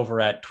find me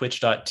over at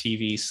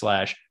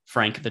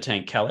twitch.tv/Frank the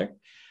Tank Keller.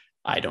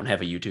 I don't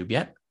have a YouTube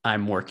yet.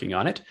 I'm working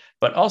on it.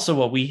 But also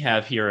what we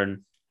have here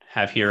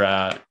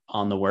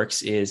on the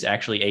works is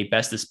actually a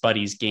Bestest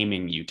Buddies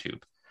Gaming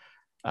YouTube,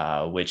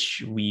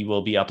 which we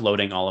will be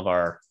uploading all of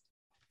our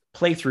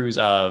playthroughs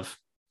of.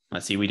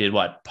 Let's see, we did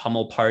what?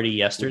 Pummel Party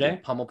yesterday?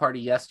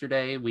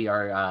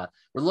 We're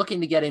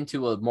looking to get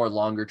into a more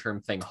longer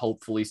term thing.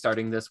 Hopefully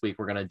starting this week,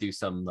 we're going to do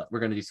some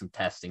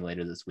testing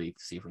later this week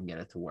to see if we can get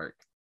it to work.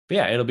 But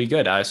yeah, it'll be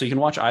good. So you can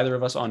watch either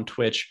of us on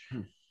Twitch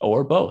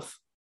or both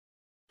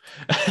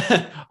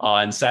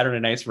on Saturday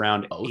nights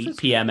around 8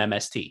 p.m.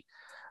 MST.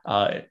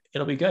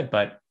 It'll be good,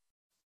 but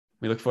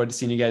we look forward to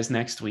seeing you guys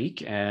next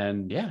week.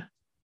 And yeah,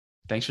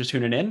 thanks for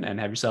tuning in and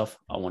have yourself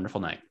a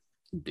wonderful night.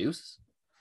 Deuce.